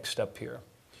get mixed up here.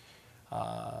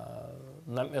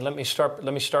 Let me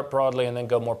start broadly and then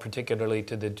go more particularly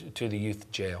to the youth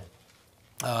jail.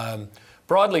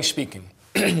 Broadly speaking,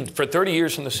 for 30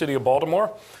 years in the city of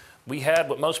Baltimore, we had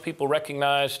what most people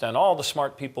recognized and all the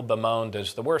smart people bemoaned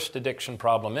as the worst addiction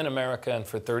problem in America, and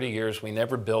for 30 years we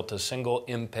never built a single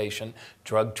inpatient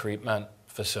drug treatment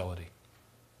facility.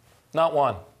 Not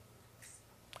one.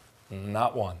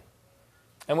 Not one.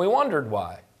 And we wondered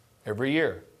why. Every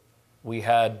year we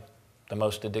had the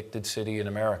most addicted city in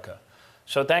America.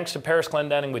 So thanks to Paris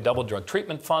Glendenning, we doubled drug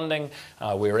treatment funding.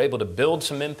 We were able to build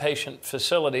some inpatient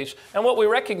facilities. And what we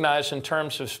recognize in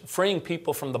terms of freeing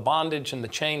people from the bondage and the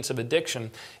chains of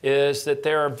addiction is that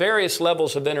there are various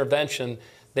levels of intervention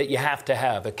that you have to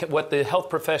have, what the health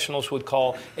professionals would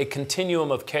call a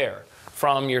continuum of care,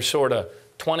 from your sort of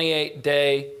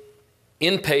 28-day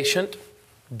inpatient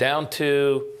down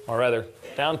to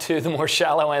the more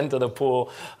shallow end of the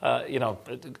pool,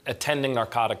 attending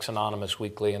Narcotics Anonymous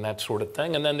weekly and that sort of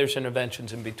thing. And then there's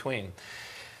interventions in between.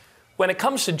 When it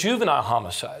comes to juvenile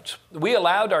homicides, we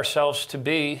allowed ourselves to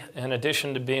be, in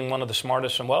addition to being one of the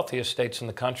smartest and wealthiest states in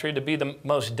the country, to be the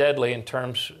most deadly in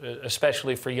terms,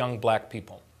 especially for young black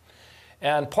people.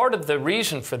 And part of the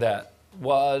reason for that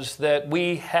was that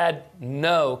we had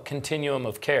no continuum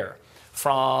of care.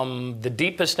 From the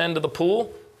deepest end of the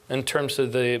pool, in terms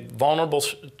of the vulnerable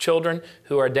children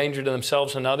who are a danger to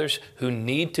themselves and others, who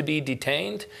need to be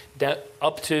detained,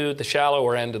 up to the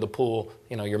shallower end of the pool,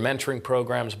 your mentoring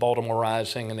programs, Baltimore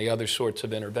Rising, and the other sorts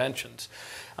of interventions.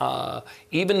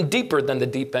 Even deeper than the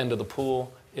deep end of the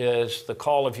pool is the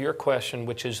call of your question,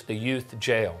 which is the youth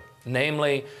jail.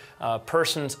 Namely,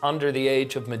 persons under the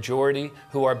age of majority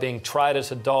who are being tried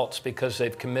as adults because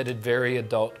they've committed very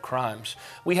adult crimes.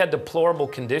 We had deplorable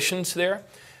conditions there.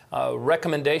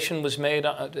 Recommendation was made,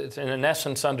 in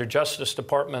essence, under Justice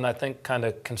Department, I think, kind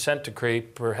of consent decree,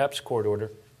 perhaps court order,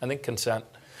 I think consent,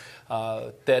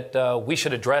 that we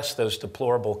should address those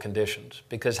deplorable conditions.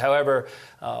 Because however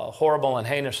horrible and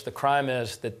heinous the crime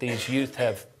is that these youth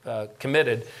have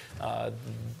committed,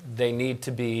 they need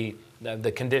to be,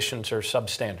 the conditions are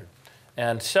substandard.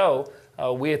 And so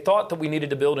we had thought that we needed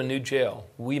to build a new jail.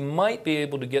 We might be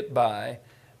able to get by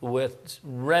with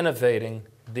renovating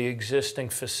the existing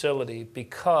facility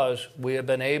because we have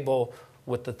been able,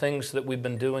 with the things that we've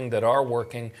been doing that are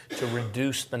working, to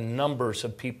reduce the numbers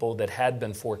of people that had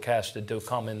been forecasted to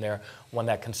come in there when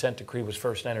that consent decree was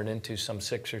first entered into some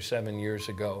 6 or 7 years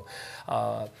ago.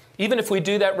 Even if we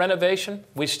do that renovation,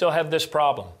 we still have this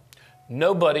problem.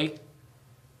 Nobody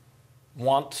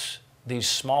wants these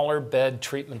smaller bed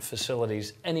treatment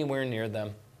facilities anywhere near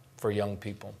them for young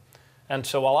people. And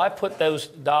so while I put those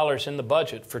dollars in the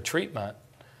budget for treatment,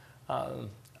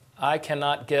 I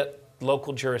cannot get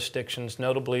local jurisdictions,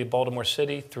 notably Baltimore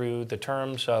City, through the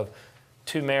terms of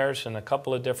 2 mayors and a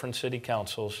couple of different city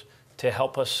councils, to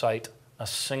help us cite a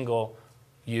single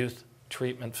youth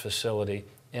treatment facility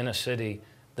in a city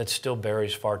that still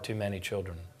buries far too many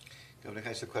children. Governor, can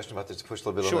I ask a question about this? Push a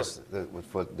little bit Sure. on this, with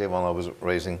what Dave Onlove was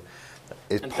raising.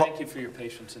 And thank you for your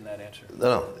patience in that answer.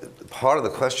 No, part of the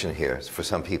question here for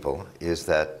some people is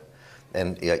that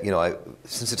And you know,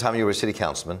 since the time you were a city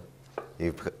councilman,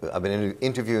 I've been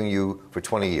interviewing you for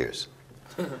 20 years.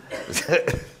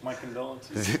 My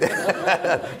condolences.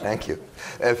 Thank you.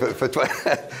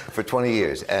 For 20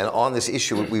 years. And on this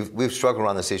issue, we've struggled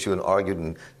on this issue and argued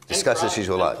and discussed this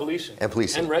issue a lot. And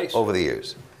policing. And race. Over the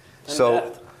years. And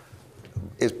so,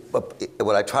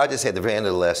 what I tried to say at the very end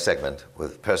of the last segment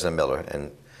with President Miller,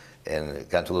 and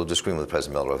got into a little disagreement with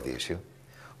President Miller over the issue,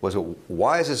 was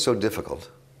why is it so difficult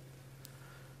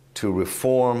to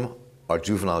reform our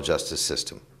juvenile justice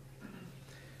system?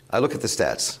 I look at the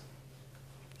stats.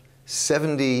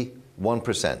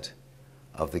 71%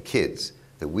 of the kids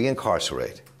that we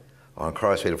incarcerate are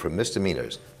incarcerated for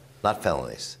misdemeanors, not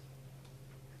felonies.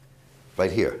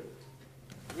 Right here.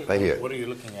 Right here. What are you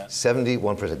looking at?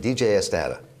 71%. DJS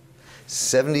data.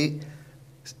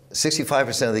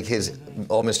 65% of the kids,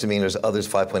 all misdemeanors, others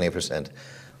 5.8%.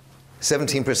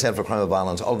 17% for crime of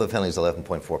violence, all of the felonies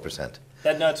 11.4%.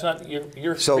 No, it's not. You're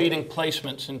reading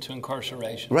placements into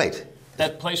incarceration. Right.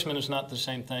 That placement is not the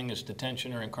same thing as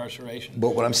detention or incarceration.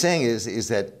 But what I'm saying is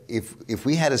that if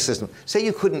we had a system, say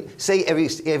you couldn't, say every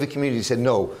community said,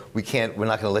 no, we can't, we're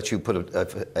not going to let you put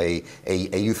a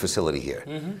youth facility here.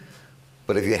 Mm-hmm.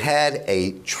 But if you had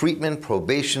a treatment,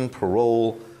 probation,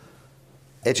 parole,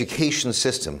 education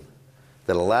system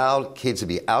that allowed kids to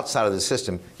be outside of the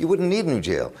system, you wouldn't need a new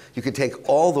jail. You could take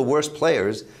all the worst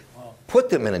players, put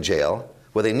them in a jail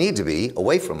where they need to be,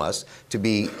 away from us, to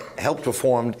be helped,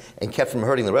 reformed, and kept from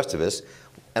hurting the rest of us,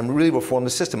 and really reform the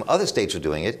system. Other states are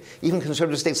doing it. Even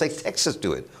conservative states like Texas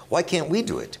do it. Why can't we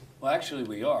do it? Well, actually,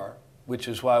 we are, which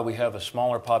is why we have a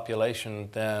smaller population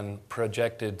than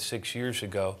projected 6 years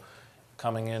ago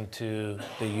coming into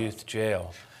the youth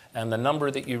jail. And the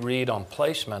number that you read on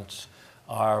placements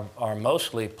are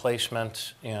mostly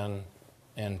placements in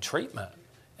treatment.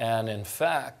 And in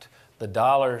fact, the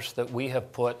dollars that we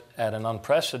have put at an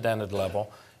unprecedented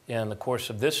level in the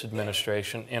course of this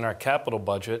administration in our capital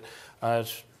budget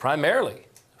is primarily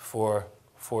for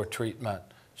treatment.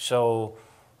 So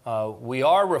we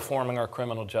are reforming our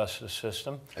criminal justice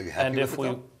system. Are you happy with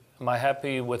it? Am I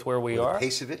happy with where we are? The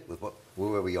pace of it, with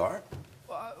where we are?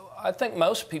 I think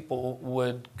most people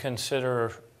would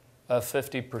consider a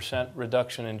 50%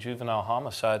 reduction in juvenile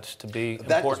homicides to be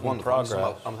important progress.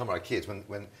 I'm talking about kids.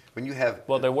 When you have...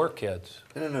 Well, there were kids.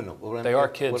 No. They are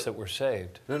kids that were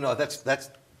saved. No,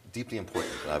 that's deeply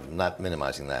important. I'm not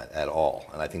minimizing that at all.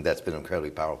 And I think that's been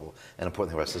incredibly powerful and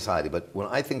important for our society. But when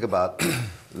I think about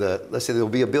let's say there will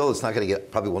be a bill that's not going to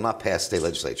probably will not pass state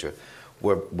legislature,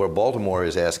 where Baltimore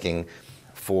is asking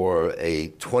for a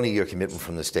 20-year commitment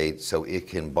from the state so it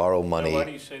can borrow money. Now, why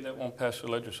do you say that won't pass the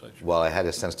legislature? Well, I had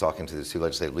a sense talking to the two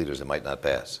legislative leaders it might not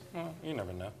pass. Well, you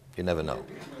never know. You never know.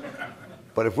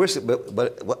 But if we're,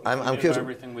 I'm curious. If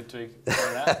everything would turn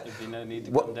out, there'd be no need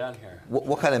to come down here.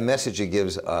 What kind of message it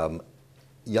gives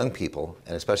young people,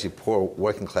 and especially poor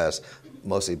working class,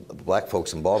 mostly black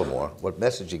folks in Baltimore, what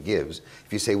message it gives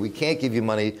if you say we can't give you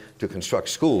money to construct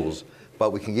schools,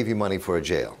 but we can give you money for a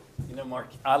jail? You know, Mark,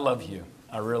 I love you.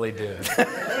 I really do.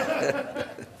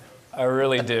 I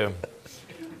really do.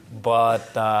 But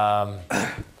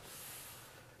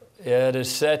it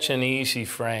is such an easy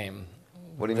frame.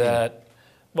 What do you mean?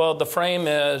 Well, the frame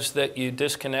is that you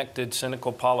disconnected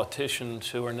cynical politicians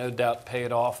who are no doubt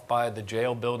paid off by the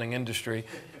jail building industry,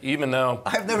 even though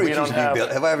I've never accused you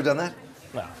of have I ever done that?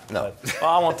 No. No. Well,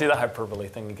 I won't do the hyperbole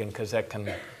thing again because that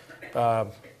can...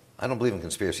 I don't believe in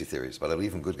conspiracy theories, but I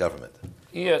believe in good government.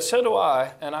 Yeah, so do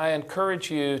I, and I encourage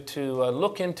you to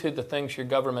look into the things your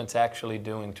government's actually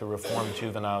doing to reform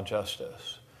juvenile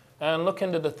justice. And look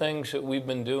into the things that we've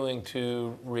been doing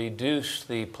to reduce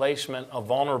the placement of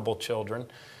vulnerable children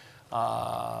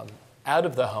out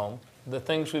of the home, the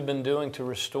things we've been doing to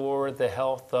restore the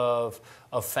health of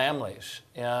families,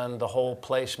 and the Whole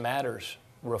Place Matters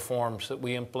reforms that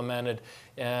we implemented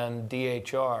in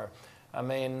DHR. I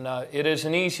mean, it is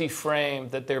an easy frame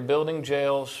that they're building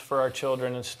jails for our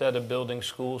children instead of building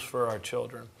schools for our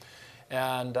children.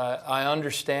 And I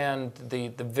understand the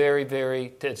very,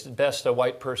 very, it's best a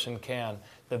white person can,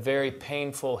 the very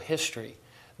painful history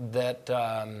that,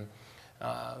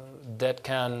 that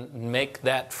can make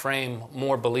that frame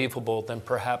more believable than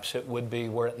perhaps it would be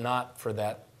were it not for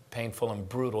that painful and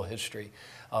brutal history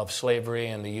of slavery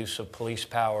and the use of police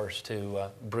powers to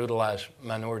brutalize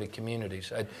minority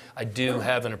communities. I do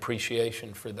have an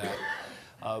appreciation for that.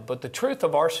 But the truth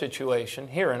of our situation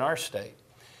here in our state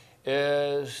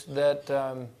is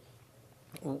that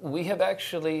we have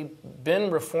actually been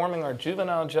reforming our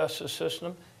juvenile justice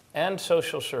system and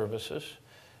social services,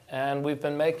 and we've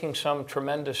been making some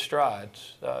tremendous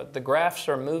strides. The graphs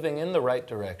are moving in the right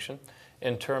direction,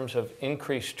 in terms of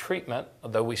increased treatment,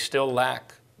 although we still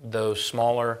lack those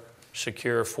smaller,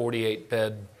 secure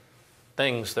 48-bed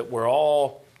things that were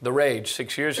all the rage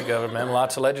 6 years ago. Man,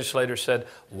 lots of legislators said,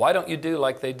 why don't you do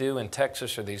like they do in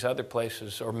Texas or these other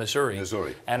places, or Missouri.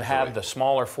 Have the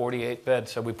smaller 48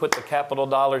 beds. So we put the capital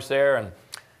dollars there and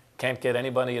can't get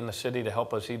anybody in the city to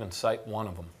help us even cite one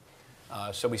of them.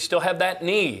 So we still have that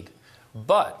need,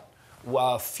 but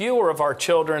while fewer of our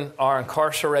children are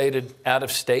incarcerated out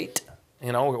of state,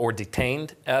 or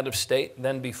detained out of state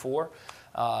than before,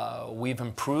 we've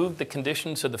improved the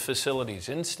conditions of the facilities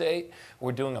in state.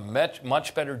 We're doing a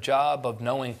much better job of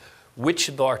knowing which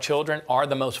of our children are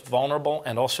the most vulnerable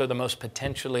and also the most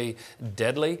potentially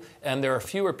deadly. And there are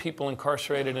fewer people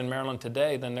incarcerated in Maryland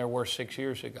today than there were 6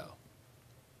 years ago.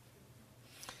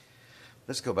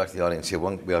 Let's go back to the audience here.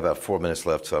 We have about 4 minutes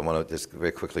left, so I want to just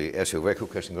very quickly ask you a very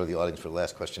quick question, go to the audience for the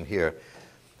last question here.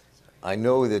 I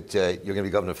know that you're going to be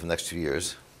governor for the next 2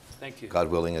 years. Thank you. God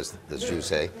willing, as the Jews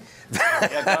say.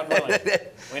 Yeah, God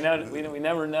willing. We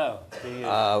never know.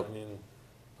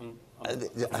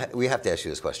 We have to ask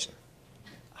you this question.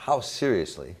 How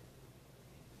seriously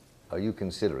are you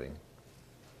considering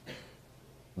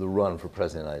the run for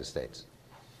President of the United States?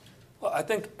 Well, I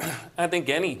think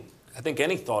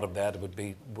any thought of that would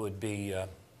be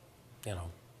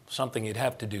something you'd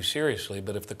have to do seriously.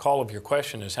 But if the call of your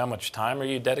question is how much time are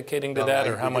you dedicating to that,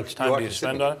 or how much time do you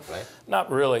spend on it? Right? Not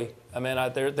really. I mean,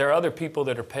 there are other people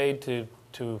that are paid to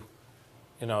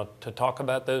talk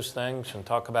about those things and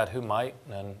talk about who might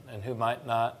and who might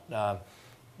not.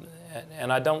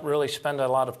 And I don't really spend a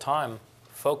lot of time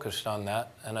focused on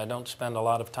that, and I don't spend a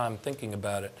lot of time thinking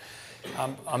about it.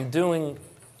 I'm doing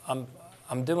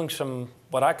some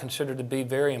what I consider to be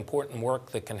very important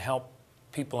work that can help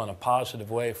people in a positive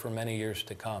way for many years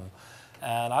to come.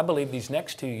 And I believe these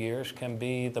next 2 years can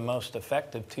be the most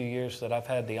effective 2 years that I've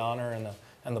had the honor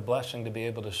and the blessing to be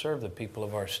able to serve the people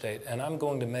of our state. And I'm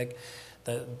going to make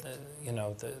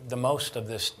the most of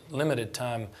this limited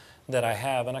time that I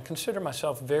have. And I consider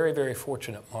myself very, very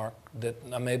fortunate, Mark, that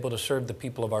I'm able to serve the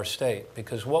people of our state,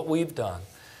 because what we've done,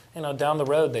 down the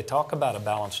road they talk about a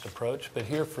balanced approach, but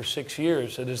here for 6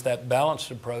 years it is that balanced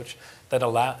approach that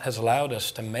has allowed us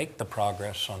to make the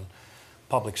progress on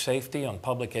public safety, on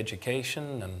public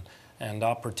education and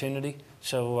opportunity.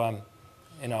 So,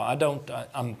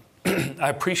 I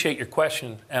appreciate your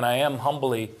question, and I am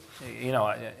humbly,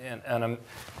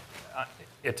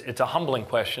 it's a humbling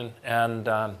question, and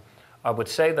I would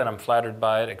say that I'm flattered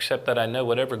by it, except that I know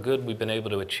whatever good we've been able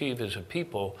to achieve as a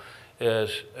people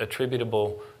is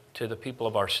attributable to the people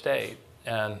of our state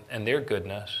and their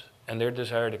goodness and their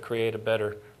desire to create a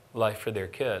better life for their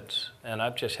kids. And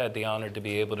I've just had the honor to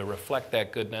be able to reflect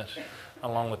that goodness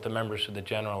along with the members of the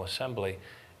General Assembly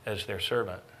as their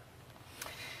servant.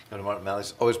 Governor Martin O'Malley,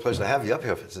 it's always a pleasure to have you up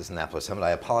here for this Annapolis Summit.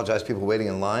 I apologize, people waiting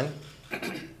in line. Good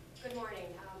morning.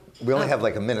 We only have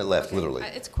like a minute left, literally.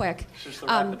 It's quick. This is the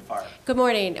rapid fire. Good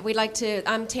morning.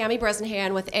 I'm Tammy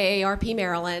Bresnahan with AARP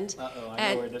Maryland. Uh-oh,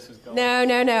 I know where this is going.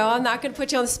 No. I'm not going to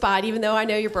put you on the spot, even though I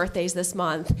know your birthday's this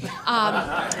month.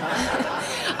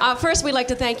 First, we'd like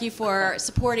to thank you for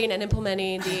supporting and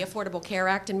implementing the Affordable Care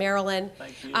Act in Maryland.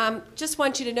 Thank you. Just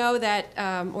want you to know that,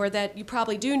 or that you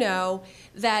probably do know,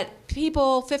 that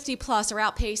people 50 plus are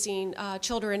outpacing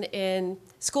children in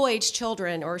school-age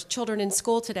children or children in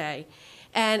school today.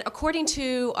 And according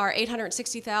to our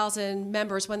 860,000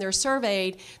 members, when they're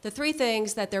surveyed, the three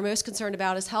things that they're most concerned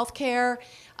about is health care,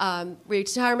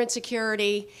 retirement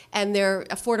security, and their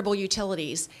affordable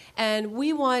utilities. And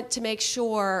we want to make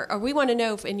sure, or we want to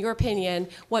know, in your opinion,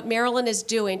 what Maryland is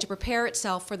doing to prepare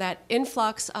itself for that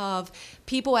influx of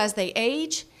people as they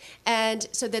age, and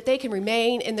so that they can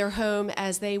remain in their home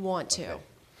as they want to.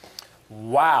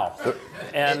 Wow.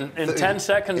 And in 10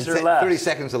 seconds or less. 30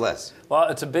 seconds or less. Well,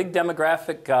 it's a big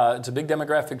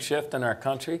demographic shift in our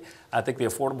country. I think the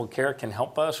Affordable Care can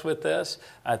help us with this.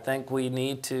 I think we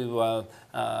need to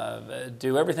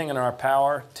do everything in our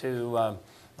power to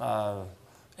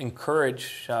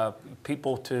encourage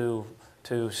people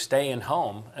to stay in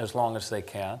home as long as they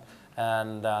can,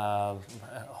 and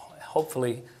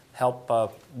hopefully help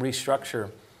restructure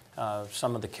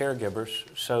some of the caregivers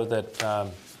so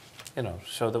that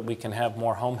so that we can have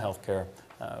more home health care,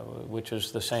 which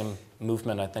is the same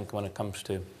movement, I think, when it comes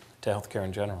to health care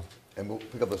in general. And we'll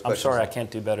pick up those questions. I'm sorry, I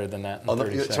can't do better than that in 30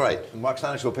 seconds. That's right. Mark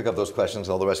Steinish will pick up those questions,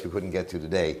 all the rest we couldn't get to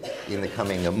today, in the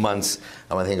coming months.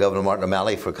 I want to thank Governor Martin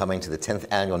O'Malley for coming to the 10th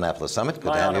Annual Annapolis Summit.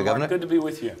 Good to have you, Governor. Good to be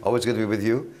with you. Always good to be with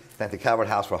you. Thank the Calvert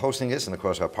House for hosting us, and of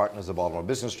course our partners, the Baltimore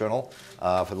Business Journal,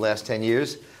 for the last 10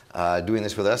 years. doing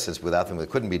this with us, since without them it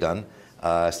couldn't be done.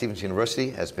 Stevenson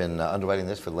University has been underwriting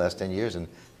this for the last 10 years and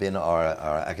been our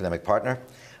academic partner.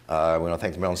 We want to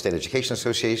thank the Maryland State Education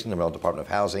Association, the Maryland Department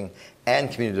of Housing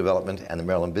and Community Development, and the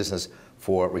Maryland Business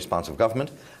for Responsive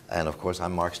Government. And of course,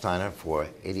 I'm Mark Steiner for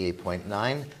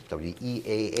 88.9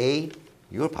 WEAA,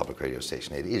 your public radio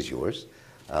station. It is yours,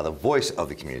 the voice of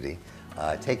the community.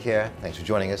 Take care. Thanks for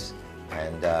joining us,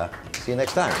 and see you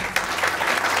next time.